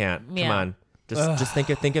 can't. You can't. Yeah. Come on. Just think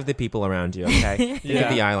of the people around you, okay? Think Yeah.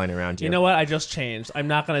 of the eyeline around you. You know what? I just changed. I'm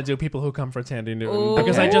not gonna do people who come for Tandy Newton Ooh.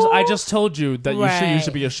 because Okay. I just told you that you Right.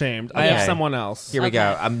 should be ashamed. I have Okay. someone else. Here we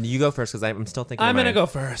go. Okay. You go first because I'm still thinking. I'm of gonna mine. go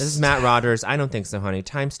first. This is Matt Rogers. I Don't Think So, Honey.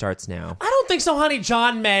 Time starts now. I don't think so, honey.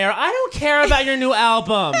 John Mayer. I don't care about your new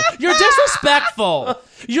album. You're disrespectful.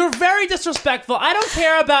 You're very disrespectful. I don't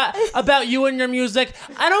care about you and your music.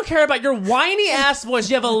 I don't care about your whiny ass voice.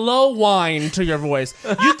 You have a low whine to your voice.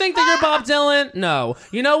 You think that you're Bob Dylan? No.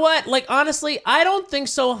 You know what? Like, honestly, I don't think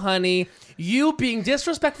so, honey. You being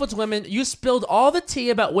disrespectful to women, you spilled all the tea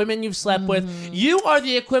about women you've slept with. You are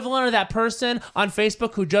the equivalent of that person on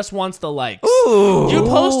Facebook who just wants the likes. You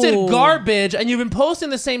posted garbage, and you've been posting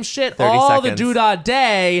the same shit 30 all seconds. the doodah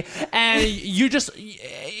day, and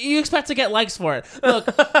you expect to get likes for it. Look,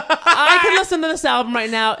 I could listen to this album right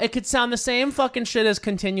now. It could sound the same fucking shit as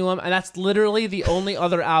Continuum, and that's literally the only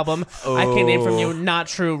other album I can name from you. Not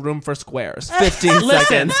true. Room for Squares. 15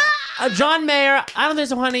 Listen, seconds. John Mayer, I don't think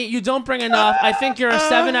so, honey. You don't bring enough. I think you're a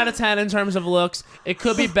 7 out of 10 in terms of looks. It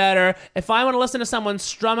could be better. If I want to listen to someone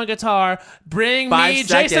strum a guitar, bring 5 me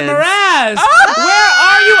seconds. Jason Mraz. Where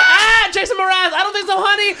are you at, Jason Mraz? I don't think so,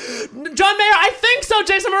 honey. John Mayer, I think so,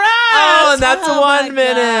 Jason Mraz. Oh, and that's Oh my 1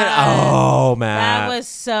 minute. God. Oh, Matt. That was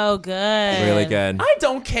so good. really good. I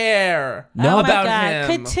don't care No, Oh my about God.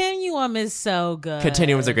 him. Continuum is so good.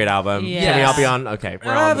 Continuum's a great album. Yes. Can we all be on? Okay,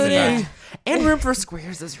 we're all on the same Gravity. page. And Room for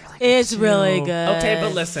Squares is really good. It's really too. good. Okay,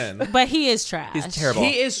 but listen. But he is trash. He's terrible.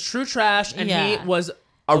 He is true trash, and Yeah. he was...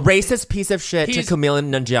 A racist piece of shit to He's- Kumail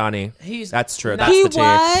Nanjiani. He's- That's true. No. That's He the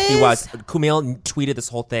tea. He was? was. Kumail tweeted this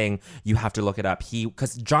whole thing. You have to look it up.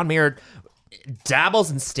 Because John Mayer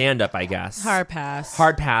dabbles in stand-up, I guess. Hard pass.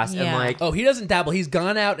 Hard pass. And Yeah. like, Oh, he doesn't dabble. He's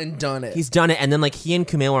gone out and done it. he's done it. And then like he and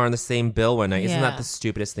Kumail are on the same bill one night. Isn't Yeah. that the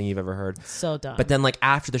stupidest thing you've ever heard? So dumb. But then like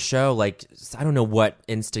after the show, like I don't know what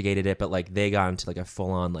instigated it, but like they got into like a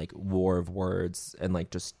full-on like war of words and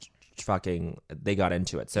like just fucking they got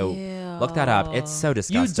into it. So look that up. It's so You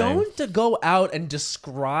disgusting. don't go out and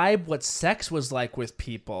describe what sex was like with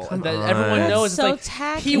people, and that on. everyone That's knows. so it's like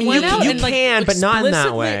tacky. he I mean, went you- out you and like can, but not in that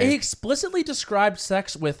explicitly- way. He explicitly described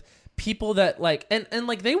sex with people that like, and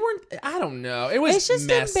like they weren't. I don't know. It was it's just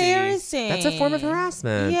messy. embarrassing. That's a form of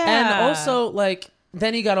harassment. Yeah. And also like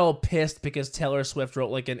then he got all pissed because Taylor Swift wrote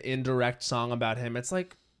like an indirect song about him. It's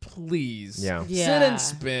like, please, Yeah. sit Yeah. and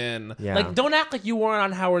spin. Yeah. Like, don't act like you weren't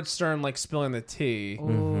on Howard Stern, like spilling the tea.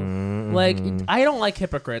 Mm-hmm. Like, I don't like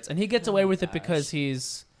hypocrites, and he gets away with it because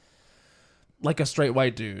he's like a straight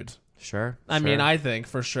white dude. Sure. I mean, I think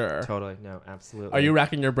for sure. totally no, absolutely. Are you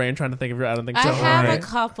racking your brain trying to think of your? I don't think I so. have honey. a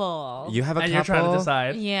couple. You have a and couple. you're trying to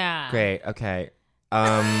decide. Yeah. Great. Okay.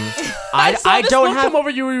 I I this don't look have. come over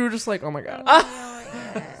you where you were just like, oh my god.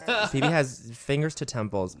 Phoebe has fingers to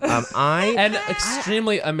temples. I And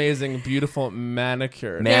extremely amazing, beautiful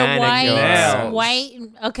manicure. They're white. Nails. White.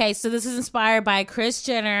 Okay, so this is inspired by Kris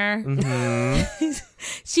Jenner. Mm-hmm.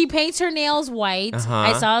 She paints her nails white. Uh-huh.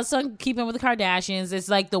 I saw this on Keeping with the Kardashians. It's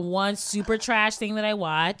like the one super trash thing that I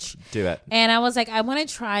watch. do it. And I was like, I want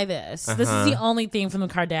to try this. This is the only thing from the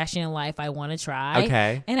Kardashian life I want to try.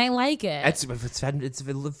 Okay. And I like it. It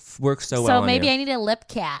works so so well. maybe on I need a lip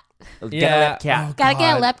cat. you. Get Yeah. a lip cat. Oh, Gotta get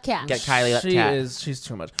a God. lip cat. Get Kylie lip She cat. is. She's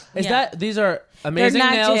too much. Is Yeah. that? These are amazing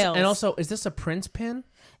not nails. gels. And also, is this a Prince pin?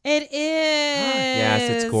 It is. Yes,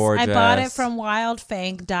 it's gorgeous. I bought it from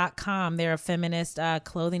wildfang.com. They're a feminist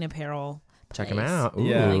clothing apparel. Check them place. out. Ooh.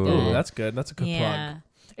 Yeah, Really good. that's good. That's a good Yeah. plug.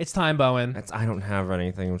 It's time, Bowen. I don't have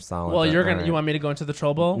anything solid. Well, but you're all gonna. right. You want me to go into the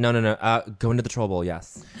troll bowl? No. Go into the troll bowl.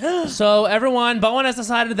 Yes. So everyone, Bowen has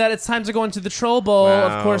decided that it's time to go into the troll bowl. Wow.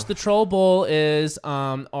 Of course, the troll bowl is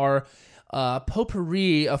our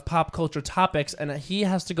potpourri of pop culture topics, and he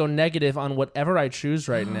has to go negative on whatever I choose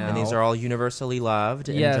right now. And these are all universally loved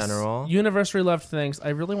in general. Universally loved things. I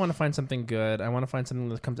really want to find something good. I want to find something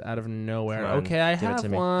that comes out of nowhere. Okay, I have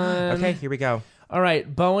one. Okay, here we go. All right,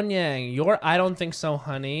 Bowen Yang, your I Don't Think So,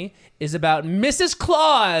 Honey is about Mrs.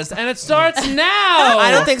 Claus, and it starts now.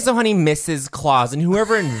 I don't think so, honey, Mrs. Claus. And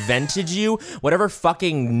whoever invented you, whatever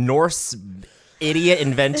fucking Norse idiot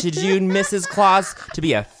invented you, Mrs. Claus, to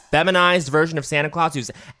be a feminized version of Santa Claus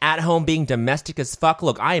who's at home being domestic as fuck.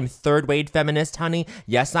 Look, I am third wave feminist, honey.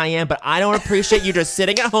 Yes, I am. But I don't appreciate you just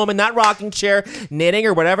sitting at home in that rocking chair, knitting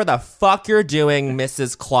or whatever the fuck you're doing,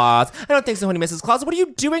 Mrs. Claus. I don't think so, honey, Mrs. Claus. What are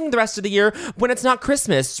you doing the rest of the year when it's not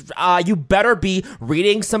Christmas? You better be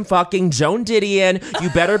reading some fucking Joan Didion. You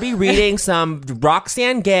better be reading some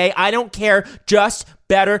Roxane Gay. I don't care. Just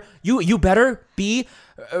better. You better be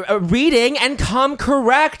reading and come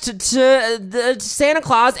correct to the Santa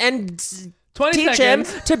Claus and teach him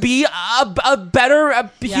to be a better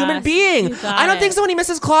human being. I don't think so, honey,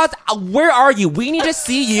 Mrs. Claus. Where are you? We need to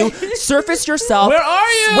see you. Surface yourself. Where are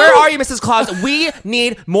you? Where are you, Mrs. Claus? We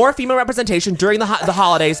need more female representation during the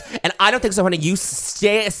holidays. And I don't think so, honey. You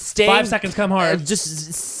stay 5 seconds, come hard.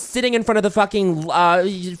 Just sitting in front of the fucking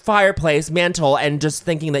fireplace mantle and just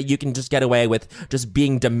thinking that you can just get away with just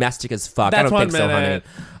being domestic as fuck. That's I don't think 1 so, minute.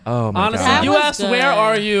 honey. Oh my Honestly, God. you asked where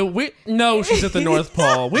are you? We know she's at the North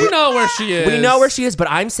Pole. We know where she is. We know where she is, but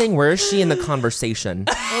I'm saying where is she in the conversation?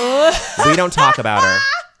 We don't talk about her.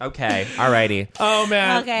 Okay, alrighty. Oh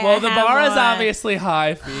man. Okay, well, I the have bar is one. obviously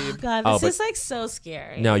high, Phoebe. God, Oh, this but- is like so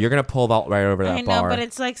scary. No, you're gonna pull vault right over that I know, bar. but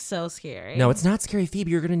it's like so scary. No, it's not scary, Phoebe.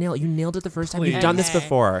 You're gonna nail it. You nailed it the first time. Please. You've done this Okay.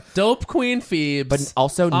 before. Dope Queen Phoebe. But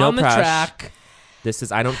also no on the press. track. This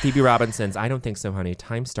is Phoebe Robinson's. I don't think so, honey.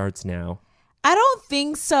 Time starts now. I don't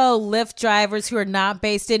think so. Lyft drivers who are not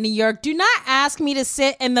based in New York, do not ask me to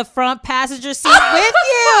sit in the front passenger seat with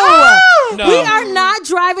you. No. We are not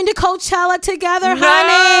driving to Coachella together, honey.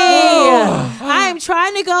 I am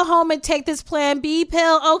trying to go home and take this Plan B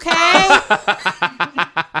pill, okay?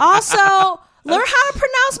 Also, learn how to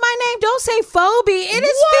pronounce my name. Don't say Phoebe. It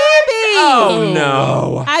is Phoebe. Oh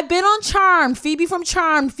no. I've been on Charmed, Phoebe from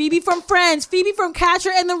Charmed, Phoebe from Friends, Phoebe from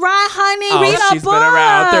Catcher in the Rye, honey. Read a she's book. been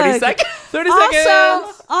around 30 seconds. 30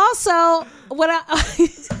 seconds. Also, what I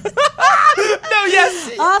No,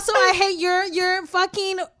 yes. also I hate your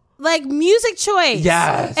fucking like music choice.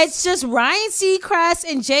 Yes. It's just Ryan Seacrest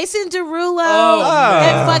and Jason Derulo Oh.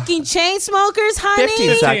 and fucking Chainsmokers, honey.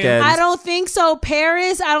 15 seconds. I don't think so,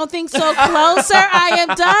 Paris. I don't think so, Closer. I am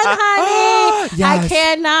done, honey. Yes. I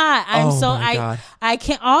cannot. God. I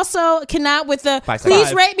can also cannot with the 5 please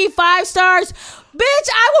seconds. rate me 5 stars. Bitch,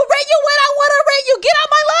 I will rate you when I want to rate you. Get out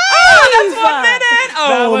my life. That's 1 minute.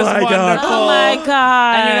 That was wonderful. Oh my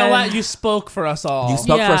God. And you know what? You spoke for us all. You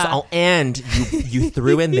spoke for us Yeah. all, and you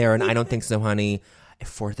threw in there, and I don't think so, honey,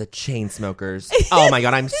 for the Chainsmokers. Oh my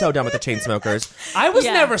God, I'm so done with the Chainsmokers. I was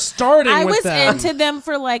Yeah. never starting I with was them. into them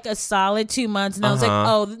for like a solid 2 months, and I was like,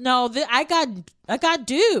 oh no, I got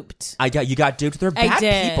duped. You got duped. They're I bad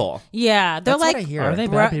did. people. Yeah, they're That's what like I hear. Are they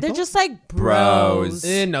bro- bad people? They're just like Bros.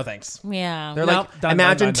 bros. No thanks. Yeah. They're Nope. like Done,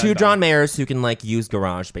 imagine done, done, two done, John done. Mayers who can like use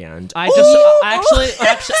GarageBand. I just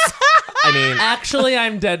I mean, actually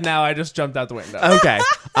I'm dead now. I just jumped out the window. okay.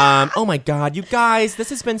 Oh my God, you guys, this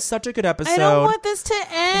has been such a good episode. I don't want this to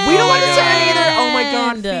end. We don't want it to God. end either. Oh my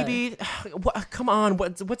God, Phoebe, come on,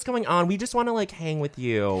 what's going on? We just want to like hang with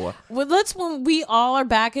you. Well, when we all are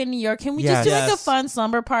back in New York, can we Yes. just do like a Yes. fun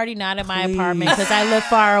slumber party, not at my Please. apartment because I live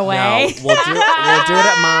far No, away? we'll do it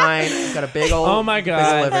at mine. We've got a big old Oh my big old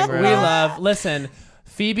God. living room. We love. Listen,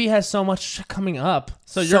 Phoebe has so much shit coming up.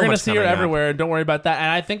 So you're So going to much see her coming up. everywhere. Don't worry about that. And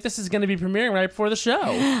I think this is going to be premiering right before the show.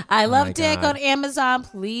 I Love my Dick God. on Amazon.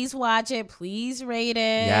 Please watch it. Please rate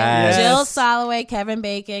it. Yes. Jill Soloway, Kevin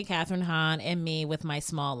Bacon, Catherine Hahn, and me with my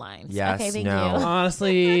small lines. Yes, Okay, thank no. you.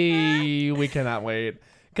 Honestly, we cannot wait.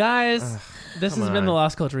 Guys, this has come been the on.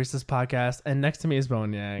 Lost Culturistas podcast. And next to me is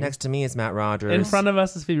Bowen Yang. Next to me is Matt Rogers. In front of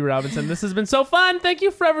us is Phoebe Robinson. This has been so fun. Thank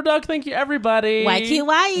you, Forever Dog. Thank you, everybody.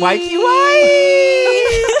 YQY.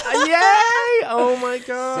 Yay! Oh my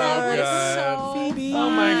God. That was so Phoebe. Oh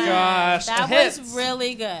my fun. gosh. That Hits. was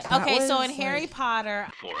really good. Okay, so in Harry Potter,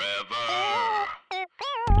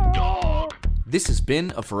 This has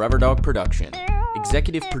been a Forever Dog production.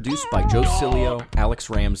 Executive produced by Joe Cilio, Alex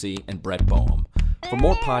Ramsey, and Brett Boehm. For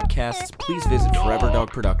more podcasts, please visit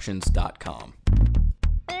foreverdogproductions.com.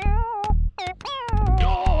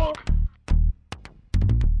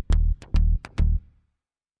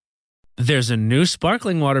 There's a new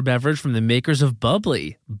sparkling water beverage from the makers of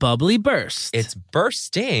Bubbly, Bubbly Burst. It's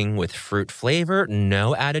bursting with fruit flavor,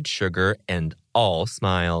 no added sugar, and all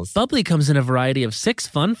smiles. Bubbly comes in a variety of 6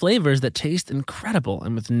 fun flavors that taste incredible,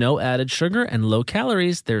 and with no added sugar and low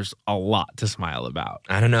calories, there's a lot to smile about.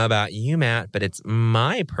 I don't know about you, Matt, but it's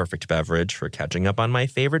my perfect beverage for catching up on my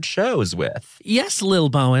favorite shows with. Yes, Lil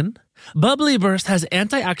Bowen. Bubbly Burst has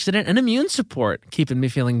antioxidant and immune support, keeping me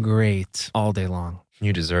feeling great all day long.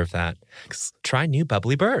 You deserve that. Try new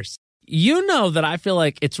Bubbly Burst. You know that I feel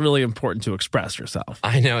like it's really important to express yourself.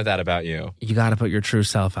 I know that about you. You got to put your true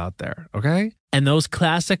self out there, okay? And those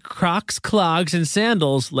classic Crocs, clogs, and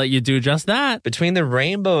sandals let you do just that. Between the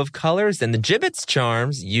rainbow of colors and the Jibbitz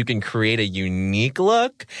charms, you can create a unique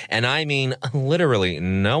look. And I mean, literally,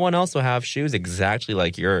 no one else will have shoes exactly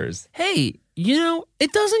like yours. Hey, you know,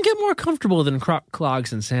 it doesn't get more comfortable than Croc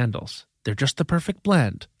clogs and sandals. They're just the perfect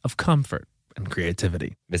blend of comfort and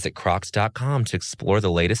creativity. Visit Crocs.com to explore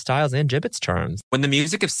the latest styles and Jibbitz charms. When the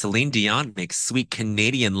music of Celine Dion makes sweet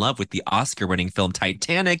Canadian love with the Oscar-winning film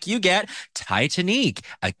Titanic, you get Titanic,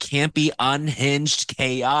 a campy, unhinged,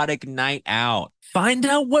 chaotic night out. Find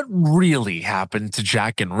out what really happened to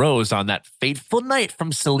Jack and Rose on that fateful night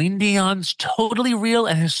from Celine Dion's totally real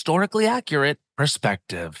and historically accurate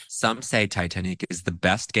perspective. Some say Titanic is the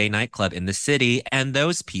best gay nightclub in the city, and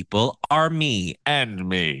those people are me. And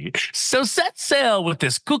me. So set sail with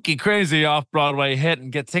this kooky, crazy off-Broadway hit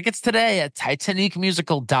and get tickets today at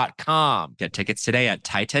TitanicMusical.com. Get tickets today at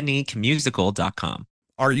TitanicMusical.com.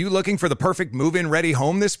 Are you looking for the perfect move-in ready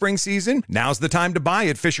home this spring season? Now's the time to buy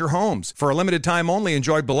at Fisher Homes. For a limited time only,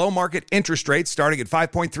 enjoy below-market interest rates starting at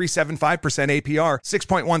 5.375% APR,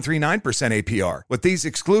 6.139% APR. With these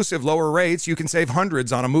exclusive lower rates, you can save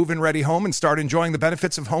hundreds on a move-in ready home and start enjoying the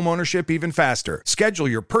benefits of homeownership even faster. Schedule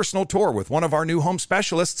your personal tour with one of our new home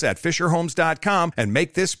specialists at FisherHomes.com and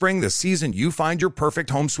make this spring the season you find your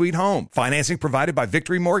perfect home sweet home. Financing provided by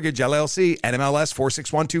Victory Mortgage, LLC, NMLS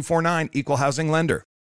 461249, Equal Housing Lender.